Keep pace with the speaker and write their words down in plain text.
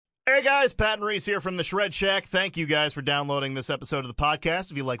Hey guys, Pat and Reese here from the Shred Shack. Thank you guys for downloading this episode of the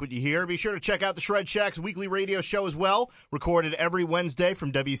podcast. If you like what you hear, be sure to check out the Shred Shack's weekly radio show as well, recorded every Wednesday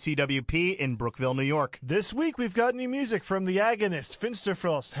from WCWP in Brookville, New York. This week we've got new music from The Agonist,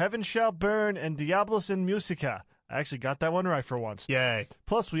 Finsterfrost, Heaven Shall Burn, and Diablos in Musica. I actually got that one right for once. Yay.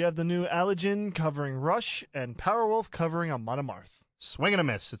 Plus we have the new Allergen covering Rush and Powerwolf covering Amon Amarth. Swing and a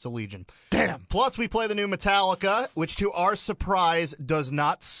miss. It's a Legion. Damn. Plus, we play the new Metallica, which to our surprise does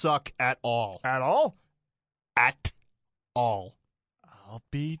not suck at all. At all? At all. I'll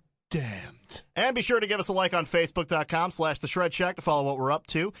be damned. And be sure to give us a like on Facebook.com/The Shred Shack to follow what we're up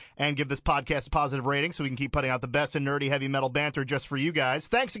to and give this podcast a positive rating so we can keep putting out the best in nerdy heavy metal banter just for you guys.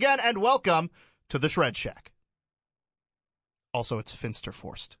 Thanks again and welcome to the Shred Shack. Also, it's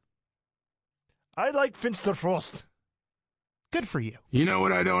Finsterforst. I like Finsterfrost. Good for you. You know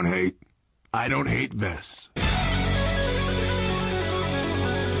what I don't hate? I don't hate vests.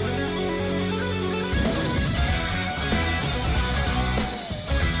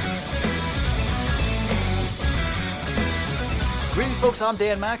 Greetings, folks. I'm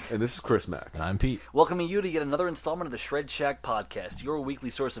Dan Mack. And this is Chris Mack. And I'm Pete. Welcoming you to yet another installment of the Shred Shack podcast, your weekly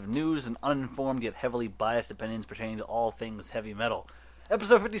source of news and uninformed yet heavily biased opinions pertaining to all things heavy metal.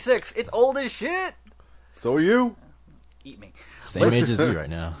 Episode 56. It's old as shit. So are you. Eat me. Same age as you right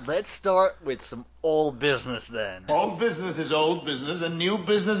now. Let's start with some old business then. Old business is old business, and new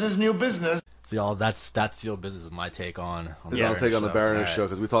business is new business. So y'all, that's the old business. Is my take on. I'll take on the Baroness show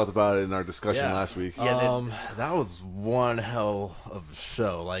because we talked about it in our discussion last week. That was one hell of a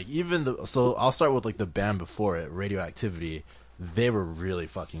show. Like so I'll start with like the band before it, Radioactivity. They were really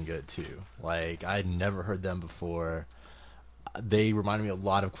fucking good too. Like I'd never heard them before. They reminded me a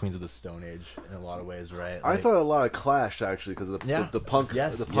lot of Queens of the Stone Age in a lot of ways, right? I thought a lot of Clash actually because of the punk,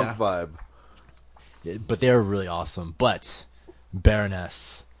 vibe. Yeah, but they were really awesome. But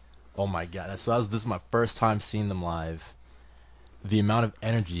Baroness, oh my god! This is my first time seeing them live. The amount of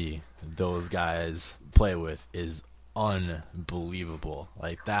energy those guys play with is unbelievable.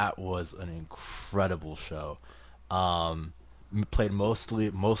 Like that was an incredible show. Played most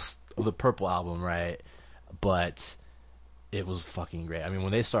of the Purple album, right? But it was fucking great. I mean,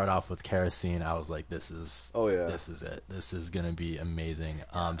 when they started off with Kerosene, I was like, "This is it. This is gonna be amazing."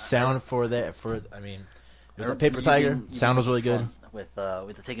 Sound it was a Paper Tiger. Sound was really good. With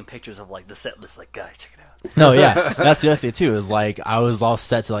the taking pictures of like the set list, like guys, check it out. No, yeah, that's the other thing too. Is like I was all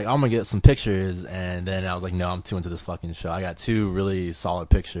set to like I'm gonna get some pictures, and then I was like, no, I'm too into this fucking show. I got two really solid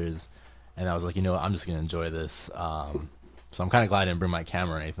pictures, and I was like, you know what, I'm just gonna enjoy this. So I'm kind of glad I didn't bring my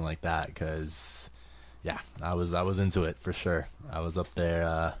camera or anything like that because. Yeah, I was into it for sure. I was up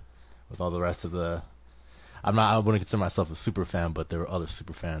there with all the rest of the. I wouldn't consider myself a super fan, but there were other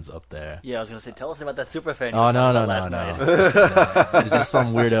super fans up there. Yeah, I was gonna say, tell us about that super fan. Oh no! It was just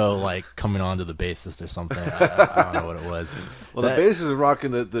some weirdo like coming onto the bassist or something. I don't know what it was. Well, the bassist was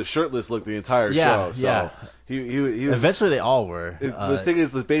rocking the shirtless look the entire show. So yeah. He was, eventually, they all were. The thing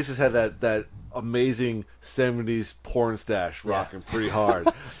is, the bassist had that amazing 70s porn stash rocking pretty hard.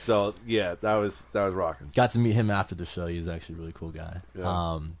 So yeah, that was rocking. Got to meet him after the show. He's actually a really cool guy.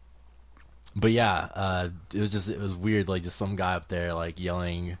 Yeah. But yeah, it was weird, like just some guy up there like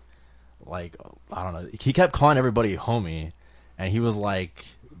yelling, like I don't know. He kept calling everybody homie, and he was like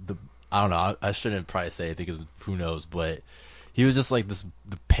I don't know. I shouldn't probably say anything because who knows, but he was just like the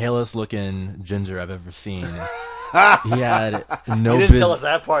palest looking ginger I've ever seen. He had no business. You didn't tell us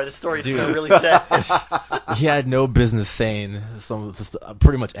that part of the story. It's really sad. He had no business saying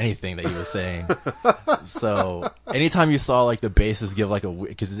pretty much anything that he was saying. So anytime you saw like the bassist give like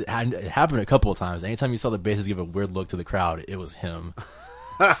because it happened a couple of times. Anytime you saw the bassist give a weird look to the crowd, it was him.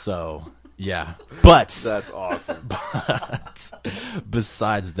 So yeah, but that's awesome. But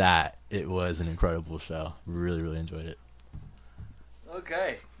besides that, it was an incredible show. Really, really enjoyed it.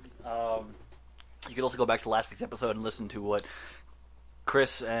 Okay. You could also go back to last week's episode and listen to what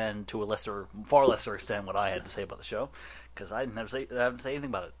Chris and to a far lesser extent what I had to say about the show, because I didn't have to say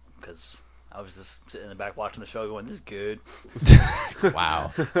anything about it because I was just sitting in the back watching the show going, "This is good."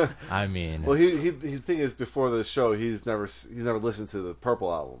 Wow. I mean, well, the thing is, before the show, he's never listened to the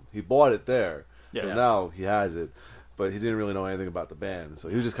Purple album. He bought it there, so now he has it, but he didn't really know anything about the band, so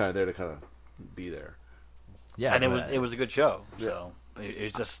he was just kind of there to kind of be there. Yeah, and it was a good show. Yeah. So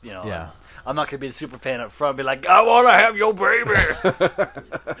it's just I'm not gonna be the super fan up front, and be like, "I want to have your baby."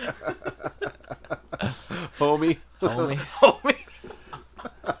 homie. Homie.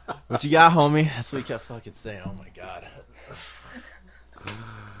 What you got, homie? That's what he kept fucking saying. Oh my god.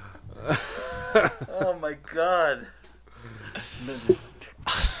 Oh my god.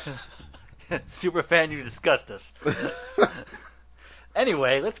 Super fan, you disgust us.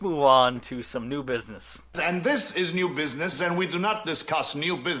 Anyway, let's move on to some new business. And this is new business, and we do not discuss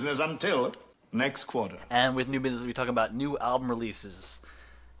new business until next quarter. And with new business, we talk about new album releases.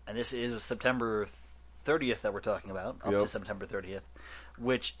 And this is September 30th that we're talking about, up to September 30th,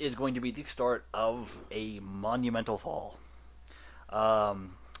 which is going to be the start of a monumental fall.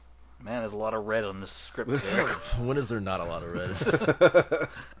 Man, there's a lot of red on this script here. When is there not a lot of red?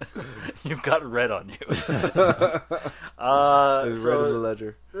 You've got red on you. There's red in the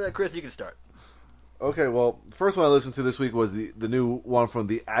ledger. Chris, you can start. Okay, well, the first one I listened to this week was the new one from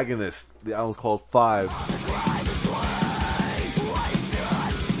The Agonist. The album's called 5.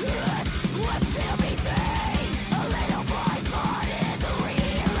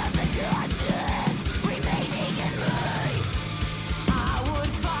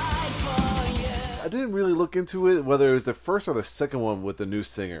 I didn't really look into it, whether it was the first or the second one with the new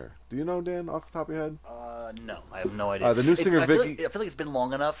singer. Do you know, Dan, off the top of your head? No, I have no idea. The new singer, I feel Vicky... like it's been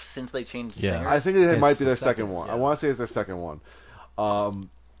long enough since they changed Yeah. singers. I think it might be their the second second, one. yeah. I want to say it's their second one. I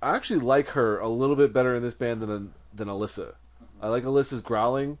actually like her a little bit better in this band than Alyssa. I like Alyssa's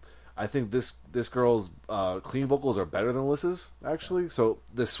growling. I think this girl's clean vocals are better than Alyssa's, actually. So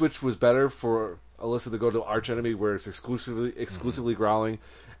the switch was better for Alyssa to go to Arch Enemy, where it's exclusively growling,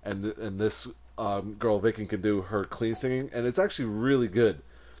 and this girl Vicky can do her clean singing, and it's actually really good.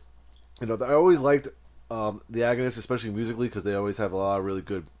 You know, I always liked the Agonists, especially musically, because they always have a lot of really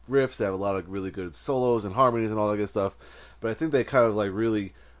good riffs. They have a lot of really good solos and harmonies and all that good stuff. But I think they kind of like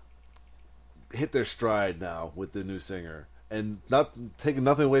really hit their stride now with the new singer, and not taking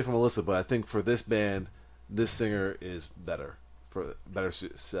nothing away from Alyssa, but I think for this band, this singer is better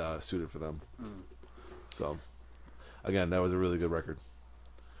suited for them. So, again, that was a really good record.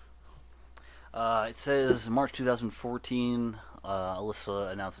 It says March 2014,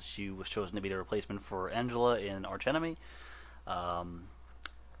 Alyssa announced that she was chosen to be the replacement for Angela in Arch Enemy. That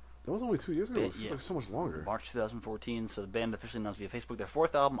was only 2 years ago. It feels like so much longer. March 2014, so the band officially announced via Facebook their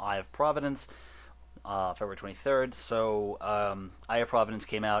fourth album, Eye of Providence, February 23rd. So Eye of Providence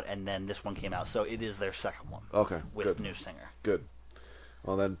came out, and then this one came out. So it is their second one. Okay, with good. new singer. Good.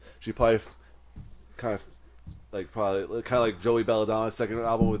 Well, then she probably kind of like Joey Belladonna's second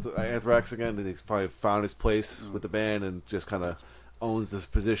album with Anthrax again. And he's probably found his place with the band and just kind of owns this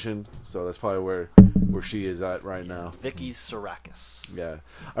position. So that's probably where she is at right now. Vicky Psarakis. Yeah,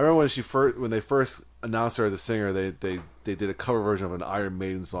 I remember when they first announced her as a singer, they did a cover version of an Iron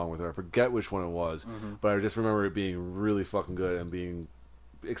Maiden song with her. I forget which one it was, but I just remember it being really fucking good and being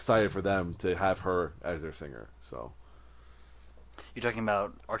excited for them to have her as their singer. So. You're talking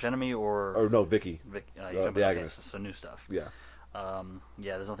about Arch Enemy or no, Vicky. You're talking The about Agonist. so new stuff. Yeah.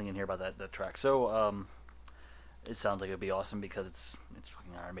 Yeah, there's nothing in here about that track. So it sounds like it'd be awesome because it's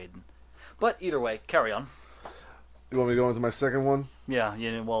fucking Iron Maiden. But either way, carry on. You want me to go into my second one? Yeah.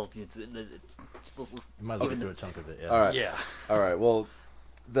 Well, You might as well get through a chunk of it. Yeah. All right. yeah. All right. Well,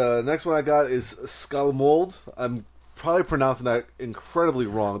 the next one I got is Skull Mold. I'm probably pronouncing that incredibly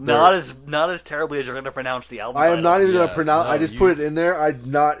wrong. Not as terribly as you're going to pronounce the album. I am title. not even going to Yeah, pronounce. no, I just put it in there. I'm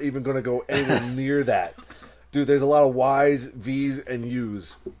not even going to go anywhere near that. Dude, there's a lot of Y's, V's, and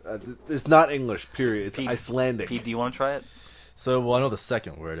U's. It's not English, period. It's Pete- Icelandic. Pete, do you want to try it? So, well, I know the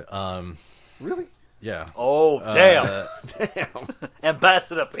second word. Really? Yeah. Oh, damn. Damn.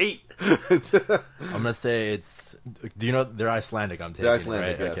 Ambassador Pete. I'm gonna say it's. Do you know they're Icelandic? I'm taking. They're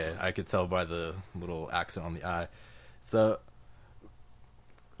Icelandic, right? yes. Okay, I could tell by the little accent on the I. So,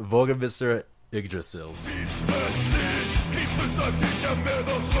 Vogavisser Yggdrasil.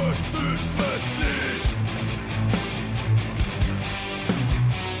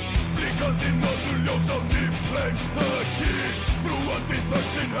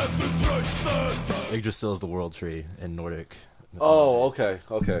 Yggdrasil is the world tree in Nordic. Oh, okay.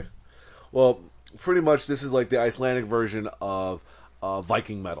 Well, pretty much this is like the Icelandic version of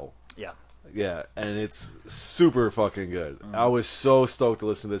Viking metal. Yeah. Yeah, and it's super fucking good. I was so stoked to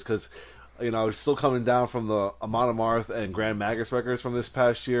listen to this because, I was still coming down from the Amon Amarth and Grand Magus records from this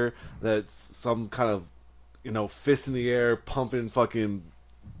past year. That's some kind of, fist in the air, pumping fucking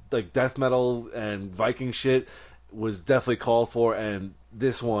like death metal and Viking shit was definitely called for, and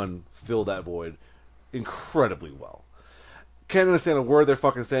this one filled that void incredibly well. Can't understand a word they're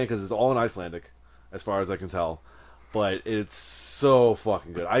fucking saying because it's all in Icelandic, as far as I can tell. But it's so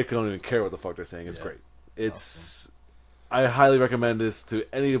fucking good. I don't even care what the fuck they're saying. It's great. It's. I highly recommend this to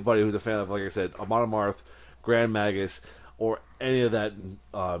anybody who's a fan of, like I said, Amon Amarth, Grand Magus, or any of that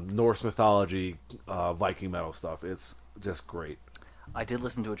Norse mythology, Viking metal stuff. It's just great. I did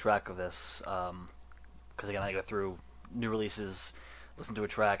listen to a track of this because again I go through new releases, listen to a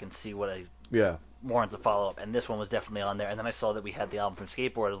track and see what I warrants a follow-up, and this one was definitely on there. And then I saw that we had the album from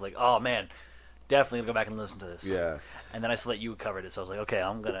Skateboard. I was like, oh, man, definitely going to go back and listen to this. Yeah. And then I saw that you covered it, so I was like, okay,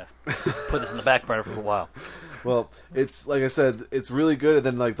 I'm going to put this in the back burner for a while. Well, it's like I said, it's really good. And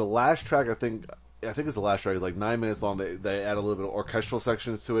then like the last track, I think it's the last track. It's like 9 minutes long. They add a little bit of orchestral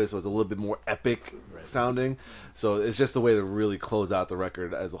sections to it, so it's a little bit more epic sounding. So it's just the way to really close out the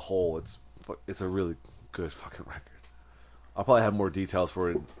record as a whole. It's a really good fucking record. I'll probably have more details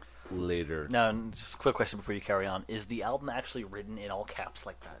for it later. Now, just a quick question before you carry on: is the album actually written in all caps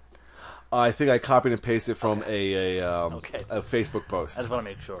like that? I think I copied and pasted from a Facebook post. I just want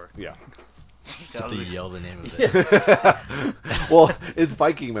to make sure. Yeah. Just to yell the name of it. Well, it's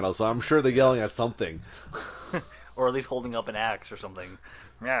Viking metal, so I'm sure they're yelling at something. Or at least holding up an axe or something.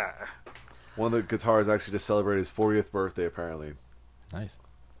 Yeah. One of the guitars actually just celebrated his 40th birthday, apparently. Nice.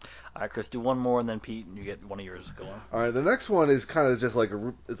 All right, Chris, do one more, and then Pete, you get one of yours. Go on. All right, the next one is kind of just like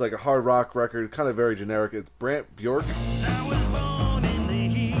it's like a hard rock record, kind of very generic. It's Brant Bjork. I was born in the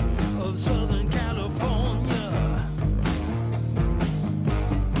heat of Southern California.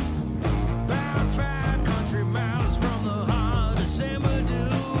 About 5 country miles from the hot December dew.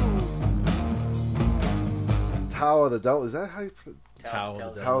 Tower of the Devil. Is that how you put it? Tower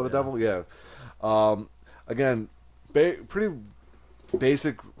of the Tower of the Devil? Yeah. Again, pretty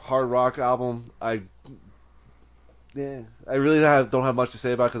basic hard rock album. I really don't have much to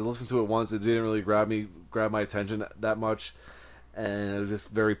say about it because I listened to it once. It didn't really grab my attention that much, and it was just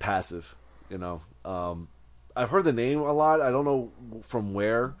very passive. You know, I've heard the name a lot. I don't know from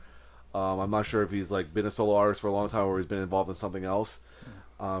where. I'm not sure if he's like been a solo artist for a long time or he's been involved in something else.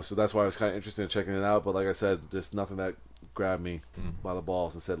 So that's why I was kind of interested in checking it out. But like I said, just nothing that grabbed me by the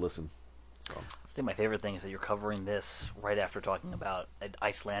balls and said, "Listen." So. I think my favorite thing is that you're covering this right after talking about an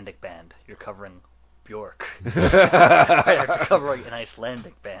Icelandic band. You're covering Bjork. Right after covering an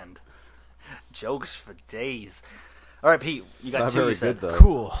Icelandic band. Jokes for days. All right, Pete, you got Not two. very You said. good though.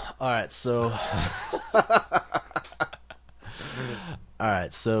 Cool. All right, so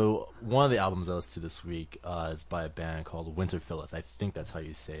one of the albums I listened to this week is by a band called Winter Philith. I think that's how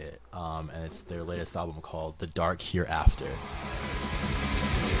you say it. And it's their latest album called The Dark Hereafter.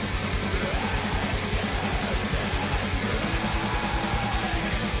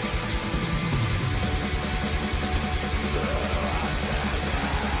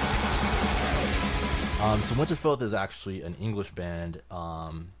 So Winter Philith is actually an English band.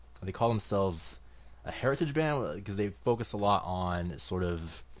 They call themselves a heritage band because they focus a lot on sort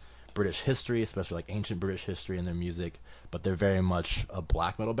of British history, especially like ancient British history in their music. But they're very much a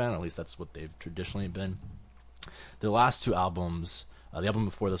black metal band, or at least that's what they've traditionally been. Their last two albums, the album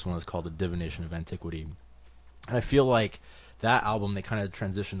before this one is called The Divination of Antiquity. And I feel like that album, they kind of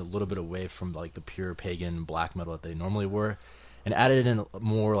transitioned a little bit away from like the pure pagan black metal that they normally were, and added in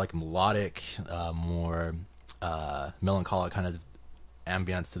more like melodic, more melancholic kind of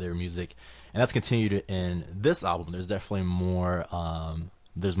ambience to their music, and that's continued in this album. There's definitely more.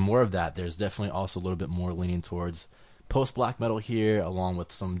 There's more of that. There's definitely also a little bit more leaning towards post-black metal here, along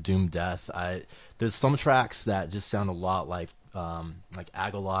with some doom death. There's some tracks that just sound a lot like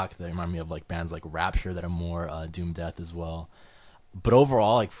Agalock. They remind me of like bands like Rapture that are more doom death as well. But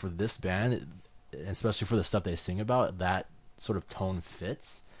overall, like for this band, especially for the stuff they sing about, that sort of tone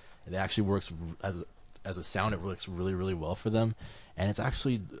fits. It actually works as a sound. It works really, really well for them, and it's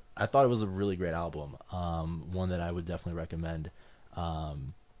actually, I thought it was a really great album. One that I would definitely recommend. So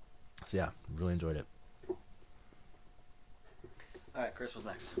yeah, really enjoyed it. All right, Chris, what's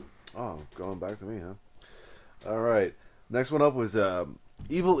next? Oh, going back to me, huh? All right. Next one up was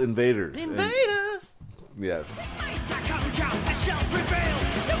Evil Invaders. Invaders! Yes.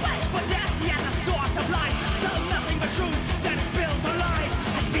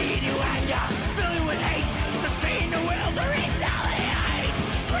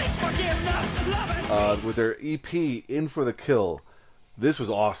 With their EP, In for the Kill, this was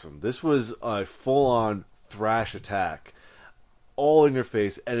awesome. This was a full-on thrash attack. All in your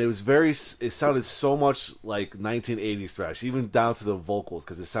face, and it sounded so much like 1980s thrash, even down to the vocals,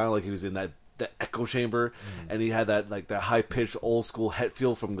 because it sounded like he was in that echo chamber, and he had that high-pitched old school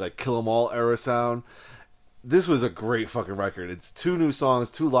Hetfield from like Kill 'Em All era sound. This was a great fucking record. It's 2 new songs,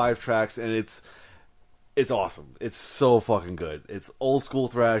 2 live tracks, and it's awesome. It's so fucking good. It's old school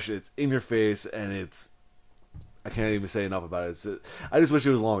thrash, it's in your face, and I can't even say enough about it. I just wish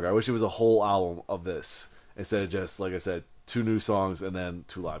it was longer. I wish it was a whole album of this instead of just, like I said, 2 new songs and then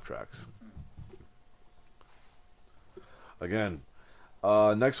 2 live tracks. Again,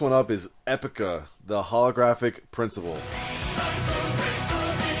 next one up is Epica, The Holographic Principle.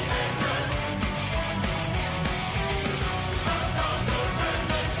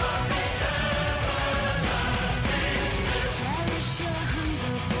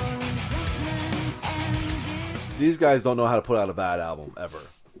 these guys don't know how to put out a bad album ever.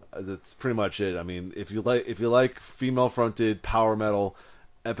 That's pretty much it. I mean, if you like female fronted power metal,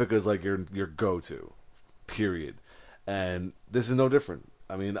 Epica is like your go-to, period. And this is no different.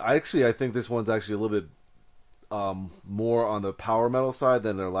 I mean, I think this one's actually a little bit more on the power metal side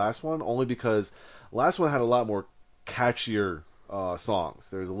than their last one, only because last one had a lot more catchier songs.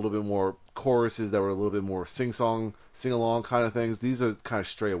 There's a little bit more choruses that were a little bit more sing-along kind of things. These are kind of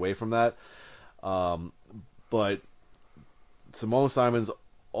stray away from that. But Simone Simons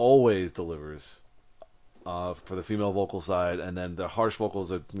always delivers for the female vocal side, and then the harsh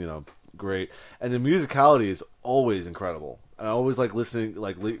vocals are great, and the musicality is always incredible. And I always like listening,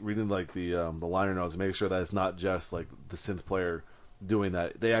 like reading like the liner notes, and making sure that it's not just like the synth player doing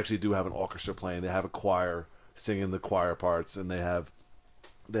that. They actually do have an orchestra playing. They have a choir singing the choir parts, and they had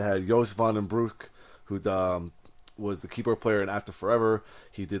Joost van den Broek, who was the keyboard player in After Forever.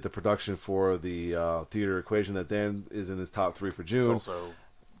 He did the production for the Theater Equation that Dan is in his top 3 for June. He's also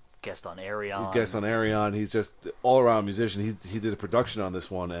guest on Arion. He's just all around musician. He did a production on this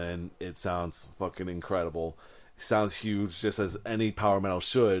one, and it sounds fucking incredible. It sounds huge, just as any power metal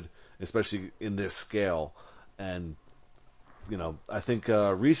should, especially in this scale. And I think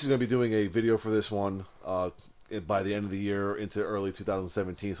Reese is going to be doing a video for this one by the end of the year into early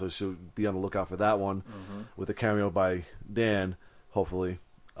 2017, so she'll be on the lookout for that one with a cameo by Dan, hopefully.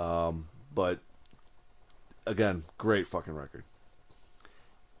 But again, great fucking record.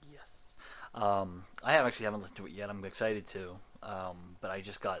 Yes. I haven't listened to it yet. I'm excited to, but I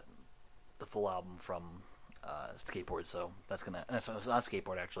just got the full album from Skateboard, so that's gonna. It's not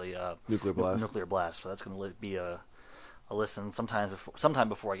Skateboard actually. Nuclear Blast. Nuclear Blast. So that's gonna be a listen sometime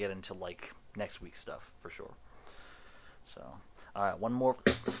before I get into like next week's stuff for sure. So, all right, one more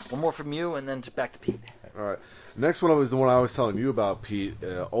from you, and then back to Pete. All right, next one was the one I was telling you about, Pete.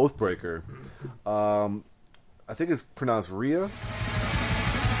 Oathbreaker. I think it's pronounced Rhea.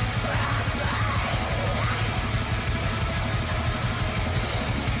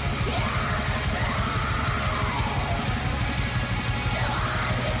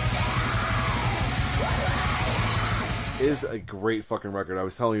 Is a great fucking record. I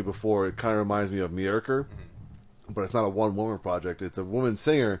was telling you before, it kind of reminds me of Mjolnir, but it's not a one-woman project. It's a woman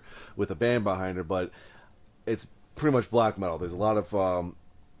singer with a band behind her, but it's pretty much black metal. There's a lot of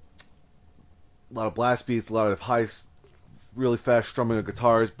blast beats, a lot of high, really fast strumming of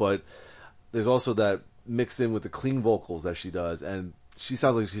guitars, but there's also that mixed in with the clean vocals that she does, and she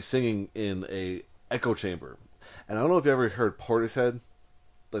sounds like she's singing in a echo chamber. And I don't know if you ever heard Portishead,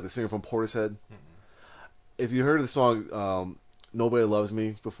 like the singer from Portishead. If you heard the song Nobody Loves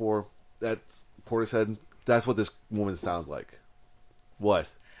Me before, that's Portishead. That's what this woman sounds like. What?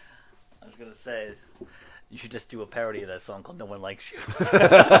 I was going to say, you should just do a parody of that song called No One Likes You.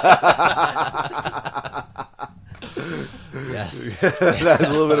 Yes. That's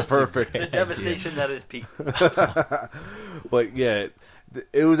a little bit of perfect. The devastation that is Pete. But yeah,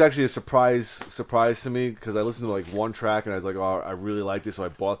 it was actually a surprise to me, because I listened to like one track and I was like, oh, I really liked it, so I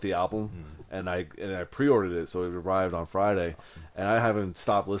bought the album. And I pre-ordered it, so it arrived on Friday, and I haven't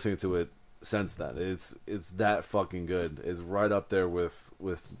stopped listening to it since then. It's that fucking good. It's right up there with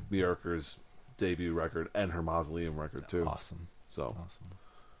Björker's debut record and her Mausoleum record too. Awesome. So awesome.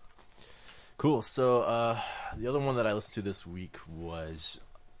 Cool. So the other one that I listened to this week was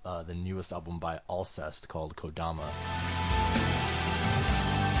the newest album by Alcest called Kodama.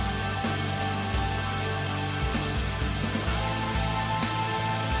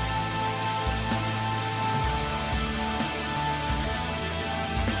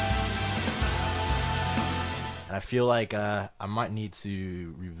 And I feel like I might need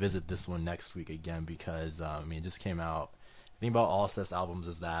to revisit this one next week again, because it just came out. The thing about Alcest albums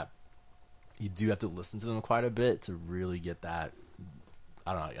is that you do have to listen to them quite a bit to really get that.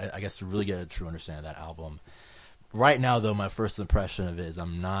 I don't know. I guess to really get a true understanding of that album. Right now, though, my first impression of it is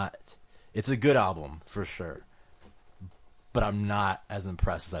it's a good album for sure, but I'm not as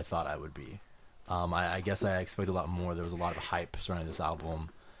impressed as I thought I would be. I guess I expected a lot more. There was a lot of hype surrounding this album.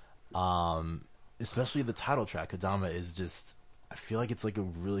 Especially the title track, Kodama, is just, I feel like it's like a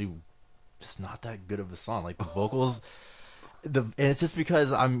really, just not that good of a song. Like the vocals, and it's just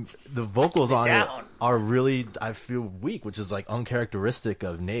because the vocals on it are really, I feel, weak, which is like uncharacteristic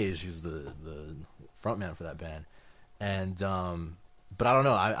of Neige, who's the frontman for that band. And, but I don't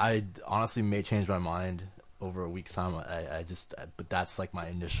know, I honestly may change my mind over a week's time. But that's like my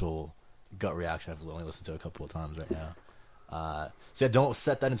initial gut reaction. I've only listened to it a couple of times right now. So yeah, don't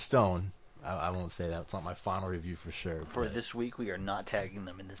set that in stone. I won't say that. It's not my final review for sure. For but- this week, we are not tagging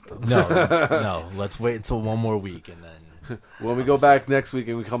them in this post. no. Let's wait until one more week and then. When we go back next week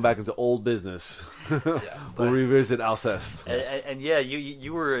and we come back into old business, we'll revisit Alcest. And yeah,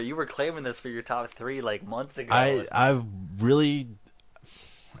 you were claiming this for your top 3 like months ago. I really,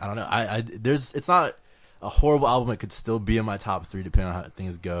 I don't know. It's not a horrible album. It could still be in my top 3 depending on how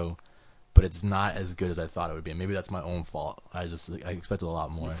things go, but it's not as good as I thought it would be. And maybe that's my own fault. I expected a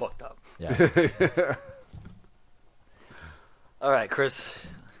lot more. You fucked up. Yeah. All right, Chris,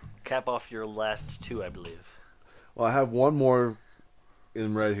 cap off your last 2, I believe. Well, I have one more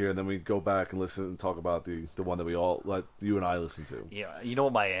in red here, and then we go back and listen and talk about the one that we all, like you and I, listen to. Yeah, you know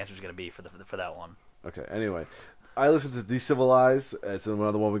what my answer is going to be for that one. Okay. Anyway, I listened to Decivilize. It's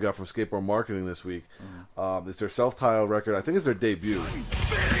another one we got from Skateboard Marketing this week. It's their self-titled record. I think it's their debut.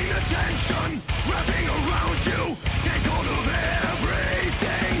 Feeling attention, wrapping around you. Take hold of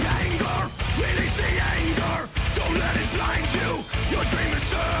everything. Anger, release the anger. Don't let it blind you. Your dream is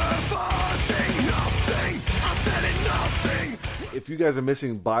surfacing. Nothing, I said it, nothing. If you guys are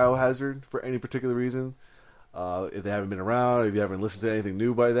missing Biohazard for any particular reason, if they haven't been around, if you haven't listened to anything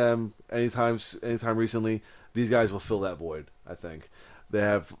new by them anytime recently, these guys will fill that void, I think. They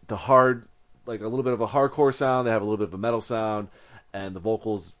have the hard, like a little bit of a hardcore sound, they have a little bit of a metal sound, and the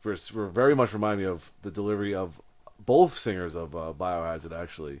vocals were very much remind me of the delivery of both singers of Biohazard,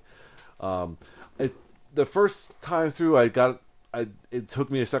 actually. The first time through, it took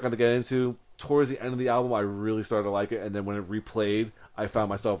me a second to get into. Towards the end of the album, I really started to like it, and then when it replayed, I found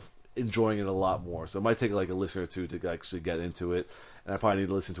myself enjoying it a lot more. So it might take like a listen or two to actually get into it, and I probably need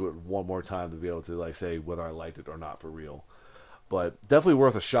to listen to it one more time to be able to like say whether I liked it or not for real. But definitely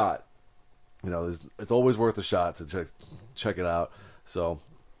worth a shot. You know, it's always worth a shot to check it out. So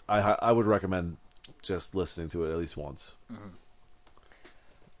I would recommend just listening to it at least once.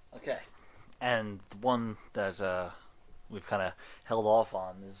 Okay, and the one that we've kind of held off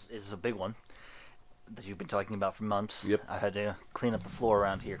on is a big one that you've been talking about for months. Yep. I had to clean up the floor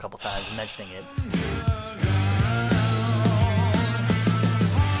around here a couple times mentioning it.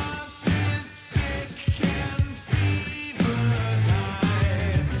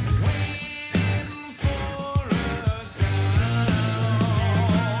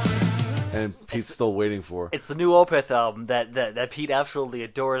 And Pete's still waiting for. It's the new Opeth album that Pete absolutely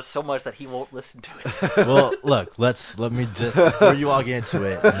adores so much that he won't listen to it. Well, look, let me just, before you all get into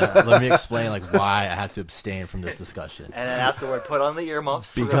it, let me explain like why I have to abstain from this discussion. And then afterward, put on the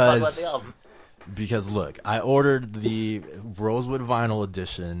earmuffs. We're gonna talk about the album. Because look, I ordered the Rosewood vinyl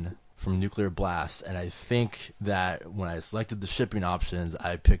edition from Nuclear Blast, and I think that when I selected the shipping options,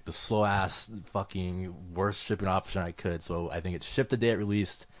 I picked the slow ass fucking worst shipping option I could. So I think it's shipped the day it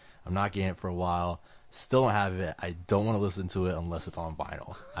released. I'm not getting it for a while. Still don't have it. I don't want to listen to it unless it's on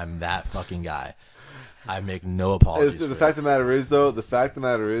vinyl. I'm that fucking guy. I make no apologies. The fact of the matter is,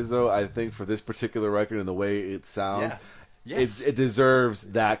 though, I think for this particular record and the way it sounds, it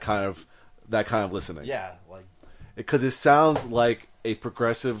deserves that kind of listening. Yeah, like because it sounds like a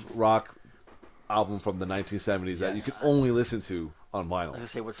progressive rock album from the 1970s that you can only listen to on vinyl. I was gonna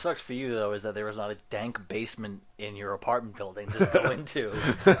say, what sucks for you though is that there was not a dank basement in your apartment building to go into.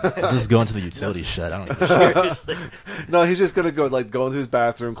 just go into the utility shed. I don't even care. Seriously. No, he's just gonna go into his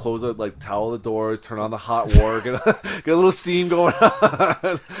bathroom, close it, like towel the doors, turn on the hot water, get a little steam going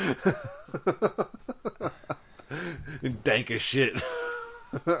on, and dank as shit.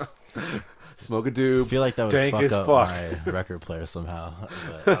 Smoke a doob. I feel like that would dank fuck as up fuck. my record player somehow.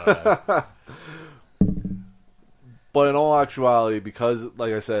 But, I don't know. But in all actuality, because,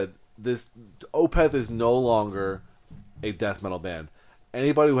 like I said, this Opeth is no longer a death metal band.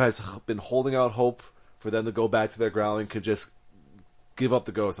 Anybody who has been holding out hope for them to go back to their growling can just give up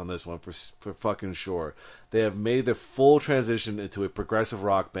the ghost on this one for fucking sure. They have made the full transition into a progressive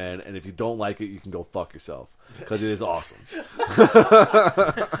rock band, and if you don't like it, you can go fuck yourself because it is awesome.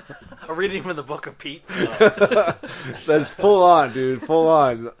 A reading from the Book of Pete. That's full on, dude, full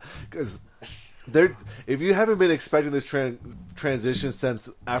on. Because if you haven't been expecting this transition since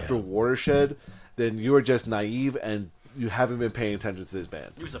after Watershed, then you are just naive and you haven't been paying attention to this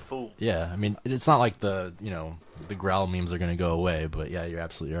band. He was a fool. Yeah, I mean, it's not like the growl memes are going to go away, but yeah, you're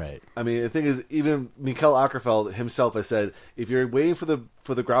absolutely right. I mean, the thing is, even Mikael Åkerfeldt himself has said, if you're waiting for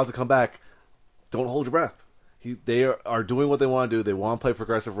the growls to come back, don't hold your breath. They are doing what they want to do. They want to play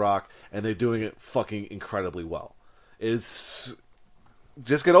progressive rock, and they're doing it fucking incredibly well. It's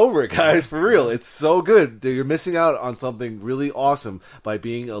just get over it, guys, for real. It's so good. You're missing out on something really awesome by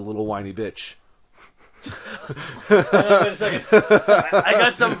being a little whiny bitch. Hang on, wait a second. I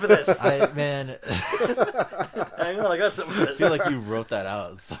got something for this. Man, Hang on, I got something for I this. feel like you wrote that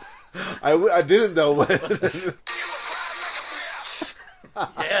out. I didn't know.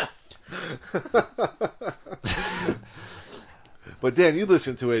 Yes. But Dan, you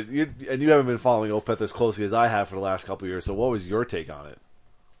listened to it, and you haven't been following Opeth as closely as I have for the last couple of years. So, what was your take on it?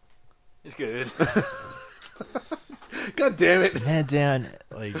 It's good. God damn it! Man, Dan,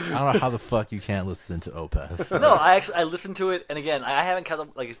 like I don't know how the fuck you can't listen to Opeth. No, I listened to it, and again, I haven't kept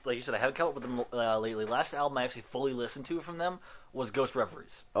up. Like you said, I haven't kept up with them lately. Last album I actually fully listened to from them was Ghost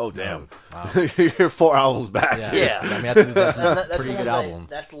Reveries. Oh damn! Wow. You're 4 albums back. Yeah. Dude. Yeah. I mean that's And a pretty the good one album.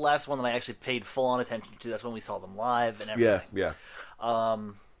 that's the last one that I actually paid full on attention to. That's when we saw them live and everything. Yeah.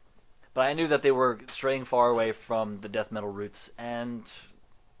 But I knew that they were straying far away from the death metal roots, and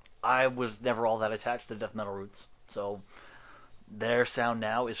I was never all that attached to death metal roots. So their sound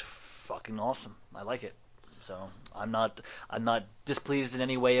now is fucking awesome. I like it. So I'm not displeased in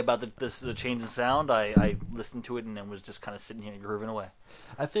any way about the change in sound. I listened to it and was just kind of sitting here grooving away.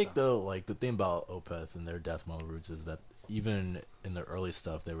 I think though, like the thing about Opeth and their death metal roots is that even in the early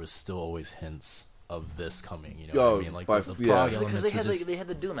stuff, there was still always hints of this coming. You know what I mean? Like the prog Because elements. they had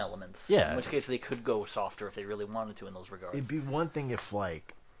the doom elements. Yeah. In which case they could go softer if they really wanted to in those regards. It'd be one thing if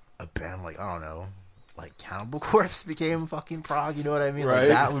like a band like I don't know, like Cannibal Corpse became fucking prog. You know what I mean? Right. Like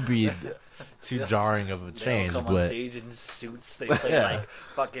that would be too jarring of a They change. all come on But stage in suits. They play like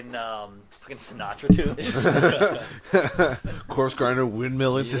fucking Sinatra too. Corpse Grinder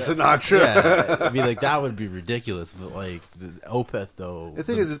windmill into Sinatra. yeah, I mean like that would be ridiculous. But like the Opeth though, The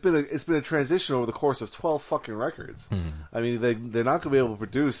thing is, it's been a transition over the course of 12 fucking records. I mean, they're not going to be able to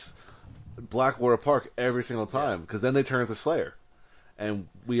produce Blackwater Park every single time because then they turn into Slayer, and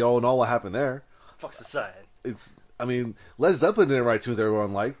we all know what happened there. Fuck society. I mean, Led Zeppelin didn't write tunes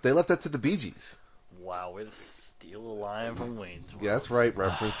everyone liked. They left that to the Bee Gees. Wow, way to steal a line from Wayne's World. Yeah, that's right.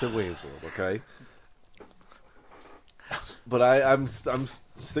 Reference to Wayne's World. Okay. But I'm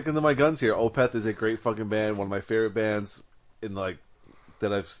sticking to my guns here. Opeth is a great fucking band. One of my favorite bands in like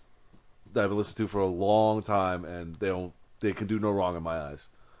that I've listened to for a long time, and they can do no wrong in my eyes.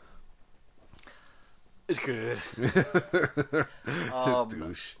 It's good.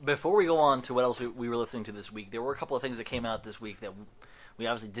 Douche. Before we go on to what else we were listening to this week, there were a couple of things that came out this week that we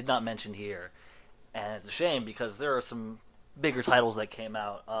obviously did not mention here, and it's a shame because there are some bigger titles that came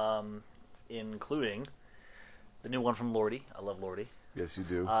out, including the new one from Lordi. I love Lordi. Yes, you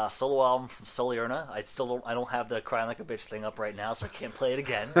do. Solo album from Solierna. I don't have the Crying Like a Bitch thing up right now, so I can't play it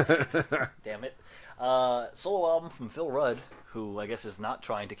again. Damn it. Solo album from Phil Rudd, who I guess is not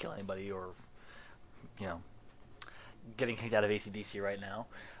trying to kill anybody or, getting kicked out of AC/DC right now.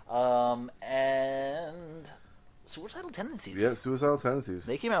 And Suicidal Tendencies. Yeah, Suicidal Tendencies.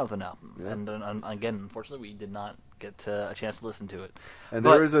 They came out with an album, Yeah. and again, unfortunately, we did not get a chance to listen to it. And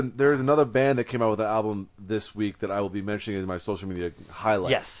But- there is another band that came out with an album this week that I will be mentioning as my social media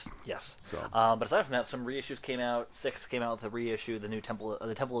highlight. Yes. So. But aside from that, some reissues came out. Six came out with a reissue. The new Temple of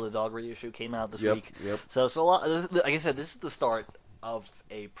the Dog reissue came out this week. Yep. So a lot. Like I said, this is the start of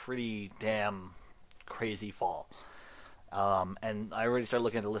a pretty damn crazy fall. And I already started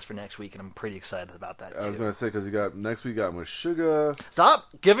looking at the list for next week, and I'm pretty excited about that I was too. going to say, because next week got Meshuggah. Stop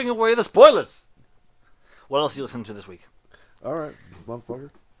giving away the spoilers. What else you listened to this week? All right,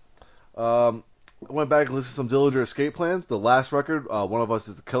 motherfucker. I went back and listened to some Dillinger Escape Plan, the last record. One of Us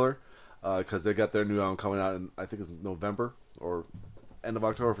is the Killer, because they got their new album coming out in, I think it's November or end of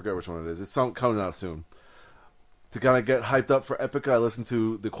October. I forget which one it is. It's coming out soon. To kind of get hyped up for Epica, I listened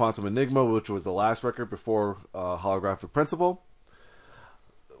to The Quantum Enigma, which was the last record before Holographic Principle.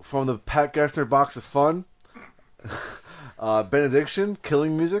 From the Pat Gessner Box of Fun, Benediction,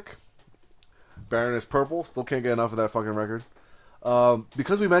 Killing Music. Baroness Purple, still can't get enough of that fucking record.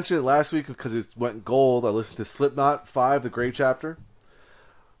 Because we mentioned it last week, because it went gold, I listened to Slipknot 5, The Great Chapter.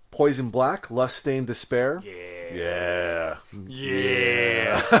 Poison Black, Lust Stained Despair. Yeah.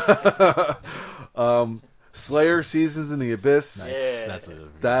 Slayer, Seasons in the Abyss. nice. That's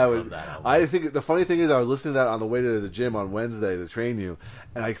That was. love that album. I think the funny thing is, I was listening to that on the way to the gym on Wednesday to train you,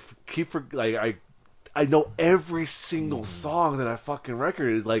 and I know every single song that fucking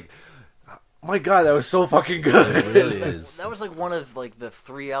record is like. My God, that was so fucking good. It really is. That was like one of the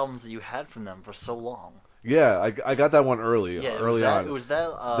 3 albums that you had from them for so long. Yeah, I got that one early on. It was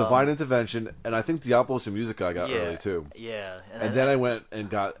that. Divine Intervention, and I think Diablos and Musica I got early too. Yeah, And then I went and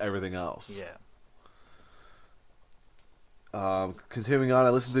got everything else. Yeah. Continuing on,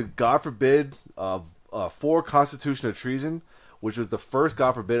 I listened to God Forbid, For Constitution of Treason, which was the first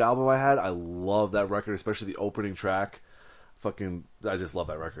God Forbid album I had. I love that record, especially the opening track. I just love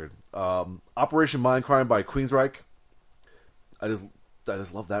that record. Operation Mindcrime by Queensryche. I just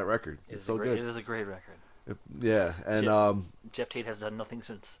love that record. It's so good. It is a great record. Yeah, and Jeff Tate has done nothing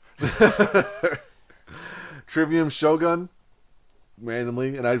since. Trivium Shogun,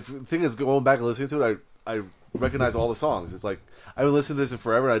 randomly, and I think it's going back and listening to it. I recognize all the songs. It's like I haven't listened to this in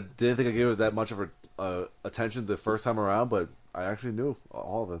forever. I didn't think I gave it that much of attention the first time around, but I actually knew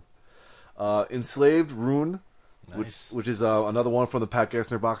all of it. Enslaved Rune, Nice. which is another one from the Pat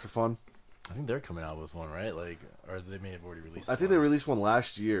Gessner Box of Fun. I think they're coming out with one, right? Like, or they may have already released. I think they released one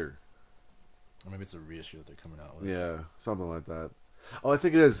last year. Or maybe it's a reissue that they're coming out with. Yeah, something like that. Oh, I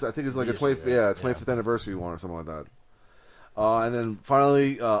think it is. I think it's like a 25th, Yeah. 25th anniversary one or something like that. And then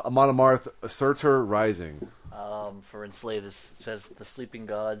finally, Amon Amarth, Surtur Rising. For Enslaved, this says The Sleeping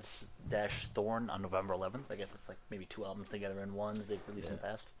Gods - Thorn on November 11th. I guess it's like maybe 2 albums together in one that they've released in the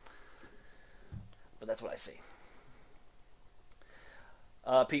past. But that's what I see.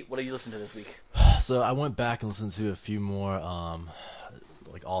 Pete, what are you listening to this week? So I went back and listened to a few more,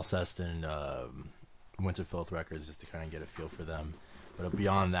 like Alcest and Winterfilth records, just to kind of get a feel for them. But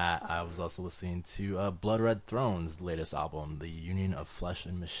beyond that, I was also listening to Blood Red Throne's latest album, The Union of Flesh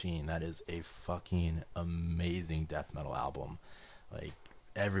and Machine. That is a fucking amazing death metal album. Like,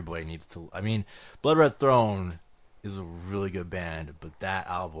 everybody needs to... I mean, Blood Red Throne is a really good band, but that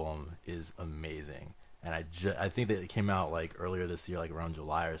album is amazing. And I think that it came out like earlier this year, like around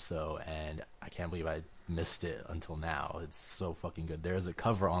July or so, and I can't believe I missed it until now. It's so fucking good. There's a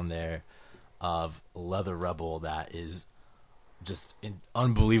cover on there of Leather Rebel that is just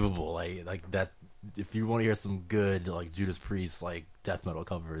unbelievable. Like that. If you want to hear some good like Judas Priest like death metal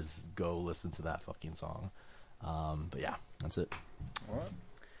covers, go listen to that fucking song. But yeah, that's it. All right.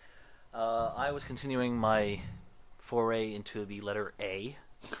 I was continuing my foray into the letter A.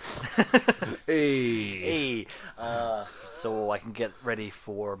 Hey. So I can get ready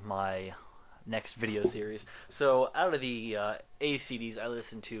for my next video series. So out of the A CDs, I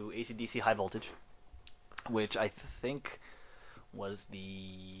listened to AC/DC High Voltage, which I think was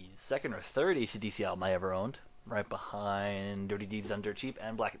the second or third AC/DC album I ever owned, right behind Dirty Deeds Done Dirt Cheap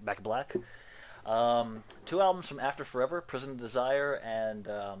and Back in Black. 2 albums from After Forever, Prison of Desire, and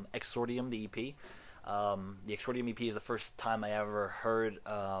Exordium, the EP. The Exordium EP is the first time I ever heard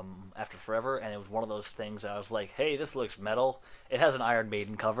After Forever, and it was one of those things that I was like, hey, this looks metal. It has an Iron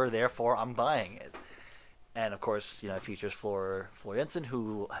Maiden cover, therefore I'm buying it. And of course, it features Flora Jensen,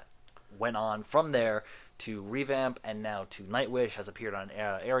 who went on from there to Revamp and now to Nightwish, has appeared on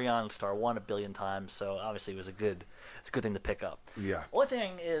Arion, Star One a billion times, so obviously it's a good thing to pick up. Yeah. Only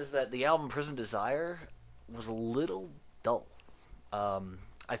thing is that the album Prison Desire was a little dull.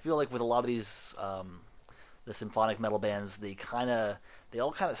 I feel like with a lot of these the symphonic metal bands, they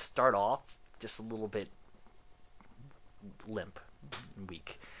all kind of start off just a little bit limp and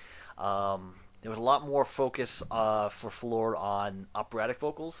weak. There was a lot more focus for Floor on operatic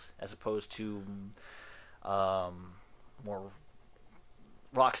vocals as opposed to more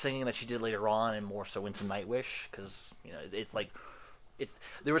rock singing that she did later on, and more so into Nightwish, because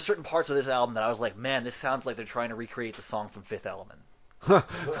there were certain parts of this album that I was like, man, this sounds like they're trying to recreate the song from Fifth Element. With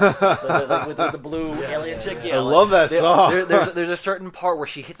the blue alien chick. Yeah, I love that song. There's a certain part where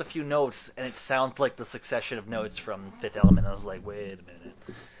she hits a few notes and it sounds like the succession of notes from Fifth Element. I was like, wait a minute.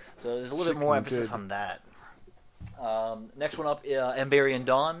 So there's a little bit more emphasis on that. Next one up, Amberian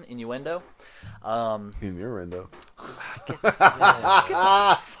Dawn, Innuendo. Innuendo. Get the fuck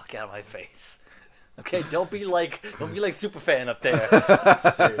out of my face. Okay, don't be like Superfan up there.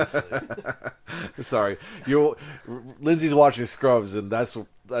 Seriously. Sorry, Lindsay's watching Scrubs, and that's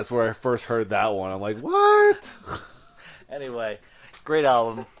where I first heard that one. I'm like, what? Anyway, great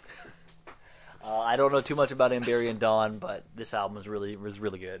album. I don't know too much about Amberian Dawn, but this album was really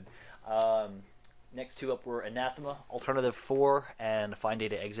good. Next 2 up were Anathema, Alternative 4, and Find Day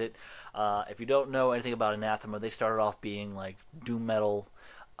to Exit. If you don't know anything about Anathema, they started off being like doom metal,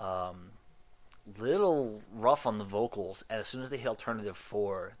 little rough on the vocals, and as soon as they hit Alternative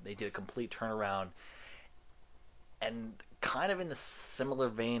 4, they did a complete turnaround, and kind of in the similar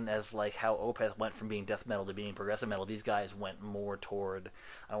vein as like how Opeth went from being death metal to being progressive metal, these guys went more toward,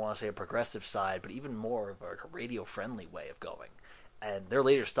 I want to say, a progressive side, but even more of a radio-friendly way of going. And their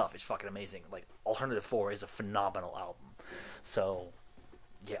later stuff is fucking amazing. Like, Alternative 4 is a phenomenal album. So,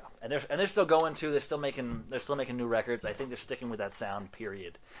 yeah. And they're still going to, they're still making new records. I think they're sticking with that sound,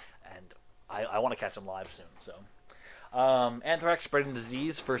 period. And I want to catch them live soon. So, Anthrax, Spreading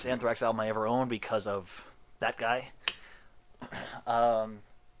Disease, first Anthrax album I ever owned because of that guy.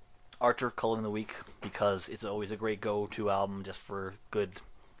 Archer, Culling of the Week, because it's always a great go-to album just for good,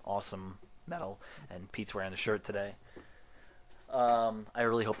 awesome metal. And Pete's wearing the shirt today. I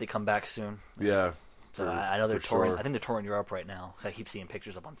really hope they come back soon. Yeah. So I know they're touring. Sure. I think they're touring Europe right now. I keep seeing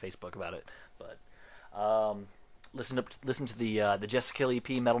pictures up on Facebook about it. But Listened to the Jessica EP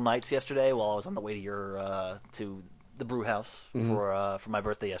Metal Nights yesterday while I was on the way to your to the brew house for my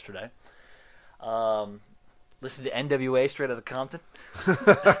birthday yesterday. Listened to NWA Straight Outta Compton.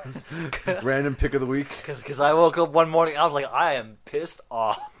 Random pick of the week. Because I woke up one morning, I was like, I am pissed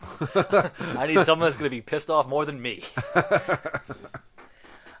off. I need someone that's going to be pissed off more than me.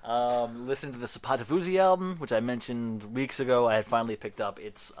 Listened to the Zapata Fuzi album, which I mentioned weeks ago. I had finally picked up.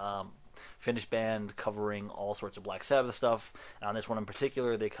 It's Finnish band covering all sorts of Black Sabbath stuff. And on this one in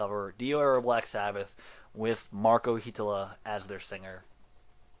particular, they cover Dio-era Black Sabbath with Marco Hietala as their singer.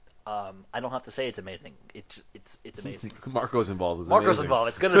 I don't have to say it's amazing. It's amazing. Marco's involved. Marco's involved.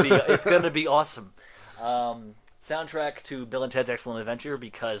 It's gonna be awesome. Soundtrack to Bill and Ted's Excellent Adventure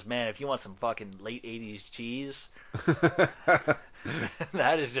because man, if you want some fucking late '80s cheese,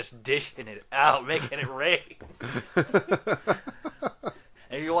 that is just dishing it out, making it rain.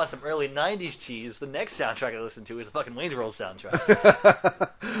 And if you want some early '90s cheese, the next soundtrack I listen to is the fucking Wayne's World soundtrack.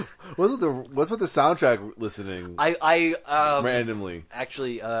 What's with the soundtrack listening? I randomly.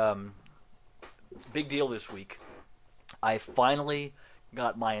 Actually, big deal this week. I finally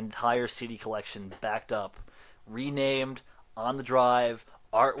got my entire CD collection backed up, renamed, on the drive,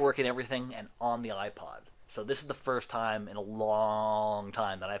 artwork and everything, and on the iPod. So this is the first time in a long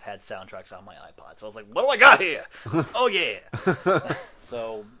time that I've had soundtracks on my iPod. So I was like, what do I got here? Oh, yeah.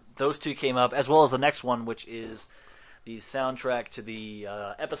 So those two came up, as well as the next one, which is the soundtrack to the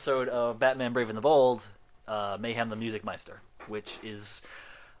episode of Batman Brave and the Bold, Mayhem the Music Meister, which is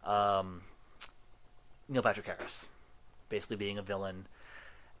Neil Patrick Harris, basically being a villain.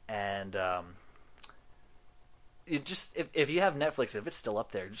 And it just if you have Netflix, if it's still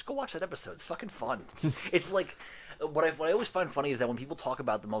up there, just go watch that episode. It's fucking fun. It's like what I always find funny is that when people talk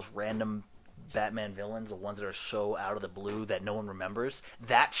about the most random Batman villains, the ones that are so out of the blue that no one remembers,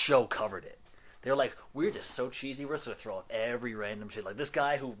 that show covered it. They're like, we're just so cheesy, we're just going to throw out every random shit. Like this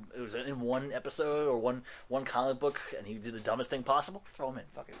guy who was in one episode or one comic book and he did the dumbest thing possible, throw him in.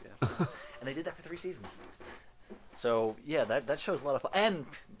 Fuck it. Yeah. And they did that for 3 seasons. So, yeah, that show's a lot of fun. And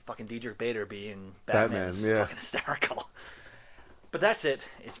fucking Diedrich Bader being Batman is fucking hysterical. But that's it.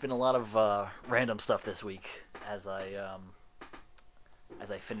 It's been a lot of random stuff this week as I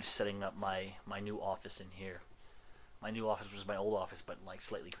finished setting up my new office in here. My new office was my old office, but like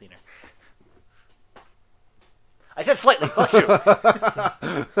slightly cleaner. I said slightly. Fuck you.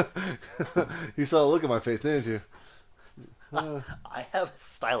 You saw a look at my face, didn't you? I have a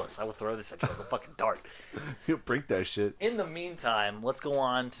stylus. I will throw this at you like a fucking dart. You break that shit. In the meantime, let's go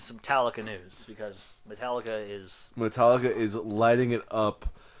on to some Metallica news because Metallica is lighting it up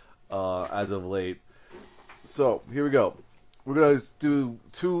as of late. So here we go. We're gonna do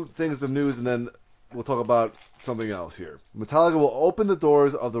 2 things of news and then we'll talk about something else here. Metallica will open the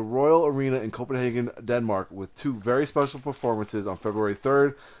doors of the Royal Arena in Copenhagen, Denmark, with 2 very special performances on February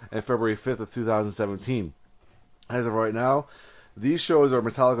 3rd and February 5th of 2017. As of right now, these shows are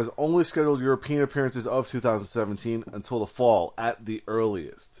Metallica's only scheduled European appearances of 2017 until the fall at the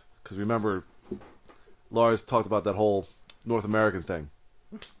earliest. Because remember, Lars talked about that whole North American thing.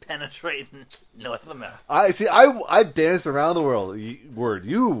 Penetrating North America. I danced around the world. Word,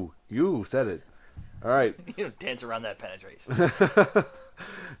 you said it. All right. You don't dance around that penetration.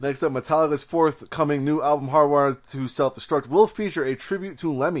 Next up, Metallica's forthcoming new album, Hardwired to Self-Destruct, will feature a tribute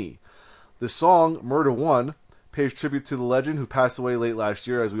to Lemmy. The song, Murder One, pays tribute to the legend who passed away late last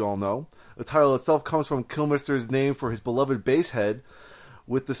year, as we all know. The title itself comes from Kilmister's name for his beloved bass head,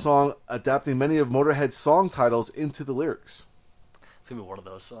 with the song adapting many of Motorhead's song titles into the lyrics. It's going to be one of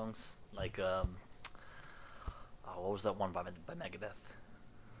those songs. Like, what was that one by Megadeth?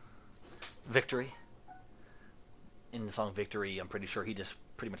 Victory. In the song Victory, I'm pretty sure he just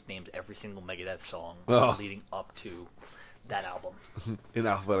pretty much names every single Megadeth song leading up to that album. In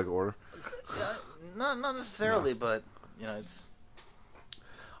alphabetical order? Not necessarily, but, you know, it's...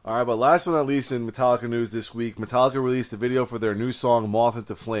 Alright, but last but not least in Metallica news this week, Metallica released a video for their new song, Moth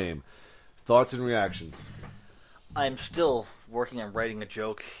into Flame. Thoughts and reactions? I'm still working on writing a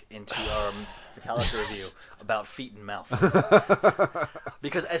joke into our Metallica review about feet and mouth.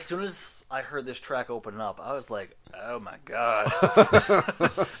 Because as soon as I heard this track open up, I was like, oh my god.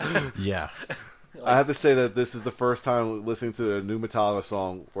 Yeah. I have to say that this is the first time listening to a new Metallica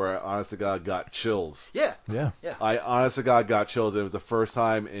song where I, honest to God, got chills. Yeah. I, honest to God, got chills. It was the first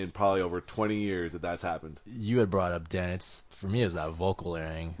time in probably over 20 years that that's happened. You had brought up, Dan, for me, it's that vocal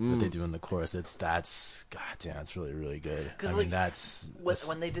layering that they do in the chorus. That's really, really good. I mean,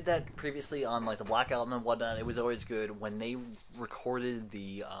 when they did that previously on like the Black Album and whatnot, it was always good. When they recorded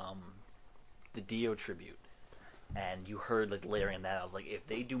the Dio tribute, and you heard like layering that, I was like, if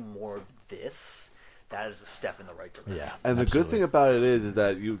they do more of this, that is a step in the right direction. Yeah, And the good thing about it is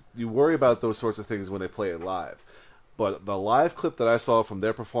that you worry about those sorts of things when they play it live. But the live clip that I saw from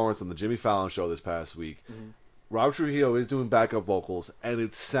their performance on the Jimmy Fallon show this past week, Rob Trujillo is doing backup vocals, and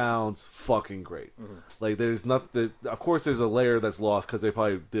it sounds fucking great. Like, there's nothing. Of course, there's a layer that's lost because they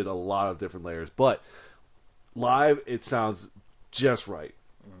probably did a lot of different layers, but live it sounds just right,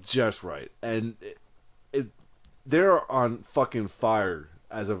 just right, and they're on fucking fire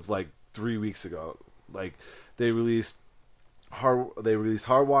as of like 3 weeks ago. Like, they released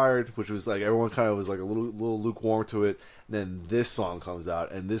Hardwired, which was like everyone kind of was like a little lukewarm to it. And then this song comes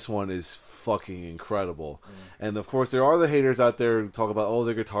out, and this one is fucking incredible. And of course, there are the haters out there who talk about, oh,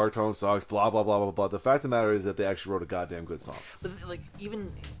 their guitar tone sucks, blah blah blah blah blah. The fact of the matter is that they actually wrote a goddamn good song. But like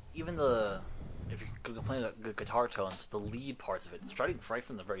even the if you complain about good guitar tones, the lead parts of it, starting right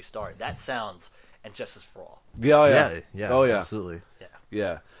from the very start, that sounds and Justice for All. Yeah, Oh yeah, absolutely.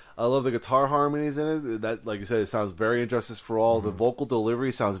 Yeah, I love the guitar harmonies in it. That, like you said, it sounds very Injustice for All. The vocal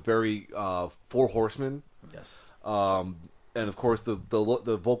delivery sounds very Four Horsemen. Yes. And of course, the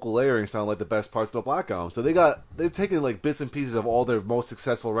vocal layering sound like the best parts of the Black Album. So they've taken like bits and pieces of all their most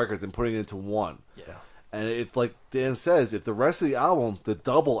successful records and putting it into one. Yeah. And it's like Dan says, if the rest of the album, the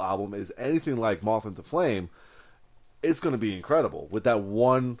double album, is anything like Moth into Flame, it's going to be incredible. With that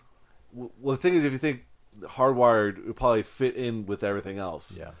one, well, the thing is, if you think Hardwired would probably fit in with everything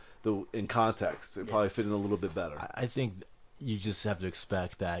else. Yeah. In context, it probably fit in a little bit better. I think you just have to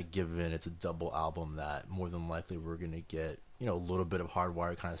expect that, given it's a double album, that more than likely we're going to get, a little bit of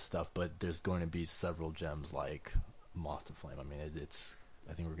Hardwired kind of stuff, but there's going to be several gems like Moth to Flame. I mean,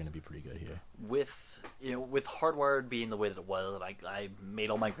 I think we're going to be pretty good here. With Hardwired being the way that it was, and I made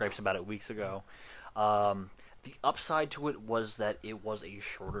all my gripes about it weeks ago. The upside to it was that it was a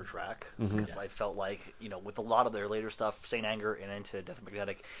shorter track, because I felt like, with a lot of their later stuff, Saint Anger and into Death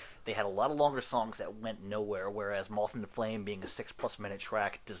Magnetic, they had a lot of longer songs that went nowhere, whereas Moth into Flame being a 6+ minute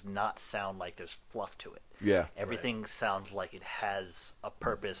track does not sound like there's fluff to it. Yeah. Everything sounds like it has a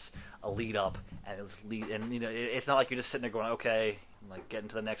purpose, a lead up, and it's not like you're just sitting there going, okay, like, get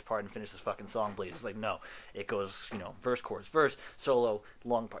into the next part and finish this fucking song, please. It's like, no, it goes, verse, chorus, verse, solo,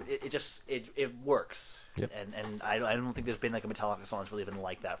 long part. It works. Yep. And I don't think there's been like a Metallica song that's really been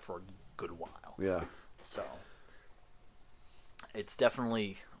like that for a good while. Yeah. So it's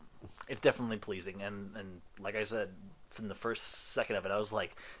definitely pleasing, and like I said, from the first second of it, I was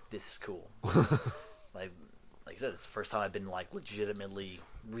like, this is cool. like I said, it's the first time I've been like legitimately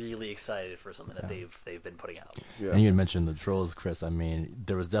really excited for something that they've been putting out. Yeah. And you had mentioned the trolls, Chris. I mean,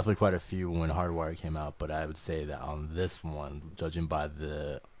 there was definitely quite a few when Hardwired came out, but I would say that on this one, judging by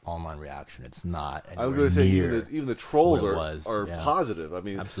the online reaction, it's not. I was going to say even the trolls are Yeah. positive. I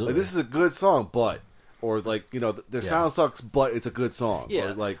mean, Absolutely. like, this is a good song, or like the sound sucks, but it's a good song. Yeah.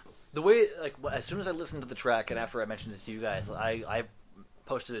 Or like The way, like, as soon as I listened to the track and after I mentioned it to you guys, I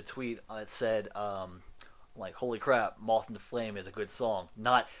posted a tweet that said, like, holy crap, Moth into Flame is a good song.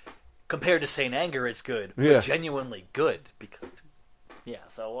 Not compared to Saint Anger, it's good, but genuinely good, because. Yeah,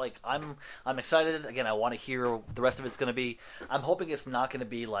 so like I'm excited. Again, I want to hear what the rest of it's going to be. I'm hoping it's not going to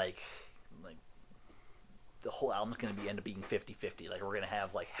be like the whole album's going to end up being 50-50. Like, we're going to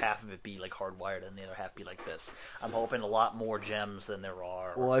have like half of it be like Hardwired and the other half be like this. I'm hoping a lot more gems than there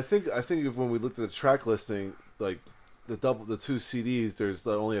are. Well, I think if when we looked at the track listing, like the two CDs, there's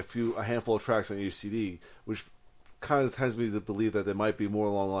only a handful of tracks on each CD, which kind of tends me to believe that there might be more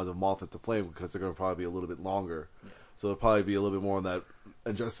along the lines of Moth into Flame, because they're going to probably be a little bit longer. Yeah. So it'll probably be a little bit more on that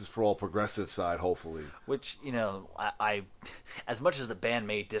Injustice for All progressive side, hopefully. Which, I as much as the band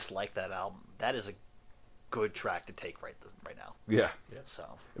may dislike that album, that is a good track to take right now. Yeah. So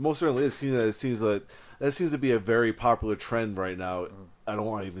it most certainly is. It seems to be a very popular trend right now. I don't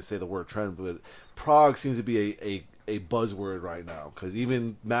want to even say the word trend, but prog seems to be a buzzword right now, because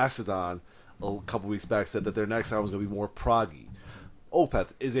even Mastodon a couple weeks back said that their next album is going to be more proggy. Opeth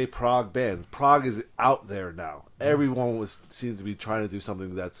is a prog band. Prog is out there now. Everyone seems to be trying to do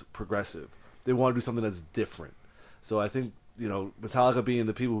something that's progressive. They want to do something that's different. So I think, Metallica being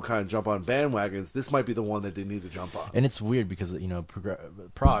the people who kind of jump on bandwagons, this might be the one that they need to jump on. And it's weird because,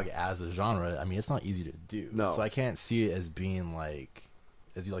 prog as a genre, I mean, it's not easy to do. No. So I can't see it as being like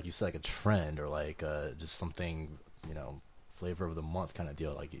you said, like a trend or like just something, flavor of the month kind of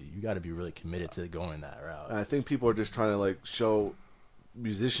deal. Like, you got to be really committed to going that route. And I think people are just trying to like show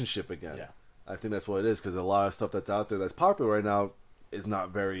musicianship again. Yeah. I think that's what it is, because a lot of stuff that's out there that's popular right now is not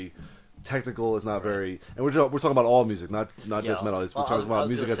very technical. It's not very, and we're talking about all music, not just metal. We're talking about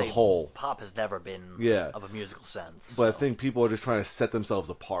music as a whole. Pop has never been of a musical sense. But I think people are just trying to set themselves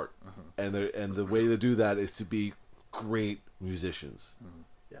apart, and the way to do that is to be great musicians.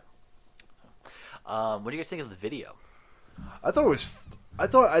 What do you guys think of the video? I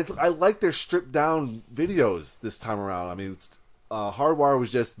liked their stripped down videos this time around. I mean, Hardwire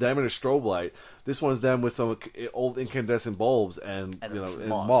was just them in a strobe light. This one's them with some old incandescent bulbs and and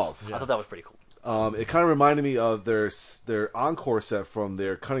moths. I thought that was pretty cool. It kind of reminded me of their encore set from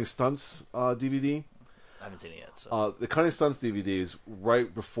their Cunning Stunts DVD. I haven't seen it yet. So. The Cunning Stunts DVD is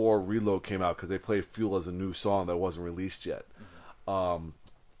right before Reload came out because they played Fuel as a new song that wasn't released yet. Mm-hmm.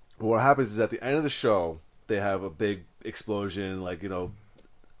 What happens is at the end of the show, they have a big explosion, like,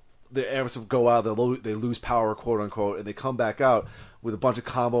 the amps go out, they lose power, quote unquote, and they come back out with a bunch of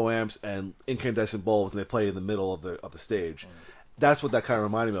combo amps and incandescent bulbs, and they play in the middle of the stage. Mm-hmm. That's what that kind of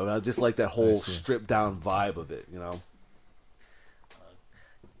reminded me of. And I just like that whole stripped down vibe of it,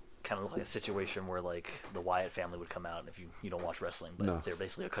 Kind of like a situation where like the Wyatt family would come out, and if you don't watch wrestling, but they're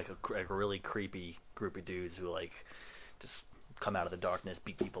basically like a really creepy group of dudes who like just come out of the darkness,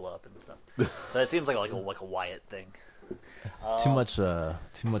 beat people up and stuff. So it seems like a Wyatt thing.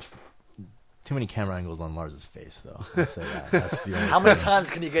 Too many camera angles on Lars's face, though. I'll say that. That's the only How many times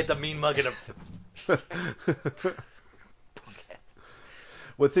can you get the mean mug in a?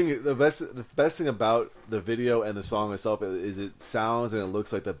 The best thing about the video and the song itself is it sounds and it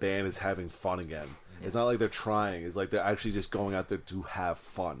looks like the band is having fun again. Yeah. It's not like they're trying. It's like they're actually just going out there to have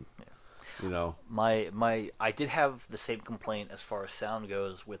fun. Yeah. I did have the same complaint as far as sound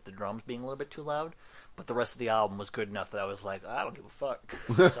goes with the drums being a little bit too loud, but the rest of the album was good enough that I was like, I don't give a fuck.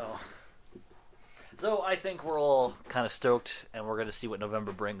 So I think we're all kind of stoked, and we're going to see what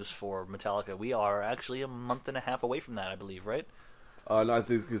November brings for Metallica. We are actually a month and a half away from that, I believe, right? No, I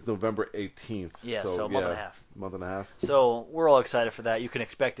think it's November 18th. Yeah, so a month and a half. Month and a half. So we're all excited for that. You can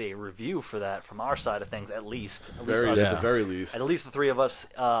expect a review for that from our side of things, at least. At the very least. At least the three of us,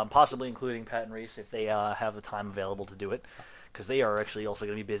 possibly including Pat and Reese, if they have the time available to do it. Because they are actually also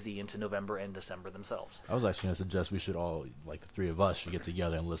going to be busy into November and December themselves. I was actually going to suggest we should all, like the three of us, should get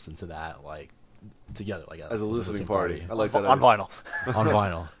together and listen to that, like, together, like as a listening party. I like that on vinyl. On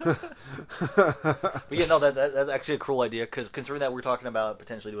vinyl. But yeah, no, that's actually a cool idea because considering that we're talking about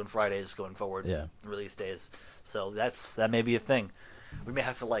potentially doing Fridays going forward, release days, so that may be a thing. We may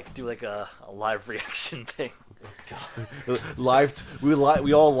have to do a live reaction thing.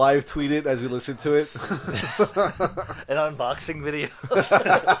 We all live tweet it as we listen to it. An unboxing video.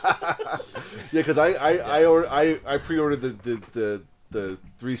 Yeah, because I pre-ordered the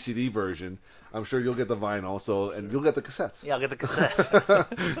 3 CD version. I'm sure you'll get the vinyl, and you'll get the cassettes. Yeah, I'll get the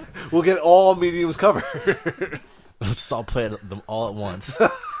cassettes. We'll get all mediums covered. Let's all play them all at once.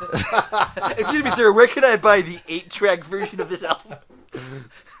 Excuse me, sir. Where can I buy the 8-track version of this album?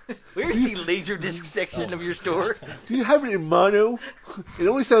 Where's the Laserdisc section of your store? Do you have it in mono? It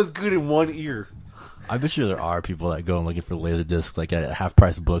only sounds good in one ear. I bet you there are people that go and looking for laser discs like at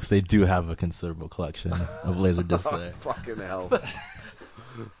half-price books. They do have a considerable collection of laser discs there. Fucking hell.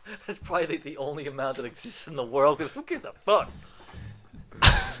 That's probably the only amount that exists in the world, because who gives a fuck?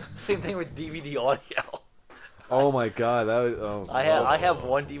 Same thing with DVD audio. Oh my god, I have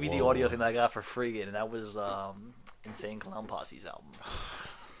one DVD audio thing that I got for free, and that was Insane Clown Posse's album.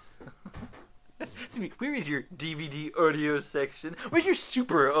 Where is your DVD audio section? Where's your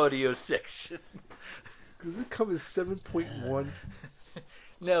super audio section? Does it come as 7.1?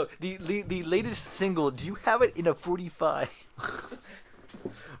 No, the latest single. Do you have it in a 45?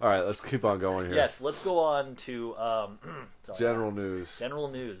 All right, let's keep on going here. Yes, let's go on to general news. General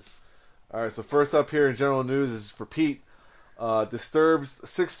news. All right, so first up here in general news is for Pete. Disturbed's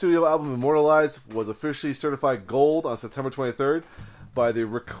 6th studio album, Immortalized, was officially certified gold on September 23rd by the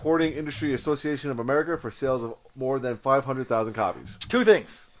Recording Industry Association of America for sales of more than 500,000 copies. Two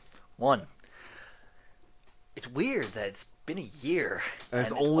things. One, it's weird that it's been a year and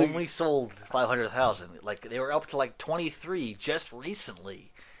it's only sold 500,000. Like, they were up to 23 just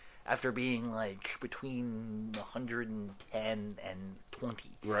recently after being between 110 and 20.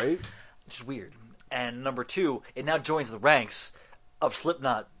 Right? Which is weird. And number two, it now joins the ranks of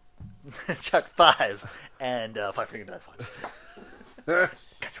Slipknot, Chuck 5, and Five Finger Death Punch.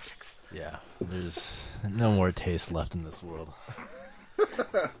 Yeah, there's no more taste left in this world.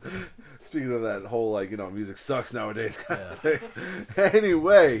 Speaking of that whole, music sucks nowadays kind of thing.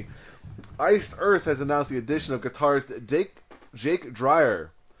 Anyway, Iced Earth has announced the addition of guitarist Jake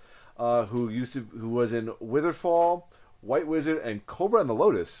Dreyer, who was in Witherfall, White Wizard, and Cobra and the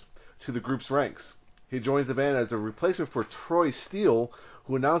Lotus, to the group's ranks. He joins the band as a replacement for Troy Steele,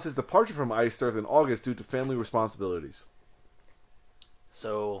 who announced his departure from Iced Earth in August due to family responsibilities.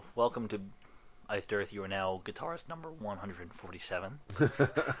 So, welcome to Iced Earth. You are now guitarist number 147.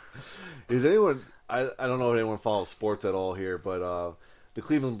 Is anyone... I don't know if anyone follows sports at all here, but the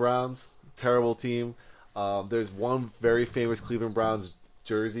Cleveland Browns, terrible team. There's one very famous Cleveland Browns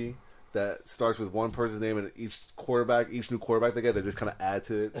jersey that starts with one person's name, and each new quarterback they get, they just kind of add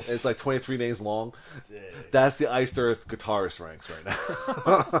to it. It's like 23 names long. That's the Iced Earth guitarist ranks right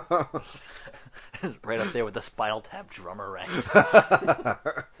now. Right up there with the Spinal Tap drummer ranks.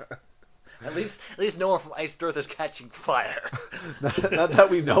 At least no one from Iced Earth is catching fire. Not that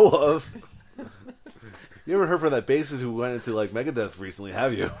we know of. You ever heard from that bassist who went into like Megadeth recently,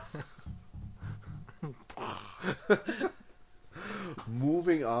 have you?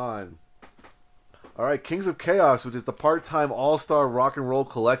 Moving on. All right, Kings of Chaos, which is the part-time all-star rock and roll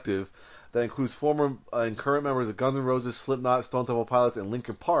collective that includes former and current members of Guns N' Roses, Slipknot, Stone Temple Pilots, and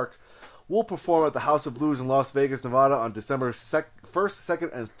Linkin Park, will perform at the House of Blues in Las Vegas, Nevada on December 1st,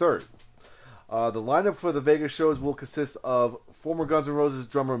 2nd, and 3rd. The lineup for the Vegas shows will consist of former Guns N' Roses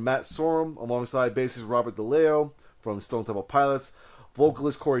drummer Matt Sorum, alongside bassist Robert DeLeo from Stone Temple Pilots,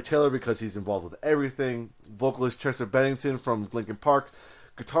 vocalist Corey Taylor because he's involved with everything, vocalist Chester Bennington from Linkin Park,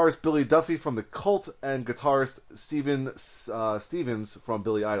 guitarist Billy Duffy from The Cult, and guitarist Steven Stevens from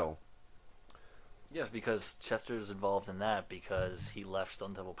Billy Idol. Yes, because Chester's involved in that because he left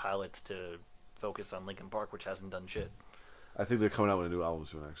Stone Temple Pilots to focus on Linkin Park, which hasn't done shit. I think they're coming out with a new album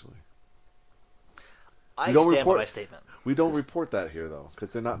soon, actually. I stand by my statement. We don't report that here, though,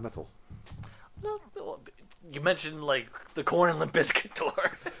 because they're not metal. No, you mentioned, like, the Korn and Limp Bizkit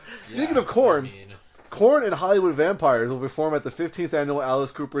tour. Speaking of Korn, Korn and Hollywood Vampires will perform at the 15th annual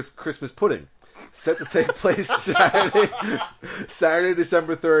Alice Cooper's Christmas Pudding, set to take place Saturday,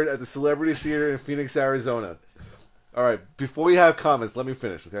 December 3rd at the Celebrity Theater in Phoenix, Arizona. All right, before you have comments, let me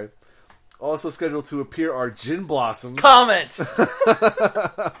finish, okay? Also scheduled to appear are Gin Blossoms. Comment!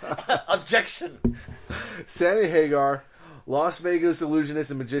 Objection! Sammy Hagar, Las Vegas illusionist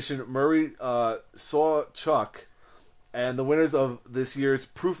and magician Murray Sawchuk, and the winners of this year's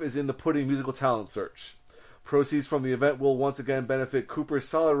Proof is in the Pudding musical talent search. Proceeds from the event will once again benefit Cooper's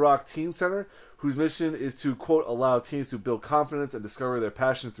Solid Rock Teen Center, whose mission is to, quote, allow teens to build confidence and discover their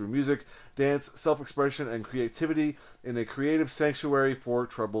passion through music, dance, self-expression, and creativity in a creative sanctuary for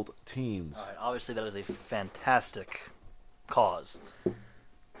troubled teens. All right, obviously that is a fantastic cause.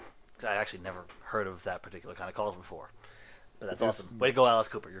 I actually never heard of that particular kind of cause before. But that's awesome. Way to go, Alice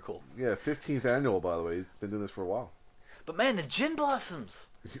Cooper. You're cool. Yeah, 15th annual, by the way. He's been doing this for a while. But man, the Gin Blossoms.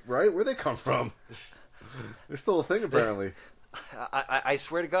 Right? Where'd they come from? They're still a thing, apparently. I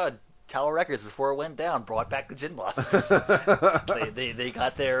swear to God, Tower Records, before it went down, brought back the Gin Blossoms. they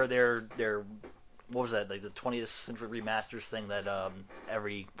got their what was that, like the 20th Century Remasters thing that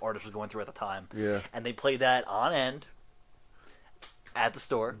every artist was going through at the time. Yeah. And they played that on end at the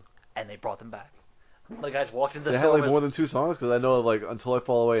store, and they brought them back. The guys walked into the store. They had like more than 2 songs, because I know of like Until I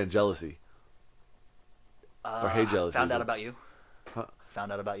Fall Away and Jealousy. Or Hey Jealousy. Found Out About You. Huh?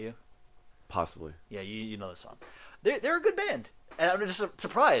 Found Out About You. Possibly. Yeah, you know the song. They're a good band, and I'm just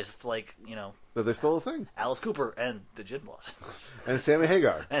surprised. Like, you know, That they're still a thing. Alice Cooper and the Gin Blossoms. And Sammy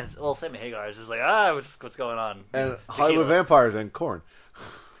Hagar. And Sammy Hagar is just like, what's going on? And Tequila. Hollywood Vampires and Korn.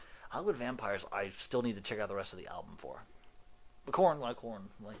 Hollywood Vampires, I still need to check out the rest of the album for. But Korn. Limp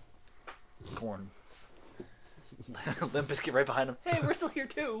Bizkit right behind him. Hey, we're still here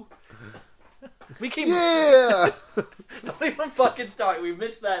too. We came. Yeah. Don't even fucking start. We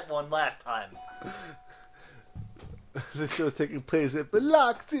missed that one last time. The show's taking place at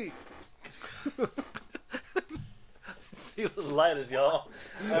Biloxi. See the lighters, y'all.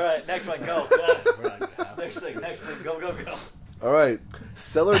 All right, next one, go. Next thing, go. All right,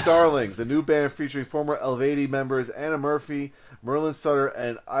 Cellar Darling, the new band featuring former Elvady members Anna Murphy, Merlin Sutter,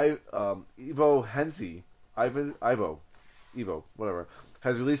 and Ivo Hensi. Evo, whatever,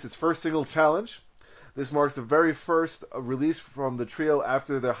 has released its first single, Challenge. This marks the very first release from the trio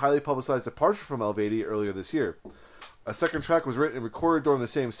after their highly publicized departure from Elvady earlier this year. A second track was written and recorded during the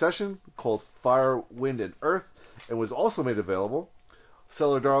same session, called Fire, Wind, and Earth, and was also made available.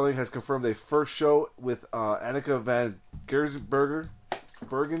 Cellar Darling has confirmed a first show with Annika van Giersbergen.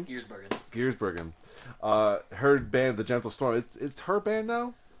 Her band, The Gentle Storm. It's her band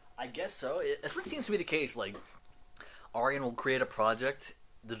now? I guess so. That's what seems to be the case. Like, Arian will create a project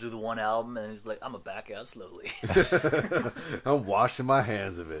to do the one album, and he's like, I'm going to back out slowly. I'm washing my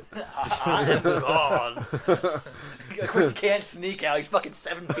hands of it. I am gone. Of course, he can't sneak out. He's fucking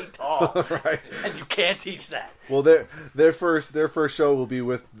 7 feet tall. Right. And you can't teach that. Well, their first show will be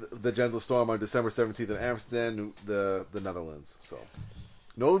with The Gentle Storm on December 17th in Amsterdam, the Netherlands. So,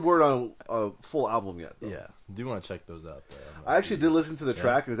 no word on a full album yet, though. Yeah, do want to check those out, though. I actually did listen to the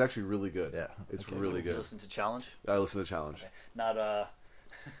track, and it's actually really good. Yeah. It's Okay. really You good. listen to Challenge? I listened to Challenge. Okay. Not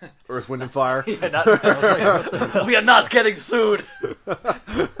Earth, Wind, and Fire. We are not getting sued.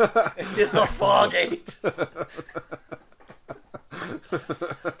 It's just the Fargate.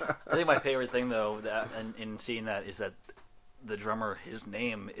 I think my favorite thing, though, that in seeing that is that the drummer, his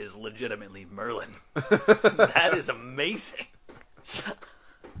name is legitimately Merlin. That is amazing.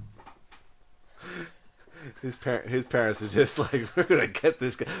 His parents are just like, we're gonna get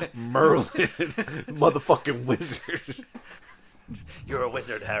this guy Merlin, motherfucking wizard. You're a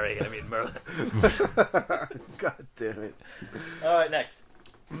wizard, Harry. I mean Merlin. God damn it! All right, next.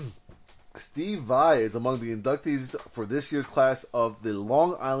 Steve Vai is among the inductees for this year's class of the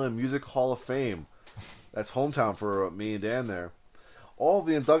Long Island Music Hall of Fame. That's hometown for me and Dan there. All of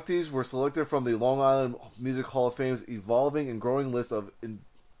the inductees were selected from the Long Island Music Hall of Fame's evolving and growing list of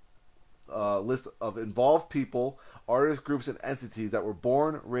involved people, artists, groups, and entities that were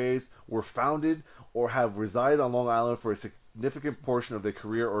born, raised, were founded, or have resided on Long Island for a significant portion of their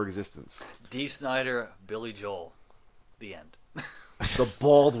career or existence. Dee Snider, Billy Joel. The end. The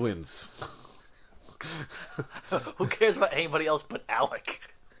Baldwins. Who cares about anybody else but Alec?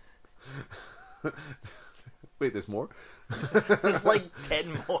 Wait, there's more? There's like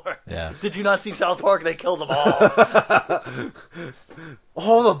 10 more. Yeah. Did you not see South Park? They killed them all.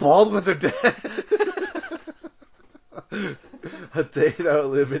 All the Baldwins are dead. A day that will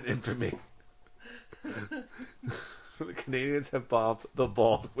live in infamy. The Canadians have bombed the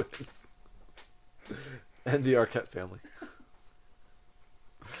Baldwins and the Arquette family.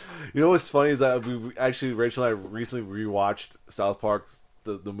 You know what's funny is that Rachel and I recently rewatched South Park,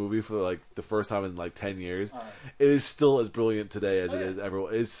 the movie, for like the first time in like 10 years. It is still as brilliant today as it is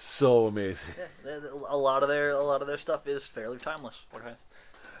ever. It's so amazing. Yeah, a lot of their stuff is fairly timeless. Okay.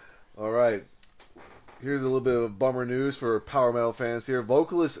 All right. Here's a little bit of bummer news for power metal fans here.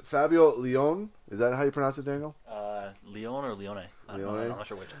 Vocalist Fabio Leone, is that how you pronounce it, Daniel? Leone or Leone? I'm not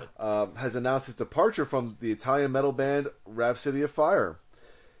sure which. But. Has announced his departure from the Italian metal band Rhapsody of Fire.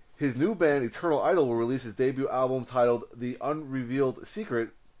 His new band, Eternal Idol, will release his debut album titled The Unrevealed Secret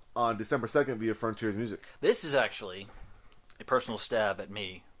on December 2nd via Frontiers Music. This is actually a personal stab at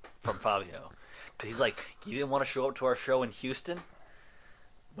me from Fabio. Because he's like, you didn't want to show up to our show in Houston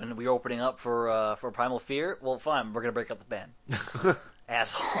when we were opening up for Primal Fear? Well, fine, we're going to break up the band.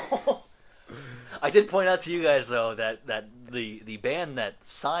 Asshole. I did point out to you guys, though, that the band that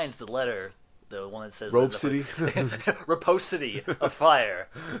signs the letter, the one that says Rhapsody of Fire,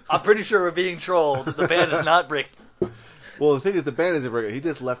 I'm pretty sure we're being trolled. The band is not breaking. Well, the thing is, the band isn't breaking. He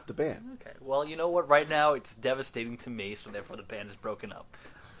just left the band. Okay. Well, you know what? Right now, it's devastating to me, so therefore the band is broken up.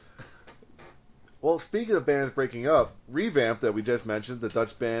 Well, speaking of bands breaking up, Revamp, that we just mentioned, the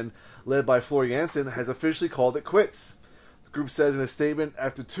Dutch band led by Floor Jansen, has officially called it quits. The group says in a statement,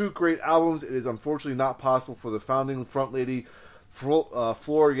 after 2 great albums, it is unfortunately not possible for the founding front lady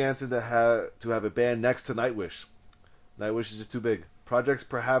Floor Jansen to have a band next to Nightwish. Nightwish is just too big. Projects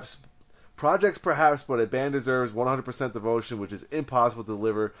perhaps, but a band deserves 100% devotion, which is impossible to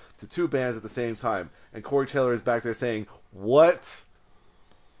deliver to 2 bands at the same time. And Corey Taylor is back there saying, "What?"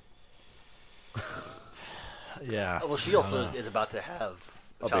 Yeah. Well, she also is about to have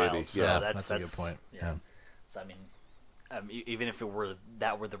a child. baby. So Yeah, that's a good point. Yeah. So I mean, even if it were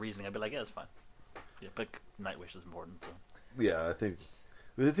the reasoning, I'd be like, yeah, it's fine. Yeah, but Nightwish is important. So. Yeah, I think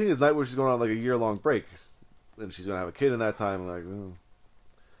the thing is, Nightwish is going on like a year-long break, and she's going to have a kid in that time. Like,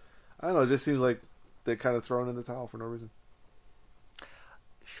 I don't know. It just seems like they're kind of throwing in the towel for no reason.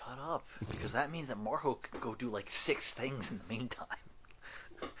 Shut up, because that means that Marco could go do like 6 things in the meantime.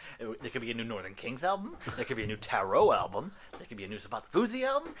 There could be a new Northern Kings album. There could be a new Tarot album. There could be a new Zapata Fuzzy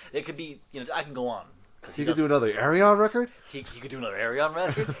album. There could be, I can go on. He could do another Arion record? He could do another Arion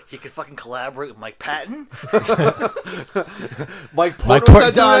record. He could fucking collaborate with Mike Patton. Mike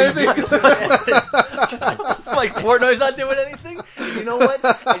Portnoy's not doing anything? Mike Portnoy's not doing anything? And you know what?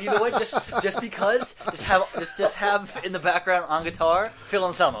 Just because, just have in the background on guitar, Phil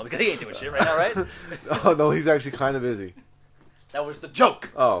Anselmo, because he ain't doing shit right now, right? Oh, no, he's actually kind of busy. That was the joke.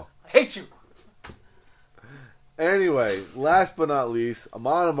 Oh. I hate you. Anyway, last but not least,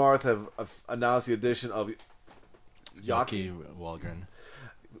 Amon Amarth have announced the addition of Yaki Walgren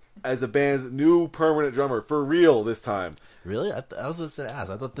as the band's new permanent drummer, for real this time. Really? I was just going to ask.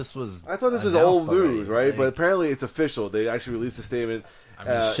 I thought this was old news, right? Like, but apparently it's official. They actually released a statement. I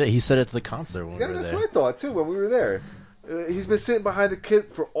mean, shit, he said it to the concert when we were that's there. what I thought, too, when we were there. He's been sitting behind the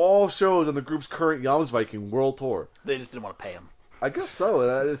kit for all shows on the group's current Jomsviking World Tour. They just didn't want to pay him. I guess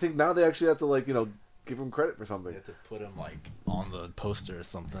so. I think now they actually have to, give him credit for something. You have to put him, on the poster or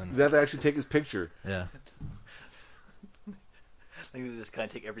something. They have to actually take his picture. Yeah. I think they just kind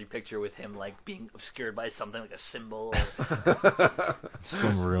of take every picture with him like being obscured by something like a symbol.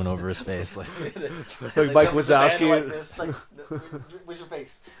 Some rune over his face. Like Mike Wazowski. Like this, like, where's your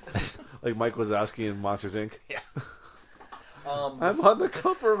face? Like Mike Wazowski in Monsters Inc. Yeah. I'm on the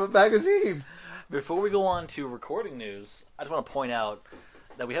cover of a magazine. Before we go on to recording news, I just want to point out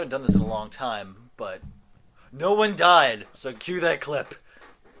that we haven't done this in a long time, but no one died, so cue that clip.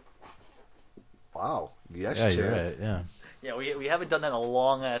 Wow. Yes, yeah, Chance. you're right. Yeah. Yeah, we haven't done that in a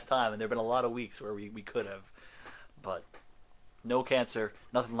long ass time, and there have been a lot of weeks where we could have. But no cancer,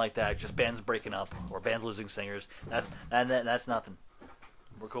 nothing like that, just bands breaking up or bands losing singers. That's nothing.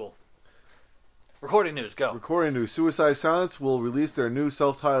 We're cool. Recording news, go. Recording news. Suicide Silence will release their new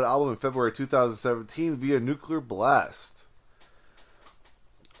self-titled album in February 2017 via Nuclear Blast.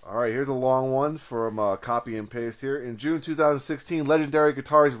 Alright, here's a long one from copy and paste here. In June 2016, legendary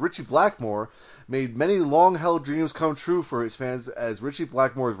guitarist Ritchie Blackmore made many long-held dreams come true for his fans as Ritchie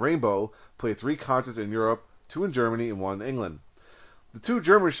Blackmore's Rainbow played 3 concerts in Europe, 2 in Germany and 1 in England. The 2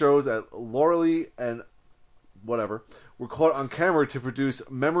 German shows at Loreley and whatever were caught on camera to produce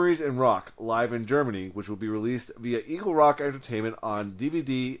Memories in Rock live in Germany, which will be released via Eagle Rock Entertainment on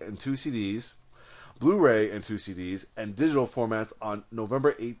DVD and 2 CDs, Blu-ray and 2 CDs, and digital formats on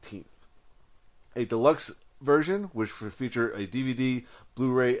November 18th. A deluxe version, which will feature a DVD,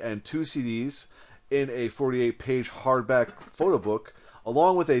 Blu-ray, and 2 CDs in a 48-page hardback photo book,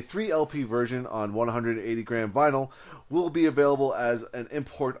 along with a 3 LP version on 180-gram vinyl, will be available as an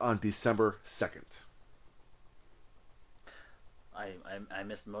import on December 2nd. I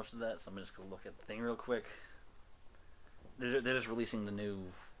missed most of that, so I'm just going to look at the thing real quick. They're just releasing the new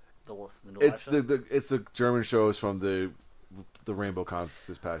new It's live show? it's the German shows from the Rainbow concerts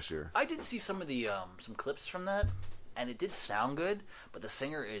this past year. I did see some of the some clips from that, and it did sound good, but the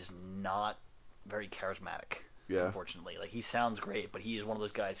singer is not very charismatic. Yeah. Unfortunately, like he sounds great, but he is one of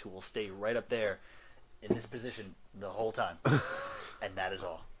those guys who will stay right up there in this position the whole time, and that is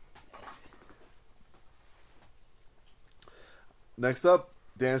all. Next up,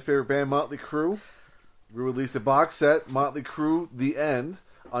 Dan's favorite band, Motley Crue. We released a box set, Motley Crue: The End,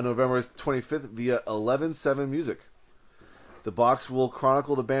 on November 25th via 11/7 Music. The box will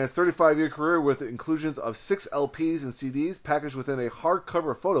chronicle the band's 35-year career with inclusions of 6 LPs and CDs packaged within a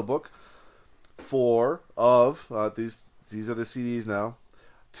hardcover photo book. These are the CDs now.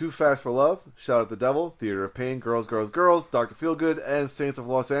 Too Fast for Love, Shout at the Devil, Theater of Pain, Girls, Girls, Girls, Dr. Feelgood, and Saints of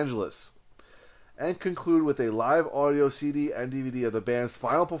Los Angeles. And conclude with a live audio CD and DVD of the band's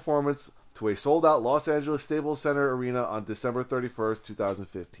final performance to a sold-out Los Angeles Staples Center Arena on December 31st,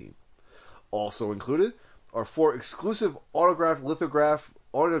 2015. Also included are 4 exclusive autographed lithograph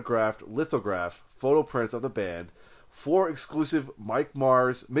photo prints of the band, 4 exclusive Mick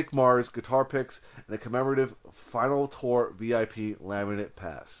Mars guitar picks, and a commemorative Final Tour VIP laminate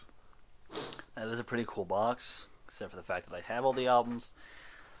pass. That is a pretty cool box, except for the fact that I have all the albums.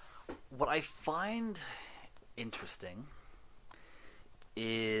 What I find interesting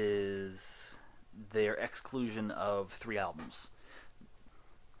is their exclusion of 3 albums.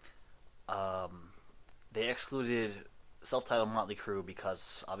 They excluded self-titled Motley Crue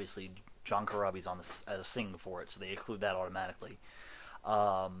because obviously John Corabi's on as a singing for it, so they exclude that automatically.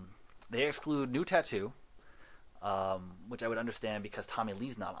 They exclude New Tattoo, which I would understand because Tommy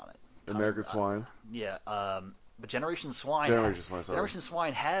Lee's not on it. American Swine. Yeah, but Generation Swine. Generation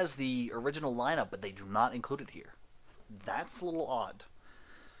Swine has the original lineup, but they do not include it here. That's a little odd.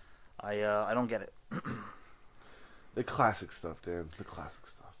 I don't get it. The classic stuff, Dan. The classic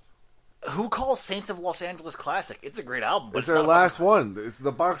stuff. Who calls Saints of Los Angeles classic? It's a great album. But it's their last one. It's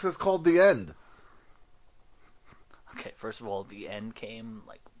the box that's called The End. Okay, first of all, The End came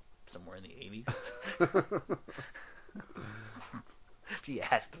like somewhere in the 80s. If you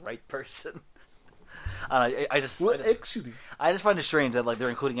ask the right person. I just find it strange that like they're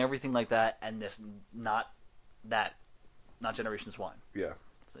including everything like that and this not Generation Swine. Yeah,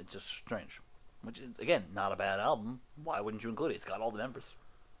 it's just strange. Which is again not a bad album. Why wouldn't you include it? It's got all the members.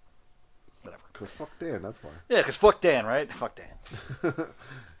 Whatever. Because fuck Dan, that's why. Yeah, because fuck Dan, right? Fuck Dan.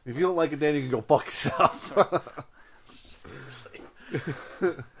 If you don't like it, Dan, you can go fuck yourself. Seriously.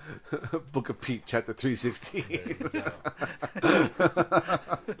 Book of Pete, chapter 316.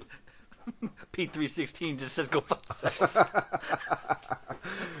 Pete 316 just says go fuck yourself.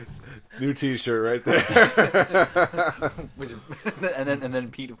 New T-shirt right there. and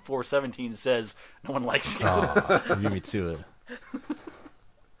then Pete 417 says no one likes you. Oh, you beat me to it.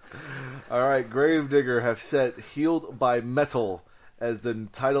 All right, Gravedigger have set "Healed by Metal" as the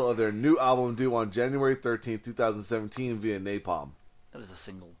title of their new album due on January 13th, 2017 via Napalm. That is a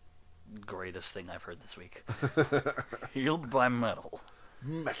single greatest thing I've heard this week. Healed by metal.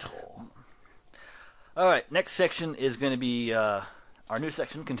 Metal. All right, next section is going to be our new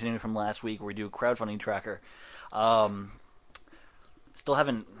section, continuing from last week, where we do crowdfunding tracker. Still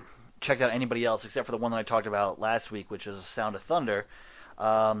haven't checked out anybody else except for the one that I talked about last week, which is Sound of Thunder.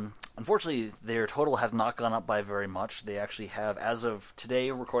 Unfortunately, their total has not gone up by very much. They actually have, as of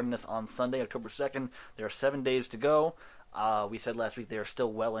today, recording this on Sunday, October 2nd, there are 7 days to go. We said last week they are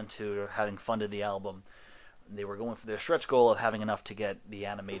still well into having funded the album. They were going for their stretch goal of having enough to get the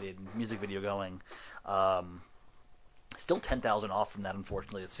animated music video going. Still 10,000 off from that,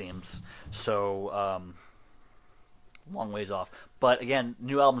 unfortunately, it seems. So, long ways off. But again,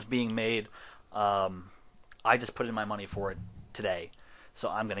 new album's being made. I just put in my money for it today. So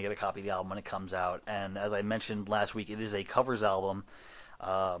I'm going to get a copy of the album when it comes out. And as I mentioned last week, it is a covers album.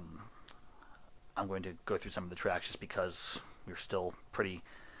 I'm going to go through some of the tracks just because we're still pretty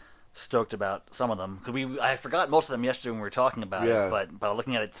stoked about some of them. Because I forgot most of them yesterday when we were talking about it. But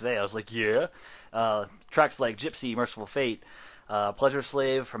looking at it today, I was like, yeah. Tracks like Gypsy, Merciful Fate, Pleasure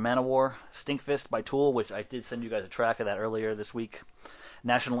Slave from Manowar, Stinkfist by Tool, which I did send you guys a track of that earlier this week.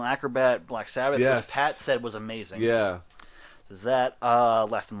 National Acrobat, Black Sabbath, Yes. which Pat said was amazing. Yeah. Is that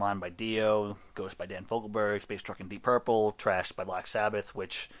Last in Line by Dio, Ghost by Dan Fogelberg, Space Truck and Deep Purple, Trashed by Black Sabbath,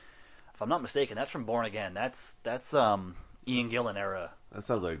 which, if I'm not mistaken, that's from Born Again. That's Ian Gillan era. That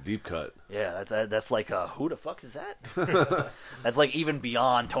sounds like Deep Cut. Yeah, that's like who the fuck is that? That's like even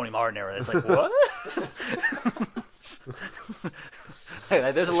beyond Tony Martin era. It's like what?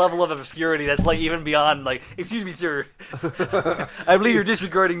 There's a level of obscurity that's like even beyond like, excuse me, sir. I believe you're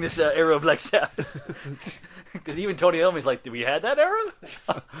disregarding this era of Black Sabbath. Because even Tony Iommi's like, did we have that era?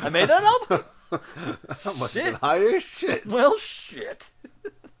 I made that up? That must have been high as shit. Well, shit.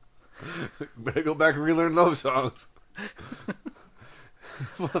 Better go back and relearn those songs.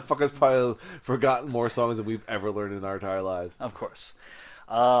 Motherfuckers probably forgotten more songs than we've ever learned in our entire lives. Of course.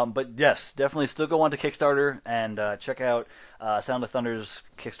 But yes, definitely still go on to Kickstarter and check out Sound of Thunder's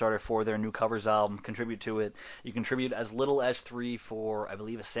Kickstarter for their new covers album. Contribute to it. You contribute as little as $3 for, I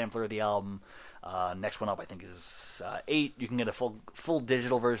believe, a sampler of the album. Next one up, I think, is $8. You can get a full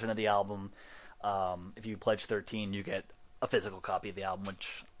digital version of the album. If you pledge $13, you get a physical copy of the album,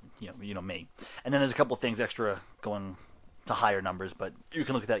 which you know me. And then there's a couple things extra going to higher numbers, but you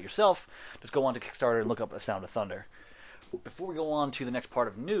can look at that yourself. Just go on to Kickstarter and look up A Sound of Thunder. Before we go on to the next part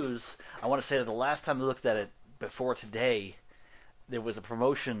of news, I want to say that the last time we looked at it before today, there was a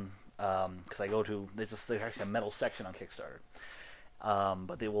promotion, because there's actually a metal section on Kickstarter,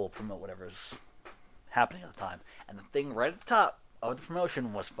 but they will promote whatever's happening at the time. And the thing right at the top of the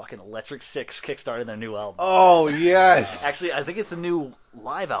promotion was fucking Electric Six kickstarting their new album. Oh, yes! Actually, I think it's a new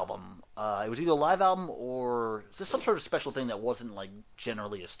live album. It was either a live album or is this some sort of special thing that wasn't like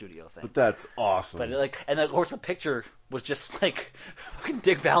generally a studio thing. But that's awesome. But and of course the picture was just like fucking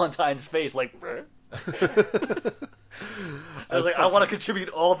Dick Valentine's face, like. I was like, I want to contribute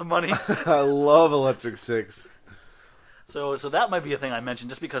all the money. I love Electric Six. So that might be a thing I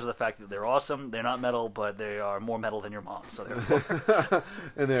mentioned just because of the fact that they're awesome. They're not metal, but they are more metal than your mom. So they're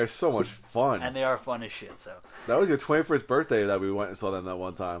and they're so much fun. And they are fun as shit. So that was your 21st birthday that we went and saw them that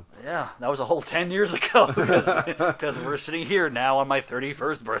one time. Yeah, that was a whole 10 years ago because we're sitting here now on my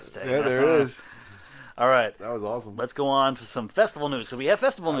 31st birthday. Yeah, there it is. All right. That was awesome. Let's go on to some festival news because we have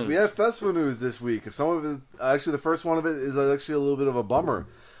festival news. We have festival news this week. Some of it, actually, the first one of it is actually a little bit of a bummer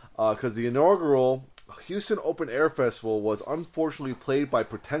because the inaugural Houston Open Air Festival was unfortunately plagued by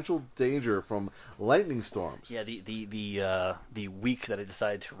potential danger from lightning storms. Yeah, the week that it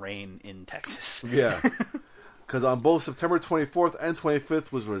decided to rain in Texas. Yeah. Because on both September 24th and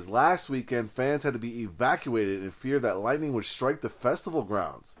 25th, which was last weekend, fans had to be evacuated in fear that lightning would strike the festival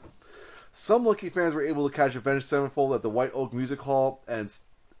grounds. Some lucky fans were able to catch Avenged Sevenfold at the White Oak Music Hall and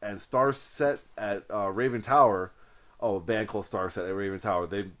Star Set at Raven Tower. Oh, a band called Star Set at Raven Tower.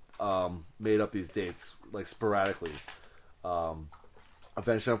 They made up these dates like sporadically.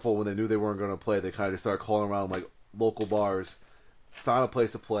 Avenged Sevenfold, when they knew they weren't going to play, they kind of just started calling around like local bars, found a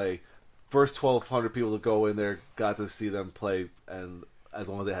place to play. First 1,200 people to go in there got to see them play, and as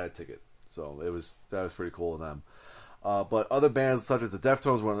long as they had a ticket, so that was pretty cool of them. But other bands such as the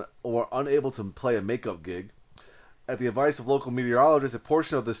Deftones were unable to play a makeup gig. At the advice of local meteorologists, a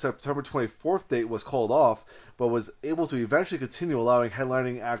portion of the September 24th date was called off, but was able to eventually continue, allowing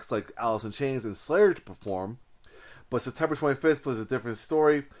headlining acts like Alice in Chains and Slayer to perform. But September 25th was a different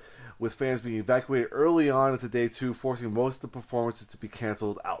story, with fans being evacuated early on into day 2, forcing most of the performances to be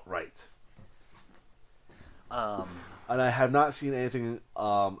canceled outright. And I have not seen anything.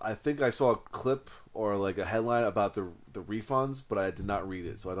 I think I saw a clip or like a headline about the refunds, but I did not read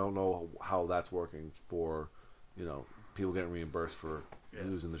it, so I don't know how that's working for, people getting reimbursed for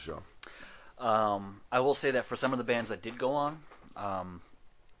losing the show. I will say that for some of the bands that did go on,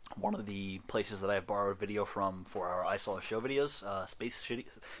 one of the places that I borrowed video from for our I Saw a Show videos, Space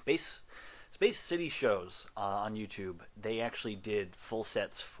City shows on YouTube, they actually did full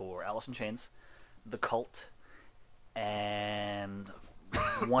sets for Alice in Chains, The Cult, and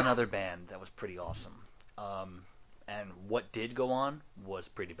one other band that was pretty awesome. And what did go on was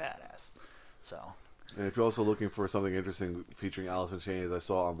pretty badass. So. And if you're also looking for something interesting featuring Alice in Chains, I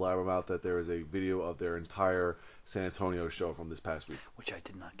saw on Blabbermouth that there is a video of their entire San Antonio show from this past week. Which I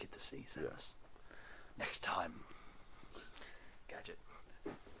did not get to see, Samus. Yes. Next time.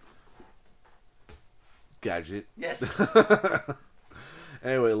 Gadget. Yes.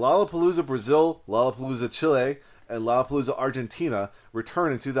 Anyway, Lollapalooza Brazil, Lollapalooza Chile, and Lollapalooza Argentina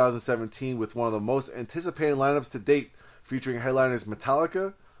return in 2017 with one of the most anticipated lineups to date, featuring headliners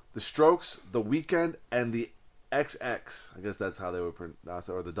Metallica, The Strokes, The Weeknd, and the XX. I guess that's how they would pronounce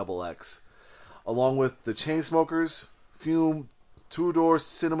it, or the double X. Along with the Chainsmokers, Fume, Two Door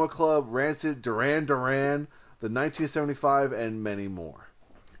Cinema Club, Rancid, Duran Duran, the 1975, and many more.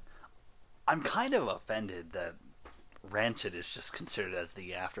 I'm kind of offended that Rancid is just considered as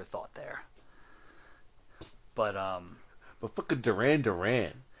the afterthought there. But fucking Duran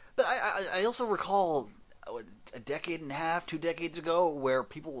Duran. But I also recall a decade and a half, 2 decades ago, where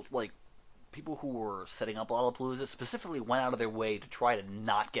people who were setting up Lollapalooza specifically went out of their way to try to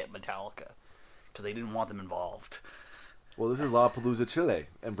not get Metallica because they didn't want them involved. Well, this is Lollapalooza Chile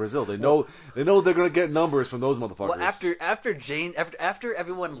and Brazil. They know they're going to get numbers from those motherfuckers. Well, after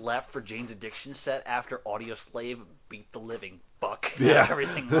everyone left for Jane's Addiction set, after Audio Slave beat the living buck out of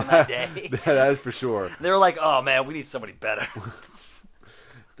everything on that day. That is for sure. They were like, "Oh man, we need somebody better."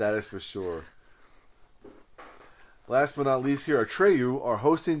 That is for sure. Last but not least, here, Atreyu are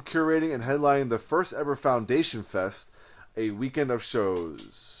hosting, curating, and headlining the first ever Foundation Fest, a weekend of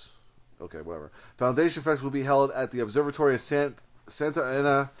shows. Okay, whatever. Foundation Fest will be held at the Observatory of Santa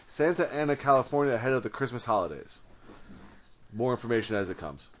Ana, California, ahead of the Christmas holidays. More information as it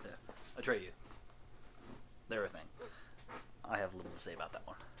comes. Yeah. Atreyu. They're a thing. I have little to say about that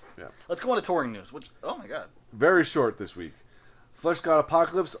one. Yeah. Let's go on to touring news. Which, oh my god. Very short this week. Flesh God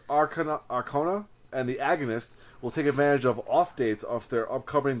Apocalypse, Arcona, and The Agonist will take advantage of off dates of their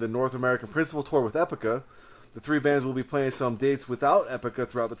upcoming the North American Principal Tour with Epica. The 3 bands will be playing some dates without Epica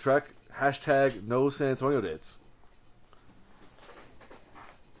throughout the trek. # no San Antonio dates.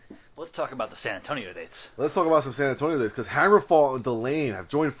 Let's talk about the San Antonio dates. Let's talk about some San Antonio dates, because Hammerfall and Delane have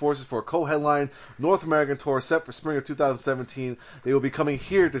joined forces for a co-headline North American tour set for spring of 2017. They will be coming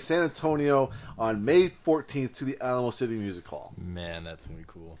here to San Antonio on May 14th to the Alamo City Music Hall. Man, that's going to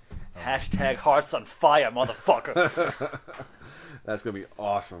be cool. # hearts on fire, motherfucker. That's going to be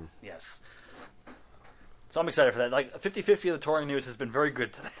awesome. Yes. So I'm excited for that. Like, 50-50 of the touring news has been very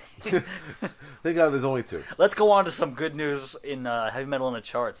good today. Thank God there's only 2. Let's go on to some good news in heavy metal in the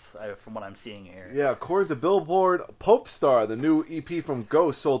charts, from what I'm seeing here. Yeah, according to Billboard, Pope Star, the new EP from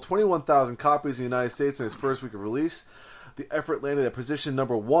Ghost, sold 21,000 copies in the United States in its first week of release. The effort landed at position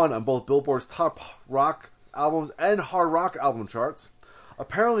number 1 on both Billboard's top rock albums and hard rock album charts.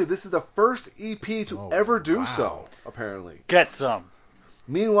 Apparently, this is the first EP to ever do so, apparently. Get some.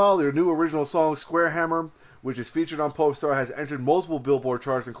 Meanwhile, their new original song, Square Hammer, which is featured on Popestar, has entered multiple Billboard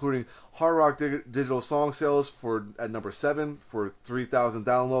charts, including Hard Rock Digital Song Sales at number 7 for 3,000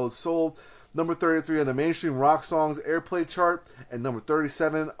 downloads sold, number 33 on the Mainstream Rock Songs Airplay chart, and number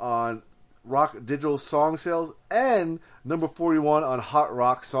 37 on Rock Digital Song Sales, and number 41 on Hot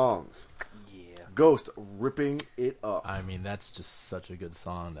Rock Songs. Yeah. Ghost ripping it up. I mean, that's just such a good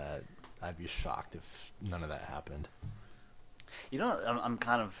song that I'd be shocked if none of that happened. You know what I'm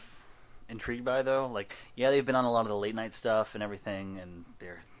kind of intrigued by, though? Like, yeah, they've been on a lot of the late night stuff and everything, and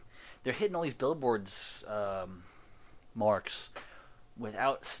they're hitting all these Billboard's marks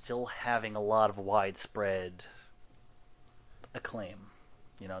without still having a lot of widespread acclaim.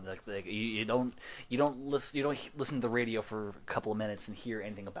 You know, like you don't listen to the radio for a couple of minutes and hear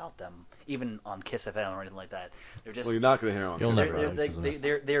anything about them, even on Kiss FM or anything like that. They're just you're not going to hear them. You'll never hear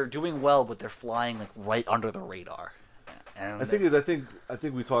them. They're doing well, but they're flying like right under the radar. And I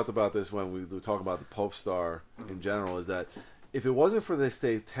think we talked about this when we were talking about the Pope Star in general. Is that if it wasn't for this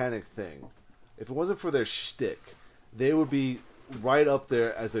satanic thing, if it wasn't for their shtick, they would be right up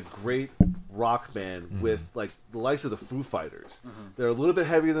there as a great rock band with like the likes of the Foo Fighters. They're a little bit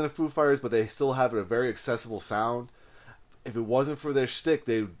heavier than the Foo Fighters, but they still have a very accessible sound. If it wasn't for their shtick,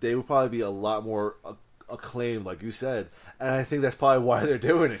 they would probably be a lot more acclaimed, like you said. And I think that's probably why they're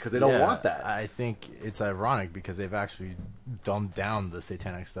doing it, because they don't want that. I think it's ironic because they've actually dumbed down the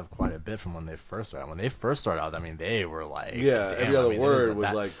satanic stuff quite a bit from when they first started. When they first started out, I mean, they were like, Yeah, damn, every other I mean, word was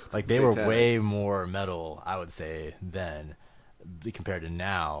that, like they were satanic. way more metal, I would say, then compared to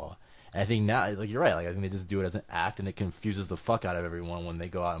now. And I think now, like you're right, like I think they just do it as an act, and it confuses the fuck out of everyone when they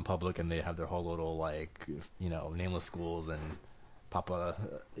go out in public and they have their whole little like, nameless schools and Papa,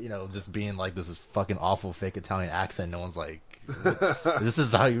 just being like this is fucking awful fake Italian accent. No one's like, this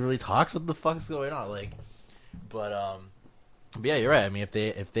is how he really talks. What the fuck's going on? Like, but yeah, you're right. I mean,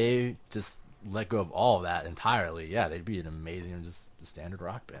 if they just let go of all of that entirely, yeah, they'd be an amazing, just standard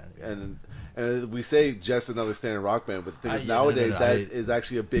rock band. Yeah. And we say just another standard rock band, but the thing is nowadays that is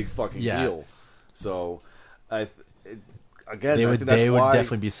actually a big fucking deal. So, they would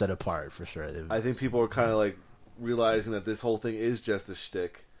definitely be set apart for sure. I think people are kind of like realizing that this whole thing is just a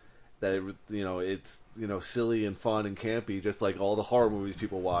shtick, that it's silly and fun and campy, just like all the horror movies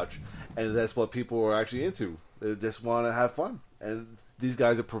people watch, and that's what people are actually into. They just want to have fun, and these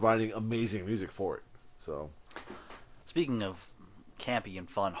guys are providing amazing music for it. So, speaking of campy and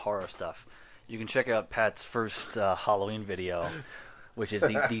fun horror stuff, you can check out Pat's first Halloween video, which is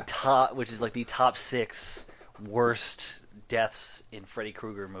the top 6 worst deaths in Freddy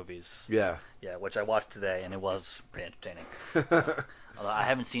Krueger movies. Yeah, which I watched today, and it was pretty entertaining. Although I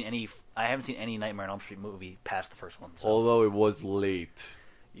haven't seen any Nightmare on Elm Street movie past the first one. So. Although it was late.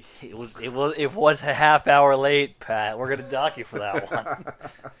 It was a half hour late, Pat. We're gonna dock you for that one,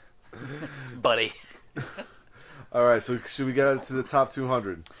 buddy. All right, so should we get into the top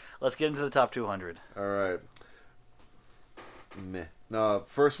 200? Let's get into the top 200. All right. Meh. No,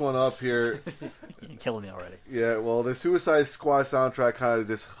 first one up here. You're killing me already. Yeah, well, the Suicide Squad soundtrack kind of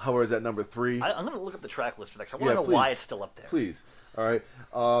just hovers at number 3. I'm going to look up the track list for that, because I want to know why it's still up there. Please. All right.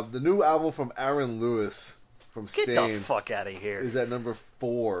 The new album from Aaron Lewis from Staind. Get the fuck out of here. Is at number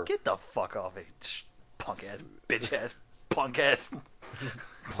 4. Get the fuck off it. Punk ass, bitch ass, punk ass.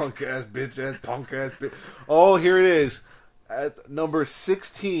 Punk ass, bitch ass, punk ass, bitch. Oh, here it is. At number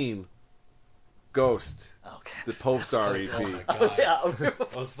 16, Ghost. Okay. The Popestar EP. Oh my god!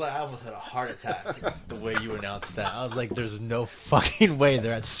 I almost had a heart attack the way you announced that. I was like, "There's no fucking way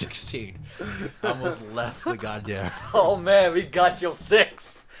they're at 16." I almost left the goddamn. Oh man, we got your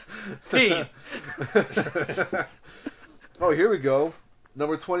 6th team. Oh, here we go.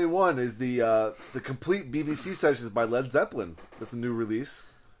 Number 21 is the complete BBC sessions by Led Zeppelin. That's a new release.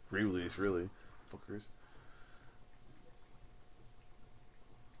 Re-release, really. Fuckers.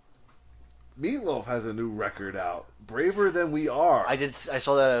 Meatloaf has a new record out, "Braver Than We Are." I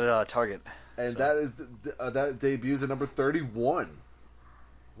saw that at Target, and that is that debuts at number 31.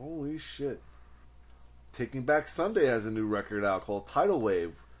 Holy shit! Taking Back Sunday has a new record out called "Tidal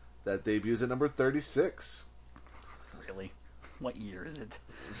Wave," that debuts at number 36. Really? What year is it?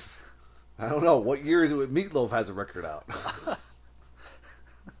 I don't know. What year is it when Meatloaf has a record out?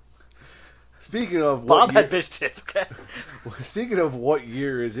 Speaking of Bob had bitch tits. Okay. Speaking of what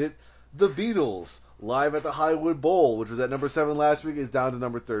year is it? The Beatles, live at the Hollywood Bowl, which was at number 7 last week, is down to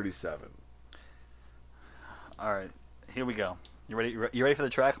number 37. All right, here we go. You ready? You ready for the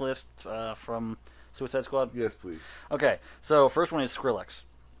track list from Suicide Squad? Yes, please. Okay, so first one is Skrillex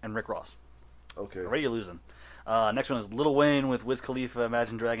and Rick Ross. Okay. Already you're losing. Next one is Lil Wayne with Wiz Khalifa,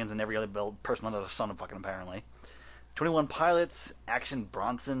 Imagine Dragons, and every other person under the sun, fucking apparently. 21 Pilots, Action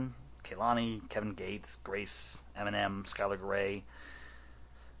Bronson, Kehlani, Kevin Gates, Grace, Eminem, Skylar Grey,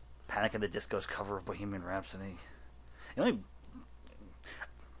 Panic at the Disco's cover of Bohemian Rhapsody.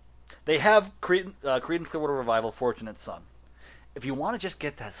 They have Creedence Clearwater Revival, Fortunate Son. If you want to just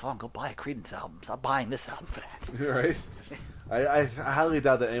get that song, go buy a Creedence album. Stop buying this album for that. Right? I highly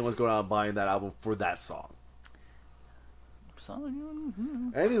doubt that anyone's going out and buying that album for that song.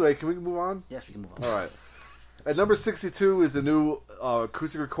 Anyway, can we move on? Yes, we can move on. All right. At number 62 is the new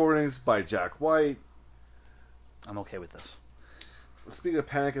acoustic recordings by Jack White. I'm okay with this. Speaking of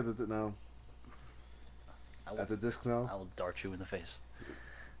Panic at the now, at the disc now, I will dart you in the face.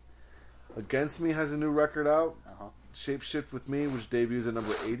 Against Me has a new record out. Uh-huh. Shape Shift With Me, which debuts at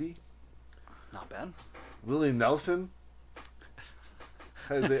number 80. Not bad. Willie Nelson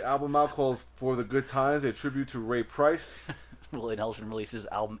has an album out called For the Good Times, a tribute to Ray Price. Willie Nelson releases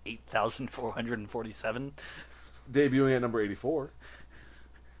album 8,447. Debuting at number 84.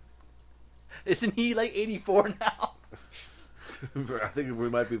 Isn't he like 84 now? I think we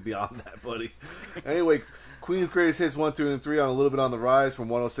might be beyond that, buddy. Anyway, Queen's Greatest Hits 1, 2, and 3 on a little bit on the rise from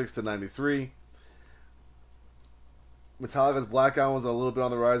 106 to 93. Metallica's Black Album was a little bit on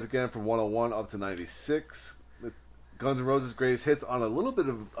the rise again from 101 up to 96. Guns N' Roses' greatest hits on a little bit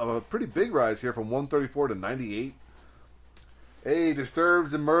of a pretty big rise here from 134 to 98. Hey,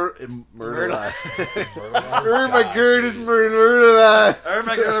 Disturbed's and Murder. Oh my god, it's Murder. Oh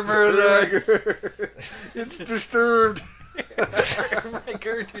my god, Murder. It's Disturbed. Oh my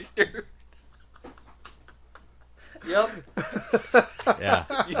god, Disturbed. Yep. Yeah,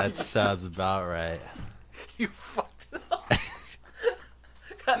 that sounds about right. You fucked it up.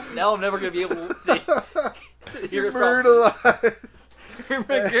 God, now I'm never going to be able to hear it from Oh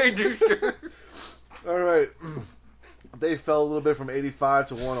my god, Disturbed. All right. They fell a little bit from 85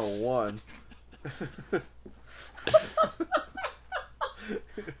 to 101.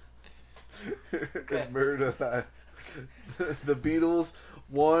 Okay. Murder. The Beatles,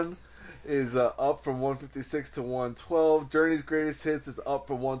 one is up from 156 to 112. Journey's greatest hits is up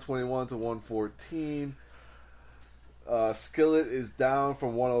from 121 to 114. Skillet is down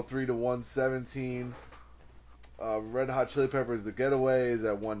from 103 to 117. Red Hot Chili Peppers, The Getaway, is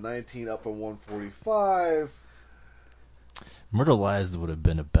at 119, up from 145. Murderalized would have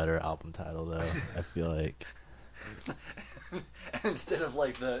been a better album title, though. I feel like. Instead of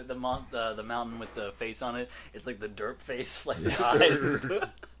like the mountain with the face on it, it's like the derp face, like the eyes.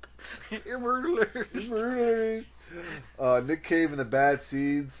 You're murderers. Nick Cave and the Bad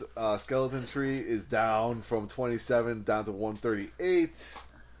Seeds, Skeleton Tree is down from 27 down to 138.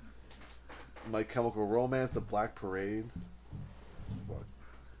 My Chemical Romance, The Black Parade. Fuck.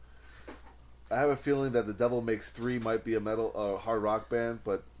 I have a feeling that The Devil Makes Three might be a hard rock band,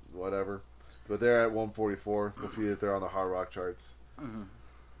 but whatever. But they're at 144. We'll see if they're on the hard rock charts. Mm-hmm.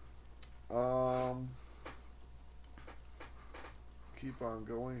 Keep on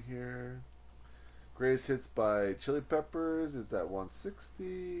going here. Greatest hits by Chili Peppers is at 160.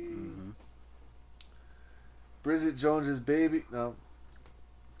 Mm-hmm. Bridget Jones's Baby. No.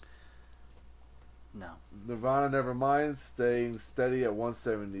 Nirvana Nevermind staying steady at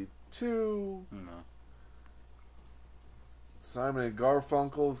 172. No. Simon and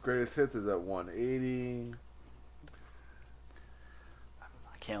Garfunkel's greatest hits is at 180.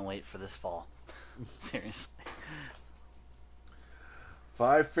 I can't wait for this fall. Seriously.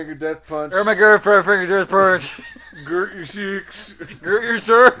 Five Finger Death Punch. Oh my god, Five Finger Death Punch. Girt Your Cheeks. Girt Your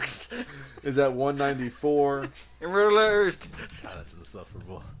Jerks. Is at 194. God, that's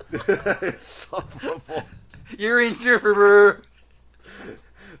insufferable. Insufferable. You're insufferable.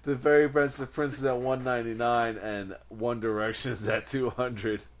 The Very Best of Prince is at 199, and One Direction is at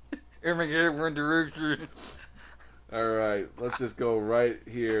 200. Oh my god, One Direction. Alright, let's just go right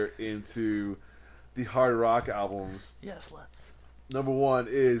here into the hard rock albums. Yes, let's. Number 1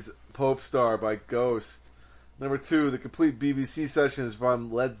 is Pope Star by Ghost. Number 2, the complete BBC sessions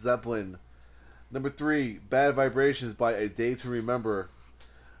from Led Zeppelin. Number 3, Bad Vibrations by A Day to Remember.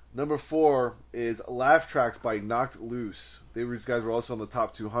 Number 4 is Laugh Tracks by Knocked Loose. These guys were also on the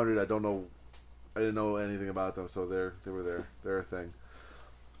top 200. I didn't know anything about them, so they were there. They're a thing.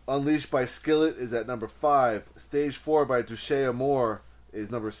 Unleashed by Skillet is at number 5. Stage 4 by Touche Amore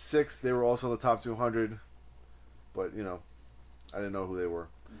is number 6. They were also on the top 200, but I didn't know who they were.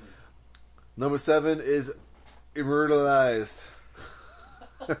 Mm-hmm. Number 7 is Immortalized.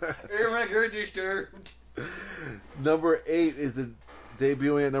 Number 8 is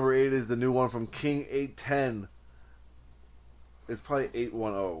debuting at number 8 is the new one from King 810. It's probably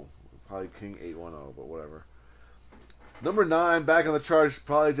 810. Probably King 810, but whatever. Number 9, back on the charts,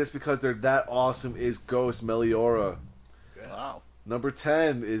 probably just because they're that awesome, is Ghost Meliora. Wow. Number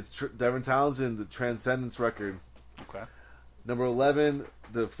 10 is Devin Townsend, the Transcendence record. Okay. Number 11,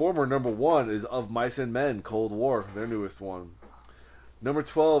 the former number 1 is Of Mice and Men, Cold War, their newest one. Number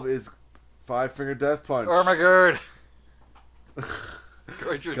 12 is Five Finger Death Punch. Oh my god.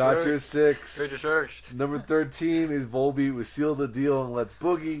 Got Your Six. Got Your Six. Number 13 is Volbeat with Seal the Deal and Let's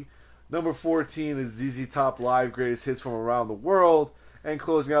Boogie. Number 14 is ZZ Top Live Greatest Hits from Around the World. And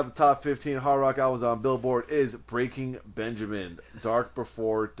closing out the top 15 hard rock albums on Billboard is Breaking Benjamin, Dark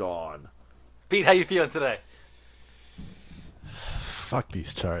Before Dawn. Pete, how you feeling today? Fuck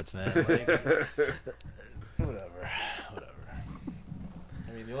these charts, man. Like, whatever.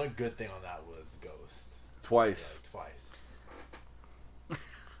 I mean, the only good thing on that was Ghost. Twice. Yeah, twice.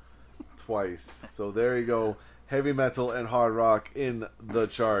 Twice. So there you go. Heavy metal and hard rock in the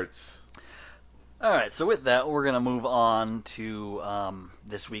charts. All right, so with that, we're going to move on to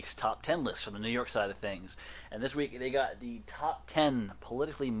this week's top 10 list from the New York side of things. And this week, they got the top 10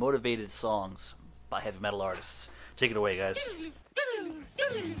 politically motivated songs by heavy metal artists. Take it away, guys.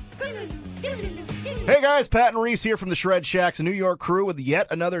 Hey guys, Pat and Reese here from the Shred Shack's New York crew with yet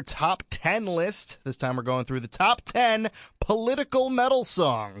another top 10 list. This time we're going through the top 10 political metal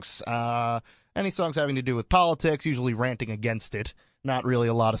songs. Any songs having to do with politics, usually ranting against it. Not really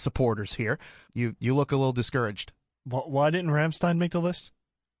a lot of supporters here. You look a little discouraged. Why didn't Rammstein make the list?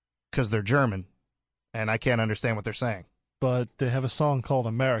 Because they're German, and I can't understand what they're saying. But they have a song called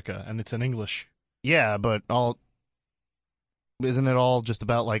America, and it's in English. Yeah, but isn't it all just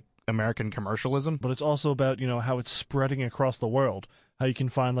about, like, American commercialism? But it's also about, how it's spreading across the world. How you can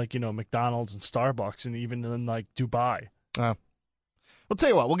find, like, McDonald's and Starbucks, and even in, like, Dubai. Well, tell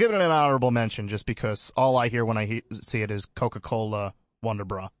you what, we'll give it an honorable mention just because all I hear when I see it is Coca-Cola Wonder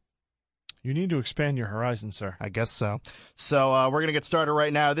Bra. You need to expand your horizons, sir. I guess so. So we're going to get started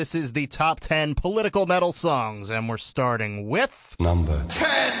right now. This is the top 10 political metal songs, and we're starting with... Number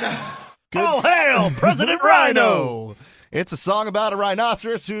 10! Oh, hail, President Rhino! It's a song about a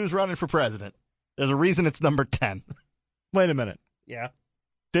rhinoceros who's running for president. There's a reason it's number 10. Wait a minute. Yeah.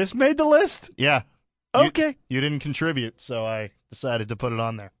 This made the list? Yeah. Okay. You didn't contribute, so I decided to put it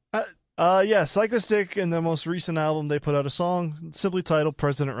on there. Yeah, Psychostick, in their most recent album, they put out a song simply titled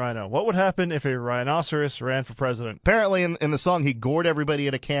President Rhino. What would happen if a rhinoceros ran for president? Apparently, in the song, he gored everybody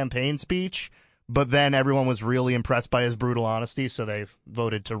at a campaign speech, but then everyone was really impressed by his brutal honesty, so they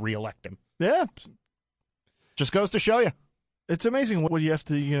voted to re-elect him. Yeah. Just goes to show you. It's amazing what you have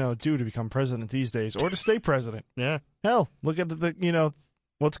to, do to become president these days, or to stay president. Yeah. Hell, look at the,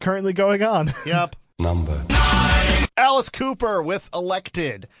 what's currently going on. Yep. Number 9. Alice Cooper with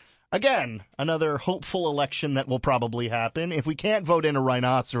Elected. Again, another hopeful election that will probably happen. If we can't vote in a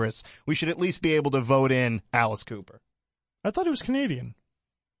rhinoceros, we should at least be able to vote in Alice Cooper. I thought he was Canadian.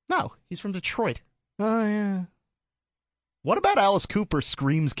 No, he's from Detroit. Oh, yeah. What about Alice Cooper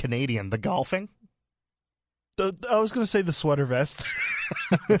screams Canadian? The golfing? I was going to say the sweater vests.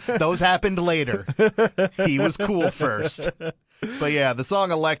 Those happened later. He was cool first. But yeah, the song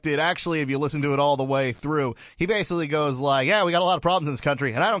Elected, actually, if you listen to it all the way through, he basically goes like, yeah, we got a lot of problems in this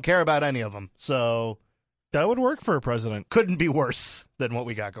country, and I don't care about any of them. So that would work for a president. Couldn't be worse than what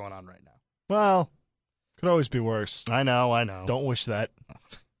we got going on right now. Well, could always be worse. I know. Don't wish that.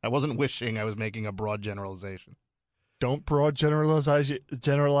 I wasn't wishing, I was making a broad generalization. Don't broad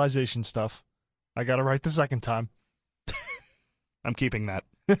generalization stuff. I got it right the second time. I'm keeping that.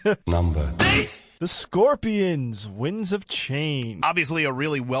 Number 8. The Scorpions, Winds of Change. Obviously a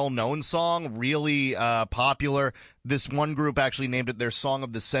really well-known song, really popular. This one group actually named it their Song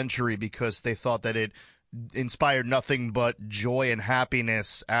of the Century because they thought that it inspired nothing but joy and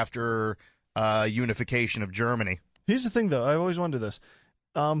happiness after unification of Germany. Here's the thing, though. I always wonder this.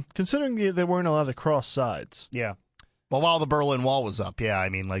 Considering they weren't allowed to cross sides. Yeah. Well, while the Berlin Wall was up, yeah. I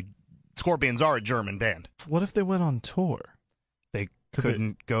mean, like, Scorpions are a German band. What if they went on tour? They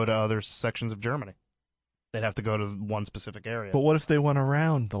couldn't go to other sections of Germany. They'd have to go to one specific area. But what if they went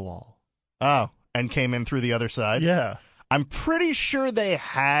around the wall? Oh, and came in through the other side? Yeah. I'm pretty sure they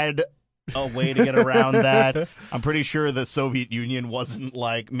had a way to get around that. I'm pretty sure the Soviet Union wasn't,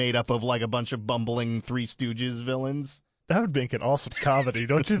 like, made up of, like, a bunch of bumbling Three Stooges villains. That would make an awesome comedy,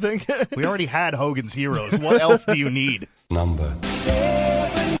 don't you think? We already had Hogan's Heroes. What else do you need? Number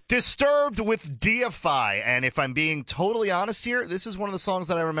 7. Disturbed with Deify, and if I'm being totally honest here, this is one of the songs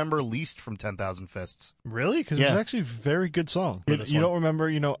that I remember least from 10,000 Fists. Really? Because Yeah. it's actually a very good song. For this You one. don't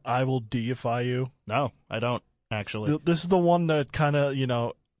remember, I Will Deify You? No, I don't, actually. This is the one that kind of,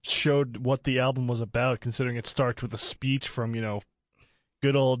 showed what the album was about, considering it starts with a speech from,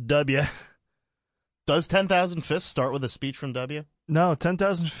 good old W. Does 10,000 Fists start with a speech from W? No,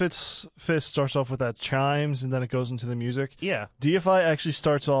 10,000 Fists starts off with that chimes, and then it goes into the music. Yeah. Deify actually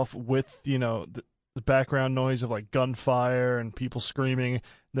starts off with, the background noise of, like, gunfire and people screaming.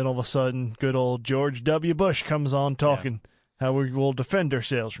 Then all of a sudden, good old George W. Bush comes on talking how we will defend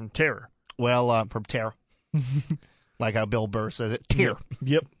ourselves from terror. Well, from terror. Like how Bill Burr says it. Terror.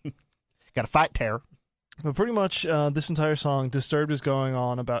 Yep. Gotta fight terror. But pretty much this entire song, Disturbed is going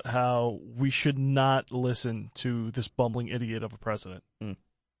on about how we should not listen to this bumbling idiot of a president.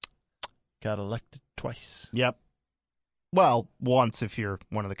 Got elected twice. Yep. Well, once if you're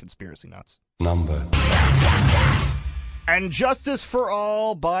one of the conspiracy nuts. Number. And Justice for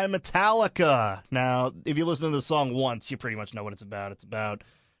All by Metallica. Now, if you listen to the song once, you pretty much know what it's about. It's about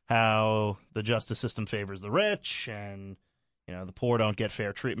how the justice system favors the rich and, the poor don't get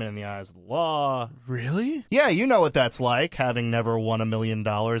fair treatment in the eyes of the law. Really? Yeah, you know what that's like, having never won $1 million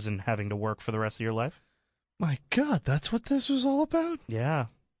and having to work for the rest of your life. My God, that's what this was all about? Yeah.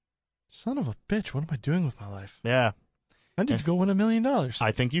 Son of a bitch, what am I doing with my life? Yeah. I need to go win $1 million.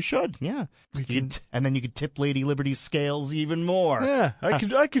 I think you should, yeah. And then you could tip Lady Liberty's scales even more. Yeah,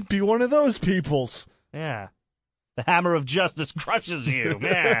 I could be one of those peoples. Yeah. The hammer of justice crushes you.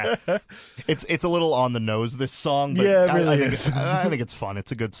 Yeah. It's a little on the nose, this song, but Yeah, it really I think is. I think it's fun.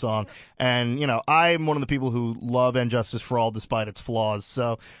 It's a good song. And, I'm one of the people who love And Justice for All despite its flaws,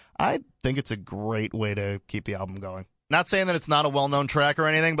 so I think it's a great way to keep the album going. Not saying that it's not a well-known track or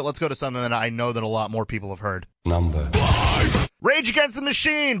anything, but let's go to something that I know that a lot more people have heard. Number Rage Against the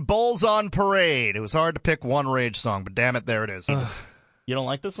Machine, Bulls on Parade. It was hard to pick one Rage song, but damn it, there it is. You don't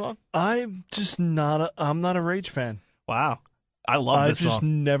like this song? I'm just not a Rage fan. Wow. I love I've this just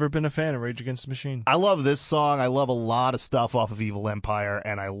song. never been a fan of Rage Against the Machine. I love this song. I love a lot of stuff off of Evil Empire,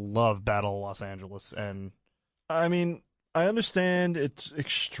 and I love Battle of Los Angeles. And I mean, I understand it's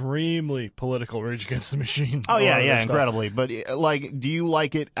extremely political, Rage Against the Machine. oh A lot yeah, of yeah, their stuff. incredibly. But do you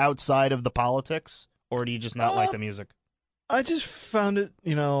like it outside of the politics, or do you just not like the music? I just found it,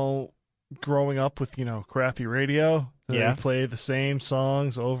 growing up with, crappy radio. Yeah. They play the same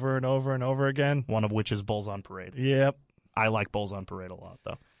songs over and over and over again. One of which is Bulls on Parade. Yep. I like Bulls on Parade a lot,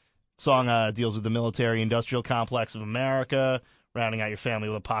 though. Song deals with the military-industrial complex of America, rounding out your family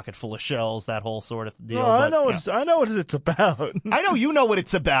with a pocket full of shells, that whole sort of deal. No, I know yeah. what it's about. I know you know what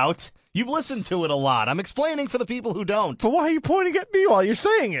it's about. You've listened to it a lot. I'm explaining for the people who don't. But why are you pointing at me while you're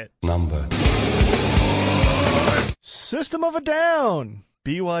saying it? Number System of a Down.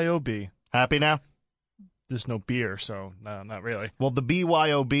 BYOB. Happy now? There's no beer, so no, not really. Well, the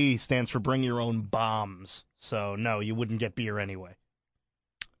BYOB stands for Bring Your Own Bombs. So, no, you wouldn't get beer anyway.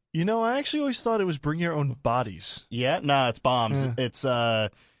 I actually always thought it was Bring Your Own Bodies. Yeah? No, it's bombs. Yeah.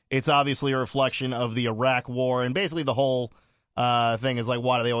 It's obviously a reflection of the Iraq War, and basically the whole thing is like,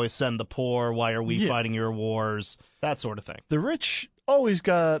 why do they always send the poor? Why are we fighting your wars? That sort of thing. The rich always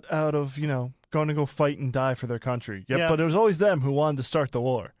got out of, going to go fight and die for their country. Yep, Yeah. but it was always them who wanted to start the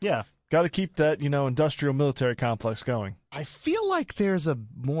war. Yeah. Got to keep that, industrial military complex going. I feel like there's a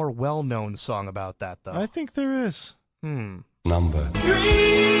more well-known song about that, though. I think there is. Number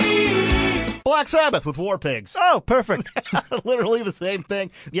Black Sabbath with War Pigs. Oh, perfect. Literally the same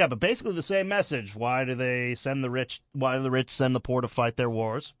thing. Yeah, but basically the same message. Why do they send the rich? Why do the rich send the poor to fight their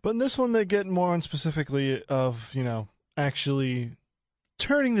wars? But in this one, they get more on specifically of, actually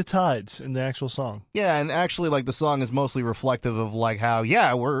turning the tides in the actual song. Yeah, and actually, like, the song is mostly reflective of, like, how,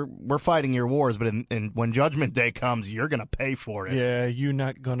 yeah, we're fighting your wars, but when Judgment Day comes, you're gonna pay for it. Yeah, you're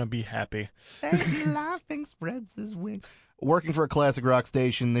not gonna be happy. And laughing spreads his wings. Working for a classic rock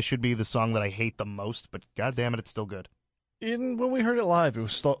station, this should be the song that I hate the most, but goddamn it, it's still good. Even when we heard it live, it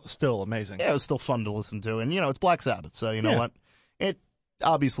was still amazing. Yeah, it was still fun to listen to, and, it's Black Sabbath, so you know what? It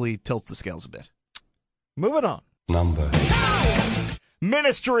obviously tilts the scales a bit. Moving on. Number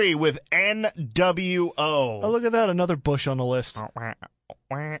Ministry with NWO. Oh, look at that, another Bush on the list. Sorry.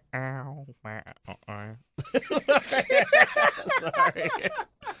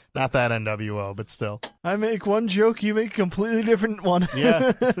 Not that NWO, but still. I make one joke, you make a completely different one.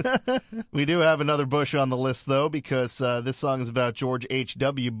 Yeah. We do have another Bush on the list, though, because this song is about George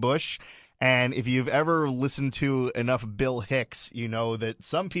H.W. Bush. And if you've ever listened to enough Bill Hicks, you know that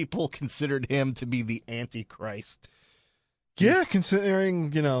some people considered him to be the Antichrist. Yeah,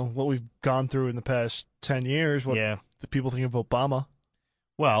 considering, what we've gone through in the past 10 years, what the people think of Obama.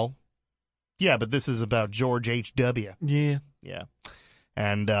 Well, yeah, but this is about George H.W. Yeah. Yeah.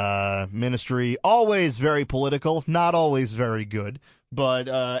 And Ministry, always very political, not always very good, but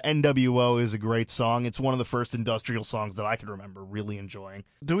NWO is a great song. It's one of the first industrial songs that I can remember really enjoying.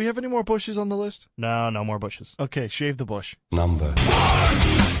 Do we have any more Bushes on the list? No more Bushes. Okay, shave the bush. Number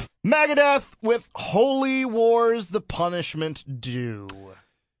Megadeth with Holy Wars, The Punishment Due.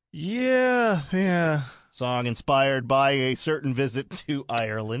 Yeah. Song inspired by a certain visit to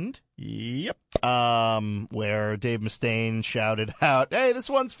Ireland. Yep. Where Dave Mustaine shouted out, "Hey, this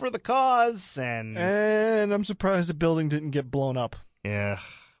one's for the cause," and I'm surprised the building didn't get blown up. yeah.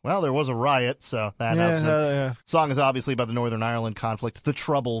 Well, there was a riot, so that helps. Yeah. Song is obviously about the Northern Ireland conflict, the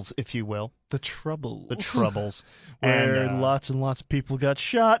Troubles, if you will. The Troubles. The Troubles. Where And, lots and lots of people got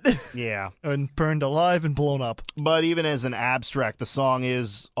shot yeah. and burned alive and blown up. But even as an abstract, the song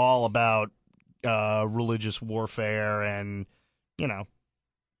is all about religious warfare and,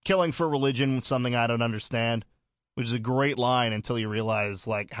 killing for religion, something I don't understand, which is a great line until you realize,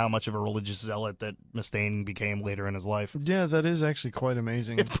 like, how much of a religious zealot that Mustaine became later in his life. Yeah, that is actually quite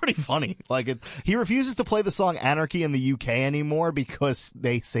amazing. It's pretty funny. Like, he refuses to play the song Anarchy in the UK anymore because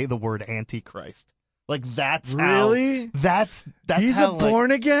they say the word Antichrist. Like, that's really? That's He's how, a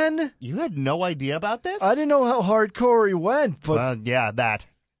born again? You had no idea about this? I didn't know how hardcore he went, but yeah, that.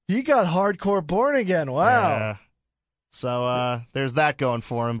 He got hardcore born again. Wow. Yeah. So there's that going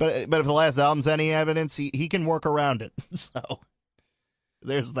for him. But if the last album's any evidence, he can work around it. So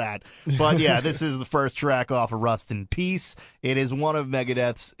There's that. But yeah, this is the first track off of Rust in Peace. It is one of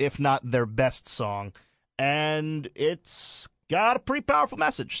Megadeth's, if not their best song. And it's got a pretty powerful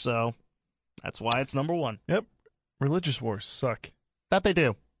message, so that's why it's number one. Yep. Religious wars suck. That they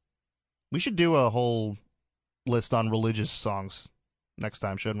do. We should do a whole list on religious songs next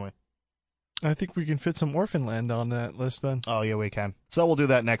time, shouldn't we? I think we can fit some Orphan Land on that list then. Oh, yeah, we can. So we'll do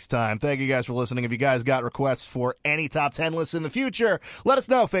that next time. Thank you guys for listening. If you guys got requests for any top 10 lists in the future, let us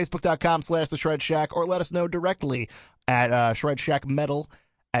know. Facebook.com/The Shred Shack, or let us know directly at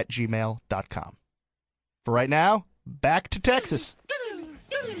shredshackmetal@gmail.com. For right now, back to Texas.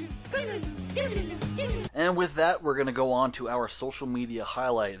 And with that, we're going to go on to our social media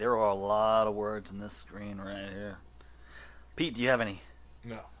highlight. There are a lot of words in this screen right here. Pete, do you have any?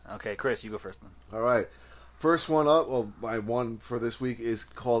 No. Okay, Chris, you go first then. All right. First one up, well, my one for this week is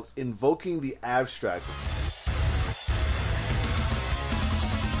called Invoking the Abstract.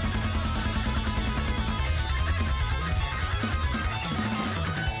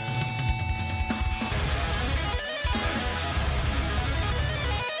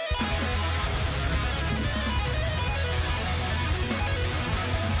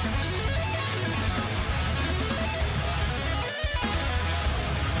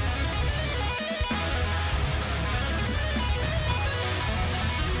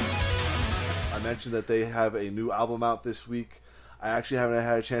 Mentioned that they have a new album out this week. I actually haven't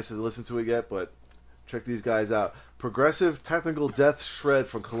had a chance to listen to it yet, but check these guys out. Progressive Technical Death Shred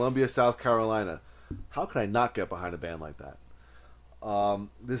from Columbia, South Carolina. How can I not get behind a band like that?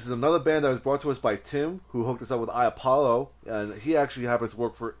 This is another band that was brought to us by Tim, who hooked us up with iApollo, and he actually happens to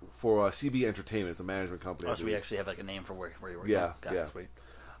work for CB Entertainment. It's a management company. Oh, so we actually have like a name for where you work. Yeah, Got yeah. it, sweet.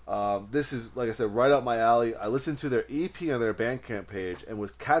 This is, like I said, right up my alley. I listened to their EP on their Bandcamp page and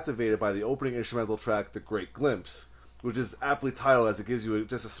was captivated by the opening instrumental track, The Great Glimpse, which is aptly titled as it gives you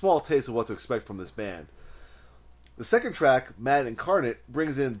just a small taste of what to expect from this band. The second track, Mad Incarnate,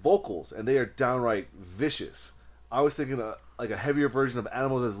 brings in vocals, and they are downright vicious. I was thinking like a heavier version of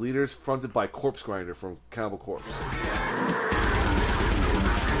Animals as Leaders, fronted by Corpse Grinder from Cannibal Corpse.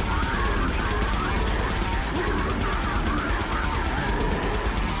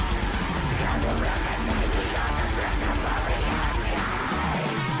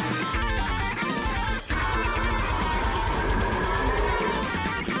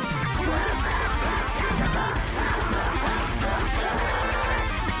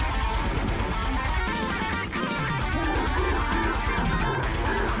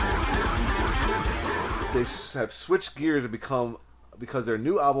 They have switched gears and because their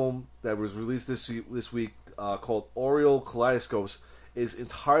new album that was released this week called Aureole Kaleidoscopes is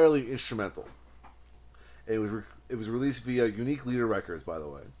entirely instrumental. It was released via Unique Leader Records, by the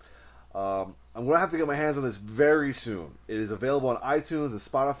way. I'm going to have to get my hands on this very soon. It is available on iTunes and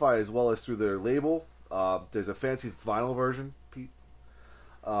Spotify as well as through their label. There's a fancy vinyl version, Pete.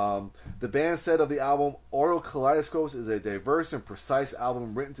 The band said of the album, Aureole Kaleidoscopes is a diverse and precise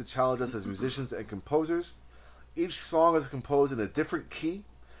album written to challenge us as musicians and composers. Each song is composed in a different key,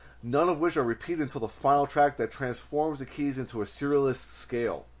 none of which are repeated until the final track that transforms the keys into a serialist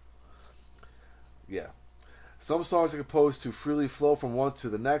scale. Yeah. Some songs are composed to freely flow from one to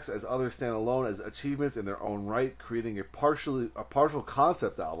the next, as others stand alone as achievements in their own right, creating a partial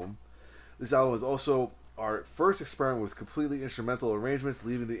concept album. This album is also our first experiment with completely instrumental arrangements,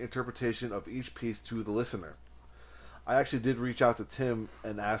 leaving the interpretation of each piece to the listener. I actually did reach out to Tim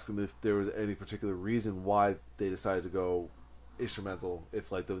and ask him if there was any particular reason why they decided to go instrumental,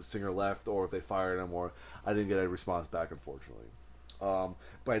 if like the singer left or if they fired him, or I didn't get a response back, unfortunately. But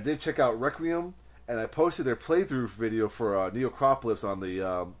I did check out Requiem, and I posted their playthrough video for Neocropolis on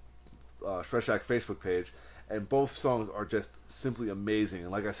the Shred Shack Facebook page, and both songs are just simply amazing. And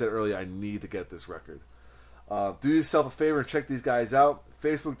like I said earlier, I need to get this record. Do yourself a favor and check these guys out.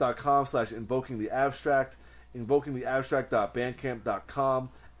 Facebook.com/InvokingTheAbstract, InvokingTheAbstract.bandcamp.com,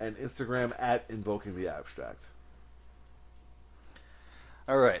 and Instagram @InvokingTheAbstract.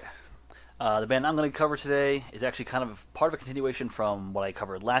 All right. The band I'm going to cover today is actually kind of part of a continuation from what I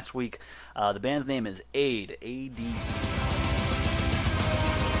covered last week. The band's name is AID, A-D.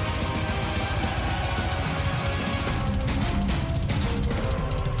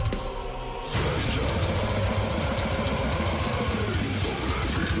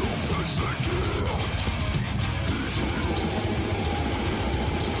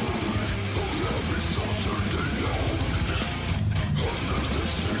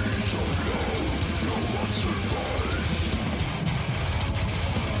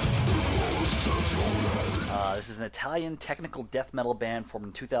 This is an Italian technical death metal band formed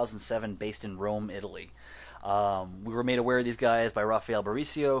in 2007 based in Rome, Italy. We were made aware of these guys by Rafael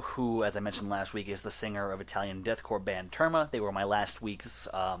Baricio, who, as I mentioned last week, is the singer of Italian deathcore band Terma. They were my last week's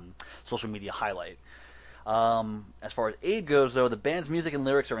social media highlight. As far as Aid goes, though, the band's music and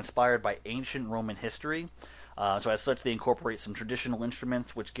lyrics are inspired by ancient Roman history. So as such, they incorporate some traditional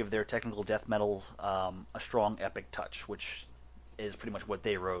instruments, which give their technical death metal a strong epic touch, which is pretty much what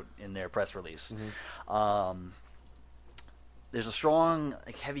they wrote in their press release. There's a strong,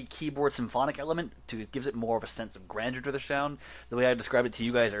 heavy keyboard symphonic element it gives it more of a sense of grandeur to the sound. The way I described it to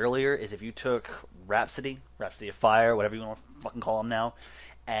you guys earlier is if you took Rhapsody of Fire, whatever you want to fucking call them now,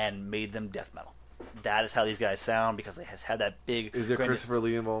 and made them death metal. That is how these guys sound, because they have had that big... Is there Christopher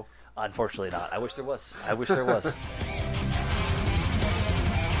Lee involved? Unfortunately not. I wish there was.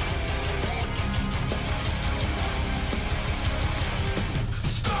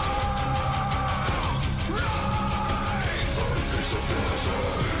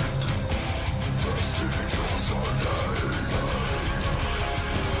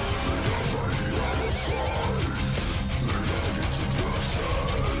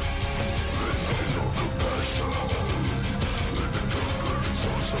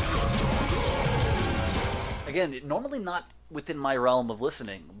 Again, normally not within my realm of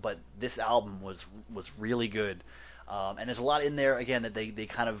listening, but this album was really good. And there's a lot in there, again, that they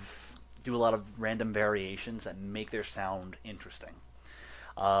kind of do a lot of random variations that make their sound interesting.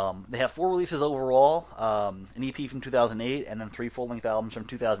 They have 4 releases overall, an EP from 2008, and then 3 full-length albums from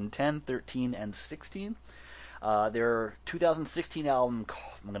 2010, 13, and 16. Their 2016 album,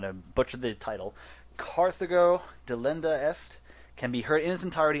 I'm going to butcher the title, Carthago Delenda Est, can be heard in its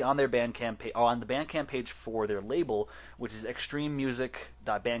entirety on their Bandcamp on the Bandcamp page for their label, which is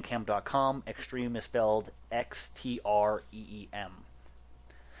extrememusic.bandcamp.com. Extreme is spelled Xtreem.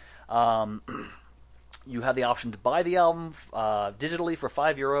 You have the option to buy the album digitally for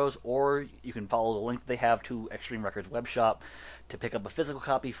 €5, or you can follow the link that they have to Extreme Records web shop to pick up a physical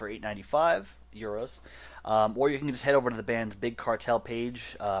copy for €8.95. Or you can just head over to the band's Big Cartel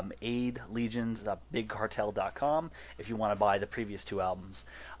page, aidlegions.bigcartel.com, if you want to buy the previous 2 albums.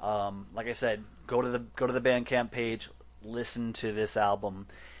 Like I said, go to the Bandcamp page, listen to this album.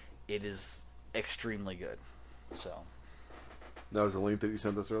 It is extremely good. So That was the link that you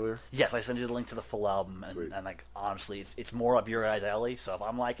sent us earlier? yes, I sent you the link to the full album, and like honestly, it's more up your guys' alley. So if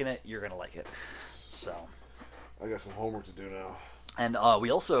I'm liking it, you're gonna like it. So I got some homework to do now. And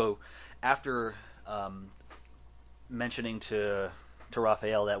we also, after mentioning to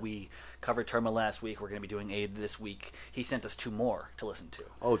Raphael that we covered Terma last week, we're going to be doing Aid this week, he sent us 2 more to listen to.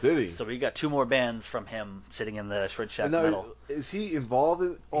 Oh, did he? So we got 2 more bands from him sitting in the Shred Shack Metal. Is he involved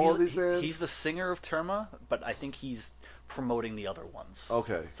in all these bands? He's the singer of Terma, but I think he's promoting the other ones.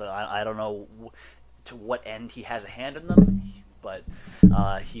 Okay. So I don't know to what end he has a hand in them, but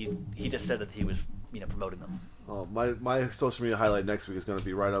he just said that he was promoting them. Oh, my social media highlight next week is going to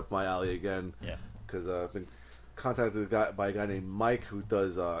be right up my alley again. Yeah. Because I've been contacted by a guy named Mike who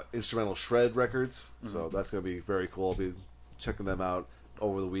does instrumental shred records. Mm-hmm. So that's going to be very cool. I'll be checking them out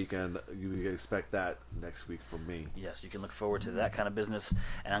over the weekend. You can expect that next week from me. Yes, you can look forward to that kind of business.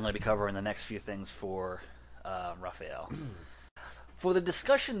 And I'm going to be covering the next few things for Raphael. For the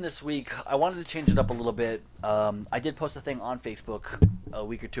discussion this week, I wanted to change it up a little bit. I did post a thing on Facebook a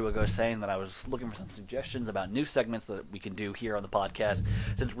week or 2 ago saying that I was looking for some suggestions about new segments that we can do here on the podcast,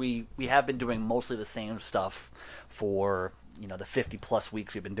 since we have been doing mostly the same stuff for the 50-plus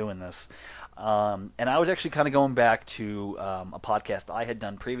weeks we've been doing this. And I was actually kind of going back to a podcast I had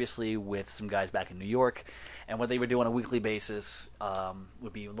done previously with some guys back in New York, and what they would do on a weekly basis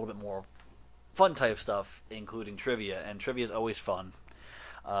would be a little bit more fun type stuff, including trivia, and trivia is always fun,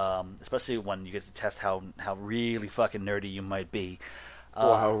 especially when you get to test how really fucking nerdy you might be.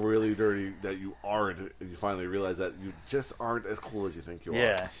 Or how really dirty that you aren't, and you finally realize that you just aren't as cool as you think you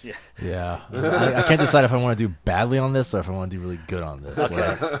are. Yeah. I can't decide if I want to do badly on this or if I want to do really good on this.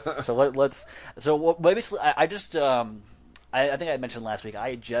 Okay. So let's. So basically, I just. I think I mentioned last week,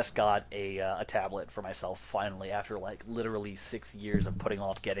 I just got a tablet for myself finally after like literally 6 years of putting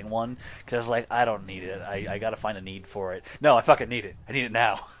off getting one, because I was like, I don't need it. I got to find a need for it. No, I fucking need it. I need it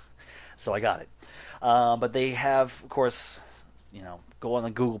now. So I got it. But they have, of course, go on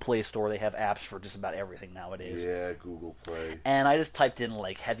the Google Play Store. They have apps for just about everything nowadays. Yeah, Google Play. And I just typed in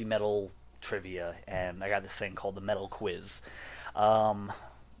like heavy metal trivia, and I got this thing called the Metal Quiz.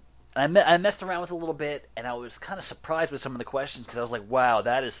 I messed around with it a little bit, and I was kind of surprised with some of the questions, because I was like, wow,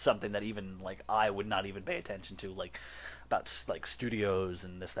 that is something that even like I would not even pay attention to, like about like studios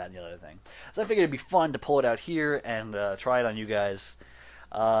and this, that, and the other thing. So I figured it'd be fun to pull it out here and try it on you guys.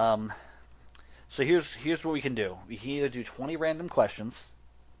 So here's what we can do. We can either do 20 random questions,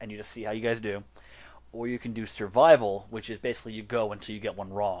 and you just see how you guys do, or you can do survival, which is basically you go until you get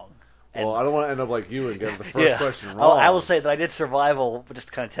one wrong. And Well, I don't want to end up like you and get the first question wrong. I will say that I did survival, but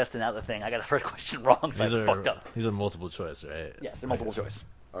just kind of testing out the thing. I got the first question wrong, so I fucked up. These are multiple choice, right? Yes, they're multiple choice.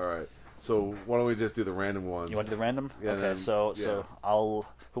 All right. So why don't we just do the random one? You want to do the random? Yeah, Okay, then- so yeah. I'll.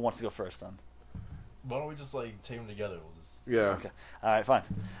 Who wants to go first then? Why don't we just like take them together? We'll just Yeah. Okay. All right, fine.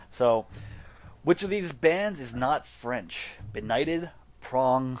 So, which of these bands is not French? Benighted,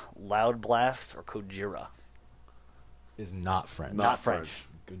 Prong, Loud Blast, or Kojira? is not French. Not French.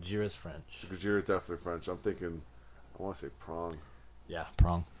 Gojira's French. Gojira is definitely French. I'm thinking, I want to say Prong. Yeah,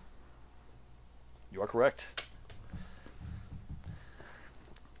 Prong. You are correct.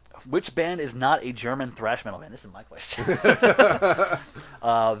 Which band is not a German thrash metal band? This is my question.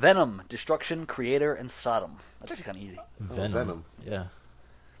 Venom, Destruction, Creator, and Sodom. That's actually kind of easy. Venom. Venom. Yeah.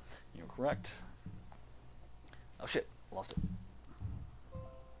 You're correct. Oh shit, lost it.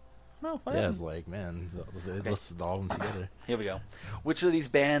 No, I Yeah, didn't. it's like, man, it listed all of them together. Here we go. Which of these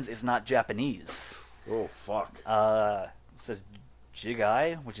bands is not Japanese? Oh, fuck. It says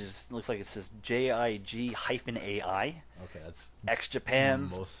Jigai, which looks like it says JIG-AI. Okay, that's Ex Japan,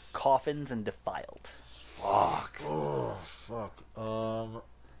 most. Coffins, and Defiled. Fuck. Oh, fuck.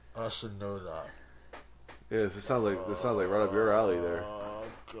 I should know that. Yeah, this sounds like right up your alley there. Oh,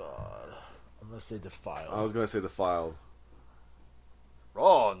 God. Unless they defile. I was going to say Defiled.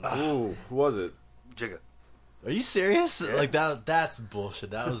 Wrong. Ooh, who was it? Jigga. Are you serious? Yeah. Like that's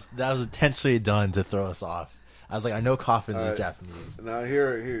bullshit. That was intentionally done to throw us off. I was like, I know Coffins is Alright. Japanese. Now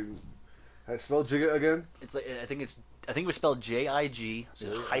here. I spell Jigga again? It's like I think it was spelled JIG,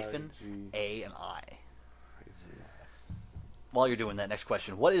 there's a hyphen, A and I. While you're doing that, next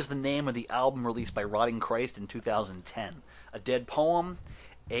question. What is the name of the album released by Rotting Christ in 2010? A Dead Poem,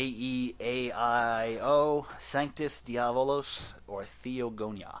 AEAIO, Sanctus Diabolos, or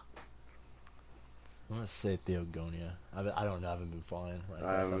Theogonia? I'm gonna say Theogonia. I don't know. I haven't been following.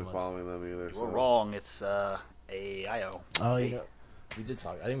 I haven't been following them either. You So. were wrong. It's AIO. Oh, you know, we did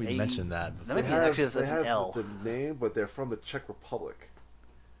talk. I think we mentioned that That before. might be actually They that's an have L. the name, but they're from the Czech Republic.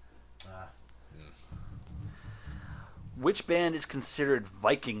 Which band is considered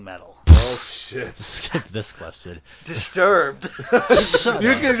Viking metal? Oh, shit. Skip this question. Disturbed.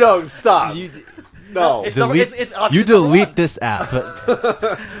 You can no stop. You, No, It's delete. it's option You number delete one. this app.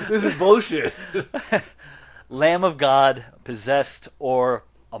 this is bullshit. Lamb of God, Possessed, or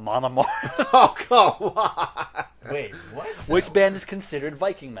Amon Amarth. Oh, come on. Wait, what? Which band is considered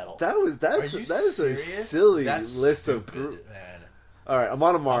Viking metal? That is a serious? silly That's list of stupid, group. man. All right,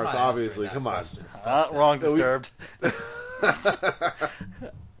 Amon Amarth, I'm not obviously. answering Come that on. question. Fuck that. Wrong, Disturbed.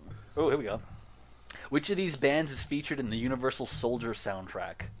 Oh, here we go. Which of these bands is featured in the Universal Soldier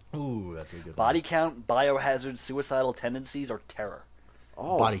soundtrack? Ooh, that's a good Body one. Count, Biohazard, Suicidal Tendencies, or Terror?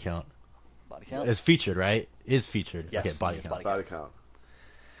 Oh, Body count. Body Count? It's featured, right? Is featured. Yes, Okay, body it's count. Body body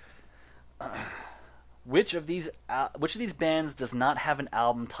count. Which of these bands does not have an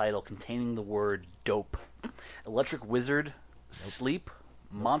album title containing the word dope? Electric Wizard, Sleep,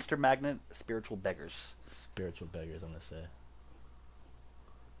 Monster Magnet, Spiritual Beggars. Spiritual beggars, I'm gonna say.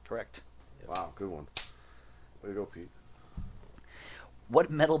 Correct. Wow, good one. Way to go, Pete. What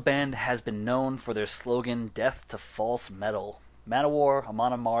metal band has been known for their slogan "Death to False Metal"? Manowar,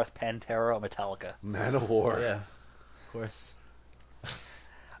 Amon Amarth, Pantera, or Metallica? Manowar. Yeah, of course.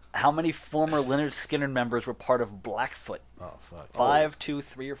 How many former Lynyrd Skynyrd members were part of Blackfoot? Oh fuck. 5, 2,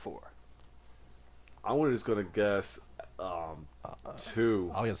 3, or 4? I'm just gonna guess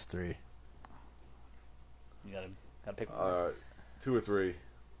 2. I'll guess 3. You gotta pick one. 2 or 3.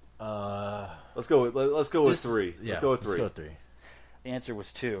 Uh, Let's go with 3. Yeah, Let's go with 3. Let's go with 3. The answer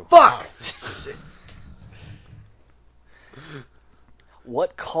was 2. Fuck.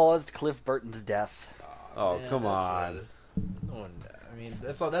 What caused Cliff Burton's death? Oh, Man, come that's, on. no one, I mean,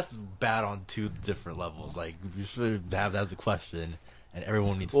 that's bad on 2 different levels. Like, you should have that as a question, and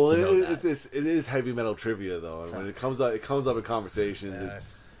everyone needs Well, to know that. it is heavy metal trivia though. I mean, it comes up in conversations. Yeah.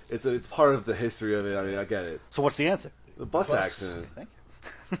 It's part of the history of it. I mean, I get it. So what's the answer? The bus accident, Thank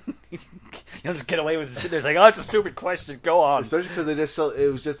you. You don't just get away with it. There's like, oh, it's a stupid question. Go on. especially because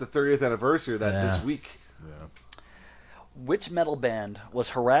it was just the 30th anniversary of that this Yeah. week. Yeah. Which metal band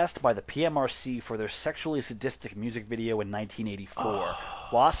was harassed by the PMRC for their sexually sadistic music video in 1984?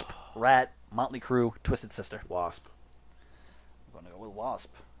 Wasp, Rat, Motley Crue, Twisted Sister. Wasp. I'm going to go with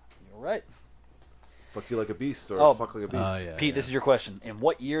Wasp. You're right. Fuck you like a beast or Oh. fuck like a beast. Yeah, Pete, yeah. this is your question. In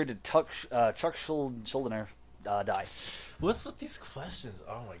what year did Chuck Schuldiner die? What's with these questions?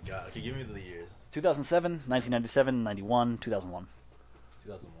 Oh my god. Okay, give me the years. 2007, 1997, 91, 2001.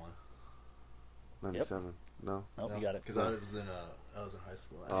 2001. 97. No. Nope, you got it. Because I was in high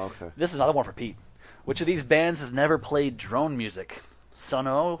school. Oh, okay. This is another one for Pete. Which of these bands has never played drone music? Sun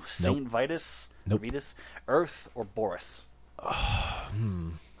O, Saint Vitus, Nope. Vitus, Earth, or Boris?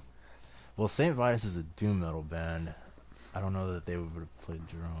 Well, Saint Vitus is a doom metal band. I don't know that they would have played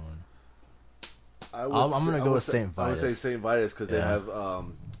drone. I'm gonna go with Saint Vitus. I would say Saint Vitus because they Yeah. have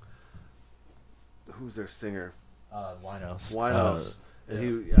who's their singer? Winos. Winos.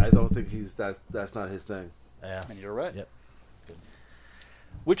 And I don't think that's not his thing. Yeah. And you're right. Yep.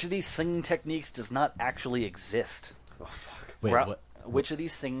 Which of these singing techniques does not actually exist? Oh fuck. Wait, Grou- what? Which of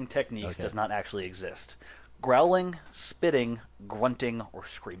these singing techniques Okay. does not actually exist? Growling, spitting, grunting, or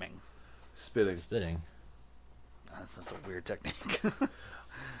screaming? Spitting. Spitting. That's a weird technique.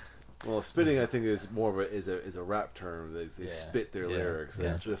 Well, spitting I think is more of a rap term. They Yeah. spit their Yeah. lyrics.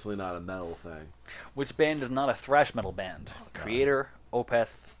 Yeah. It's definitely not a metal thing. Which band is not a thrash metal band? Creator, Opeth,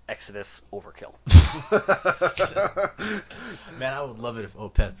 Exodus, Overkill. Man, I would love it if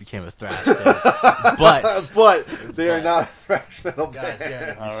Opeth became a thrash band. But But they are not a thrash metal God band. damn,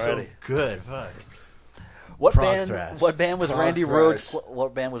 it'd be so Alrighty. good. Fuck. What Prog band? thrash. What band was Prog Randy thrash. Rhoads?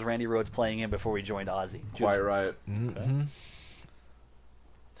 What band was Randy Rhoads playing in before he joined Ozzy? Quiet Riot. Mm-hmm.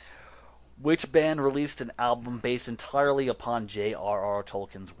 Which band released an album based entirely upon J.R.R.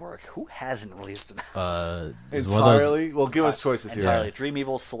 Tolkien's work? Who hasn't released an album Is one of those- Entirely. Well, give us choices here. entirely? Dream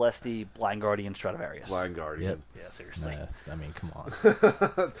Evil, Celeste, Blind Guardian, Stradivarius. Blind Guardian. Yep. Yeah, seriously. I mean, come on.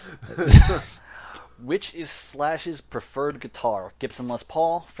 Which is Slash's preferred guitar? Gibson Les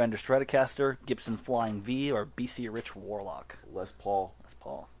Paul, Fender Stratocaster, Gibson Flying V, or BC Rich Warlock? Les Paul. Les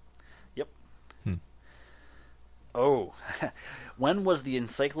Paul. Yep. Oh. When was the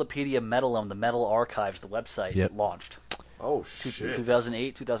Encyclopedia Metalum, the Metal Archives, the website, Yep. launched? Oh shit.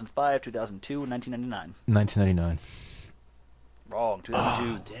 2008, 2005, 2002, 1999. 1999. Wrong.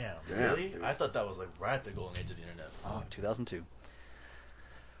 2002. Damn. Damn, Really? dude. I thought that was like right at the golden age of the internet. Oh, 2002.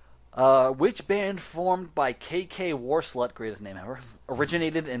 Which band formed by KK Warslut, greatest name ever,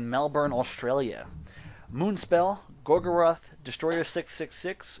 originated in Melbourne, Australia? Moonspell, Gorgoroth, Destroyer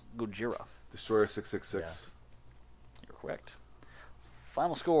 666, Gojira. Destroyer 666. You're correct.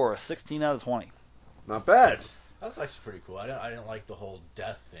 Final score, 16 out of 20. Not bad. That's actually pretty cool. I didn't like the whole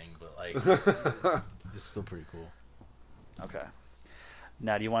death thing, but like, it's still pretty cool. Okay.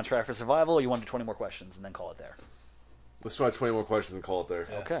 Now, do you want to try for survival, or you want to do 20 more questions and then call it there? Let's try 20 more questions and call it there.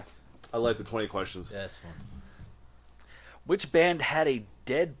 Yeah. Okay. I like the 20 questions. Yeah, it's fun. Which band had a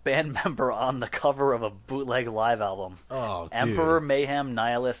dead band member on the cover of a bootleg live album? Oh, dude. Emperor, Mayhem,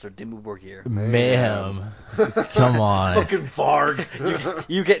 Nihilist, or Dimmu Borgir? Mayhem. Come on. Fucking Varg.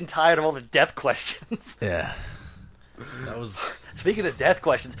 You getting tired of all the death questions? Yeah. That was. Speaking of death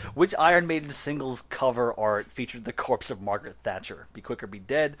questions, which Iron Maiden singles cover art featured the corpse of Margaret Thatcher? Be Quick or Be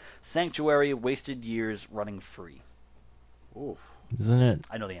Dead, Sanctuary, Wasted Years, Running Free. Oof. Isn't it?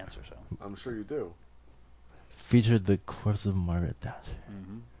 I know the answer, so. I'm sure you do. Featured the corpse of Margaret Thatcher.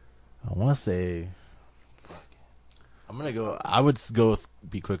 I want to say. I'm gonna go. I would go with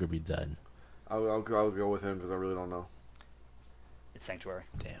Be Quick or Be Dead. I'll go with him because I really don't know. It's Sanctuary.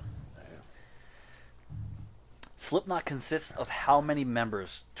 Damn. Slipknot consists of how many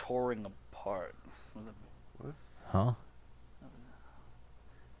members touring apart? Huh?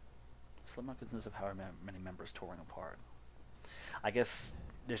 Slipknot consists of how many members touring apart? I guess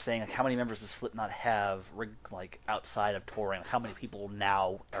they're saying like how many members does Slipknot have like outside of touring? Like, how many people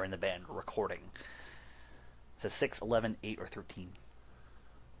now are in the band recording? It says 6, 11, 8, or 13.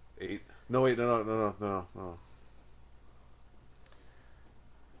 8. No, wait, no.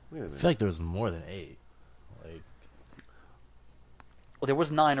 Wait a I minute. feel like there was more than 8. Like. Well, there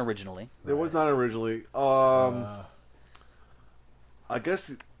was 9 originally. There was not originally. I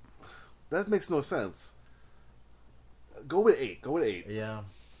guess that makes no sense. Go with 8. Yeah.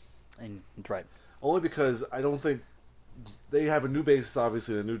 And that's right. Only because I don't think they have a new bassist,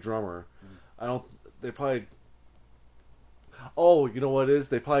 obviously, and a new drummer. They probably. Oh, you know what it is?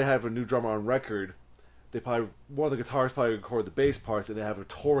 They probably have a new drummer on record. One of the guitarists probably record the bass parts, and they have a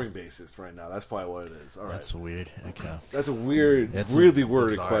touring bassist right now. That's probably what it is. All right. That's weird. Okay. That's a weird, It's a really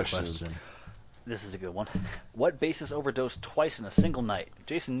worded bizarre question. This is a good one. What bassist overdosed twice in a single night?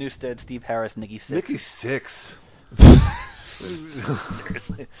 Jason Newsted, Steve Harris, Nikki Sixx. Nikki Sixx.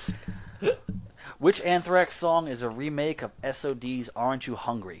 Seriously. Which Anthrax song is a remake of SOD's Aren't You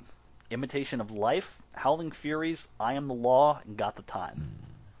Hungry? Imitation of Life, Howling Furies, I Am the Law, and Got the Time.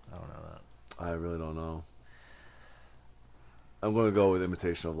 I don't know that. I really don't know. I'm going to go with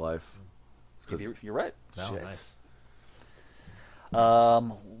Imitation of Life. It's 'cause- You're right. No, Shit. nice.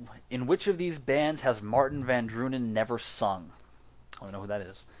 In which of these bands has Martin Van Drunen never sung? I don't know who that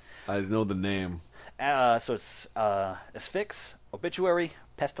is. I know the name. So it's Asphyx, Obituary,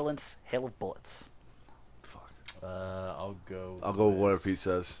 Pestilence, Hail of Bullets. I'll go with whatever Pete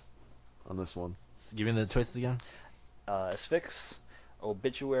says on this one. Give me the choices again. Asphyx,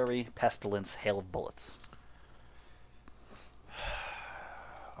 Obituary, Pestilence, Hail of Bullets.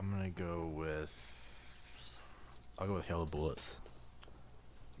 I'm gonna go with. I'll go with Hail of Bullets.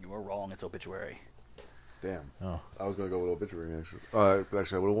 You were wrong. It's Obituary. Damn. Oh. I was going to go with Obituary, actually.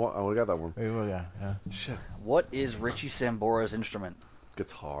 Actually, I would have got that one. Yeah. Shit. What is Richie Sambora's instrument?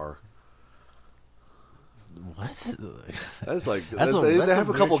 Guitar. What? That's like... That's they a have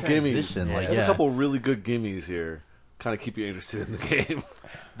a couple weird gimmies. transition, They like, have yeah. a couple really good gimmies here. Kind of keep you interested in the game.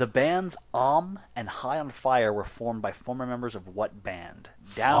 The bands and High on Fire were formed by former members of what band?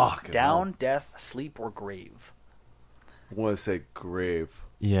 Down, Death, Sleep, or Grave? I want to say Grave.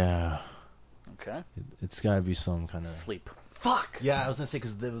 Yeah. Okay. It's gotta be some kind of Sleep. Fuck! Yeah, I was gonna say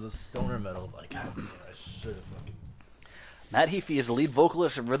because there was a stoner metal. Like, God damn, I should have fucking. Matt Heafy is the lead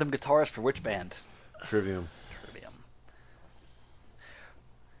vocalist and rhythm guitarist for which band? Trivium.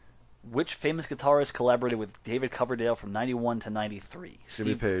 Which famous guitarist collaborated with David Coverdale from 91 to 93?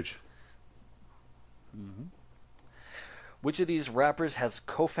 Jimmy Page. Mm-hmm. Which of these rappers has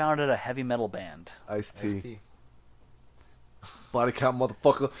co-founded a heavy metal band? Ice-T. Body count,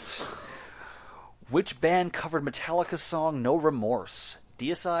 motherfucker. Which band covered Metallica's song No Remorse?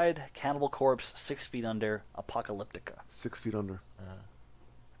 Deicide, Cannibal Corpse, 6 Feet Under, Apocalyptica. 6 Feet Under.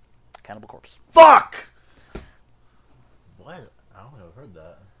 Cannibal Corpse. Fuck! What? I don't know. I've heard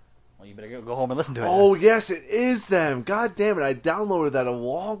that. Well, you better go home and listen to it. Oh, yes, it is them. God damn it. I downloaded that a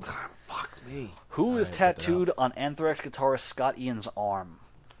long time. Fuck me. Who is Alright, check it tattooed on Anthrax guitarist Scott Ian's arm?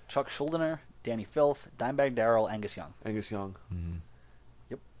 Chuck Schuldiner, Danny Filth, Dimebag Darrell, Angus Young. Angus Young. Mm-hmm.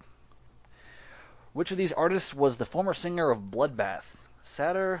 Yep. Which of these artists was the former singer of Bloodbath?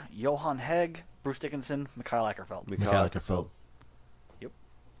 Satter, Johan Hegg, Bruce Dickinson, Mikhail Ackerfeld. Mikhail Ackerfeld. Yep.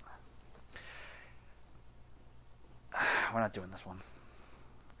 We're not doing this one.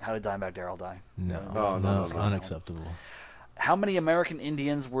 How did Dimebag Darrell die? No, Oh, no, no. Unacceptable. How many American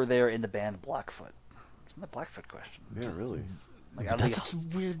Indians were there in the band Blackfoot? Isn't that a Blackfoot question? Yeah, really. Like, out That's of such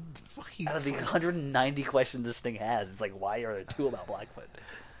a weird fucking. out of the 190 questions this thing has, it's like, why are there 2 about Blackfoot?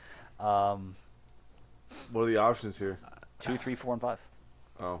 What are the options here? 2, 3, 4, and 5.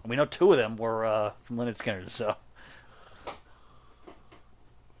 Oh. And we know 2 of them were from Lynyrd Skynyrd, so.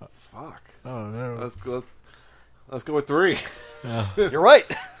 Fuck. Oh no. Let's go with 3. You're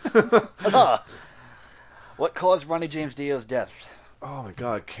right! Huzzah! What caused Ronnie James Dio's death? Oh my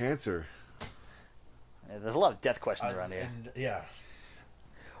god, cancer. Yeah, there's a lot of death questions around here. Yeah.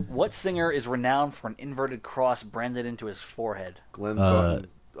 What singer is renowned for an inverted cross branded into his forehead? Glenn Button.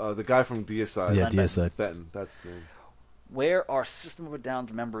 The guy from Deicide. Yeah, Deicide. Benton, that's his name. Where are System of a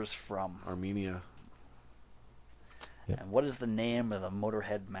Down's members from? Armenia. Yep. And what is the name of the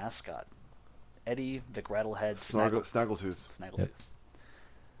Motorhead mascot? Eddie, Vic Rattlehead, Snaggletooth. Snaggletooth. Yep.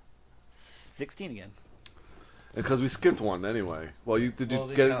 16 again. Because we skipped one anyway. Well, did you Well,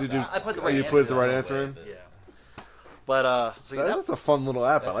 they get it? count Did you? I put the right you answer. put the right There's answer no in. way Yeah. But so you know, That's a fun little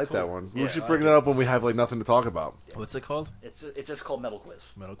app. I That's like that cool. one. Yeah, We should I bring like it up when we have like nothing to talk about. What's it called? it's just called Metal Quiz.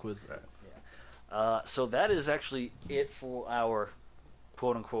 Metal quiz. All right. So that is actually it for our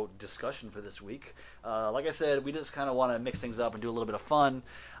quote-unquote discussion for this week. Like I said, we just kind of want to mix things up and do a little bit of fun.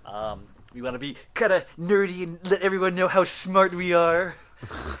 We want to be kind of nerdy and let everyone know how smart we are.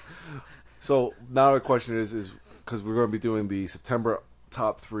 So now the question is because we're going to be doing the September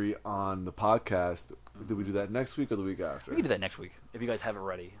top 3 on the podcast. Do we do that next week or the week after? We can do that next week if you guys have it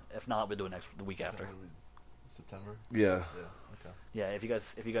ready. If not, we'll do it the week after. September. Yeah. Yeah. Okay. Yeah, if you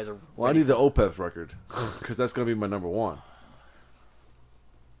guys are. Well, I ready need the Opeth record because that's going to be my number 1.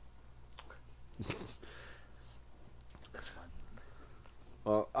 That's fine.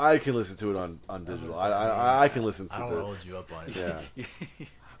 Well, I can listen to it on digital. I can listen I to don't the. hold you up on it. Yeah.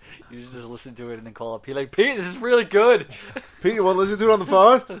 You should just listen to it and then call up Pete like, Pete, this is really good. Pete, you want to listen to it on the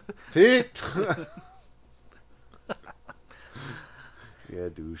phone? Pete. Yeah,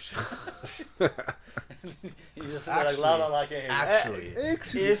 douche. You just sit there like, la la la, I can't hear you. Actually,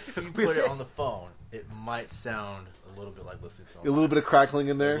 Actually. if you put it on the phone, it might sound a little bit like listening to it. A little bit of crackling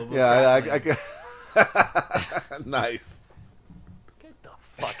in there. A little bit Yeah, of I can. Nice. Get the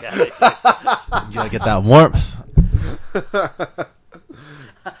fuck out of here. You gotta get that warmth.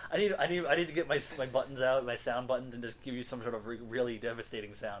 I need to get my buttons out, my sound buttons, and just give you some sort of really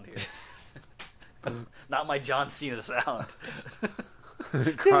devastating sound here. Not my John Cena sound.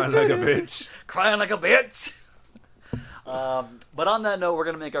 Crying like a bitch. Crying like a bitch. But on that note, we're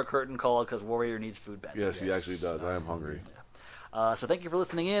gonna make our curtain call because Warrior needs food back. Yes, he actually does. I am hungry. So thank you for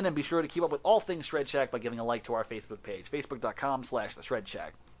listening in, and be sure to keep up with all things Shred Shack by giving a like to our Facebook page, facebook.com/The Shred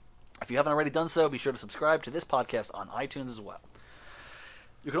Shack. If you haven't already done so, be sure to subscribe to this podcast on iTunes as well.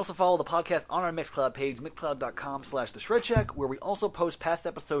 You can also follow the podcast on our Mixcloud page, mixcloud.com/The Shred Shack, where we also post past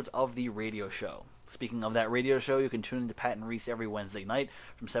episodes of the radio show. Speaking of that radio show, you can tune into Pat and Reese every Wednesday night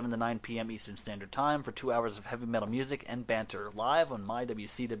from 7 to 9 p.m. Eastern Standard Time for 2 hours of heavy metal music and banter live on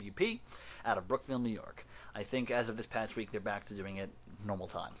MyWCWP out of Brookville, New York. I think as of this past week, they're back to doing it normal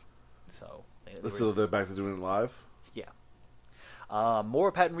time. So they're back to doing it live? Yeah.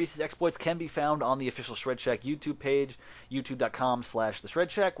 More Pat and Reese's exploits can be found on the official Shred Shack YouTube page, youtube.com/The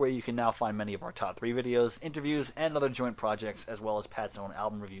Shred Shack, where you can now find many of our top 3 videos, interviews, and other joint projects, as well as Pat's own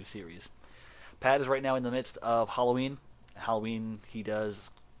album review series. Pat is right now in the midst of Halloween. He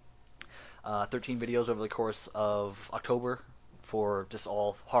does 13 videos over the course of October for just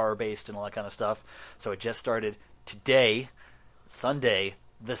all horror-based and all that kind of stuff. So it just started today, Sunday,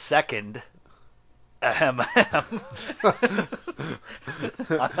 the 2nd. I'm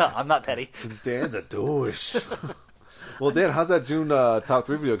not petty. Dan's a douche. Well, Dan, how's that June top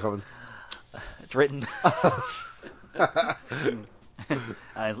 3 video coming? It's written.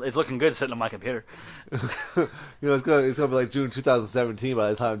 It's looking good sitting on my computer. It's gonna be like June 2017 by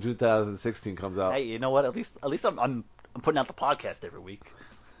the time June 2016 comes out. Hey, you know what? At least I'm putting out the podcast every week.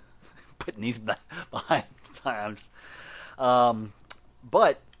 Putting these behind times.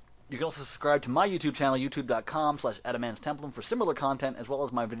 But you can also subscribe to my YouTube channel, youtube.com/AdamansTemplum, for similar content, as well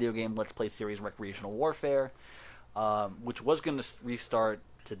as my video game Let's Play series Recreational Warfare, which was going to restart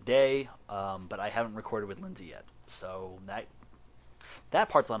today, but I haven't recorded with Lindsay yet. So that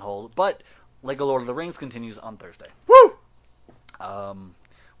part's on hold. But Lego Lord of the Rings continues on Thursday. Woo!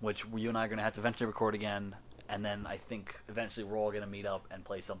 Which you and I are going to have to eventually record again, and then I think eventually we're all going to meet up and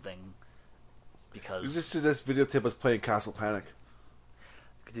play something, because... You just videotape us playing Castle Panic.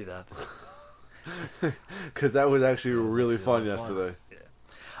 Could do that. Because that was actually really fun yesterday. Yeah.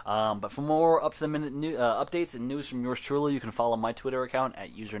 But for more up-to-the-minute updates and news from yours truly, you can follow my Twitter account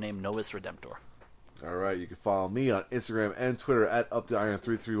at username Novus Redemptor. All right, you can follow me on Instagram and Twitter at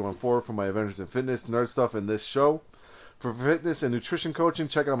UpTheIron3314 for my adventures in fitness, nerd stuff, and this show. For fitness and nutrition coaching,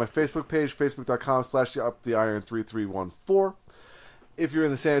 check out my Facebook page, facebook.com/UpTheIron3314. If you're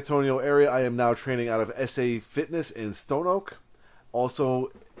in the San Antonio area, I am now training out of SA Fitness in Stone Oak.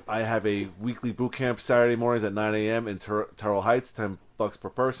 Also, I have a weekly boot camp Saturday mornings at 9 a.m. in Terrell Heights, $10 per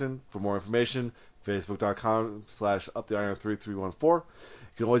person. For more information, facebook.com/UpTheIron3314.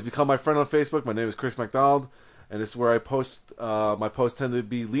 You can always become my friend on Facebook. My name is Chris McDonald, and this is where I post. My posts tend to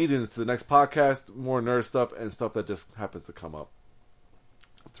be lead-ins to the next podcast, more nerd stuff, and stuff that just happens to come up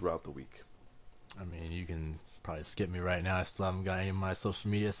throughout the week. I mean, you can probably skip me right now. I still haven't got any of my social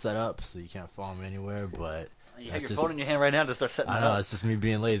media set up, so you can't follow me anywhere, but... You have your phone in your hand right now to start setting it up. I know, it's just me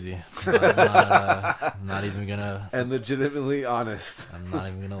being lazy. I'm not even going to... And legitimately honest. I'm not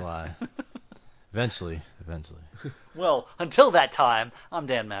even going to lie. Eventually. Well, until that time, I'm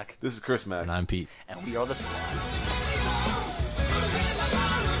Dan Mack. This is Chris Mack. And I'm Pete. And we are the Slime.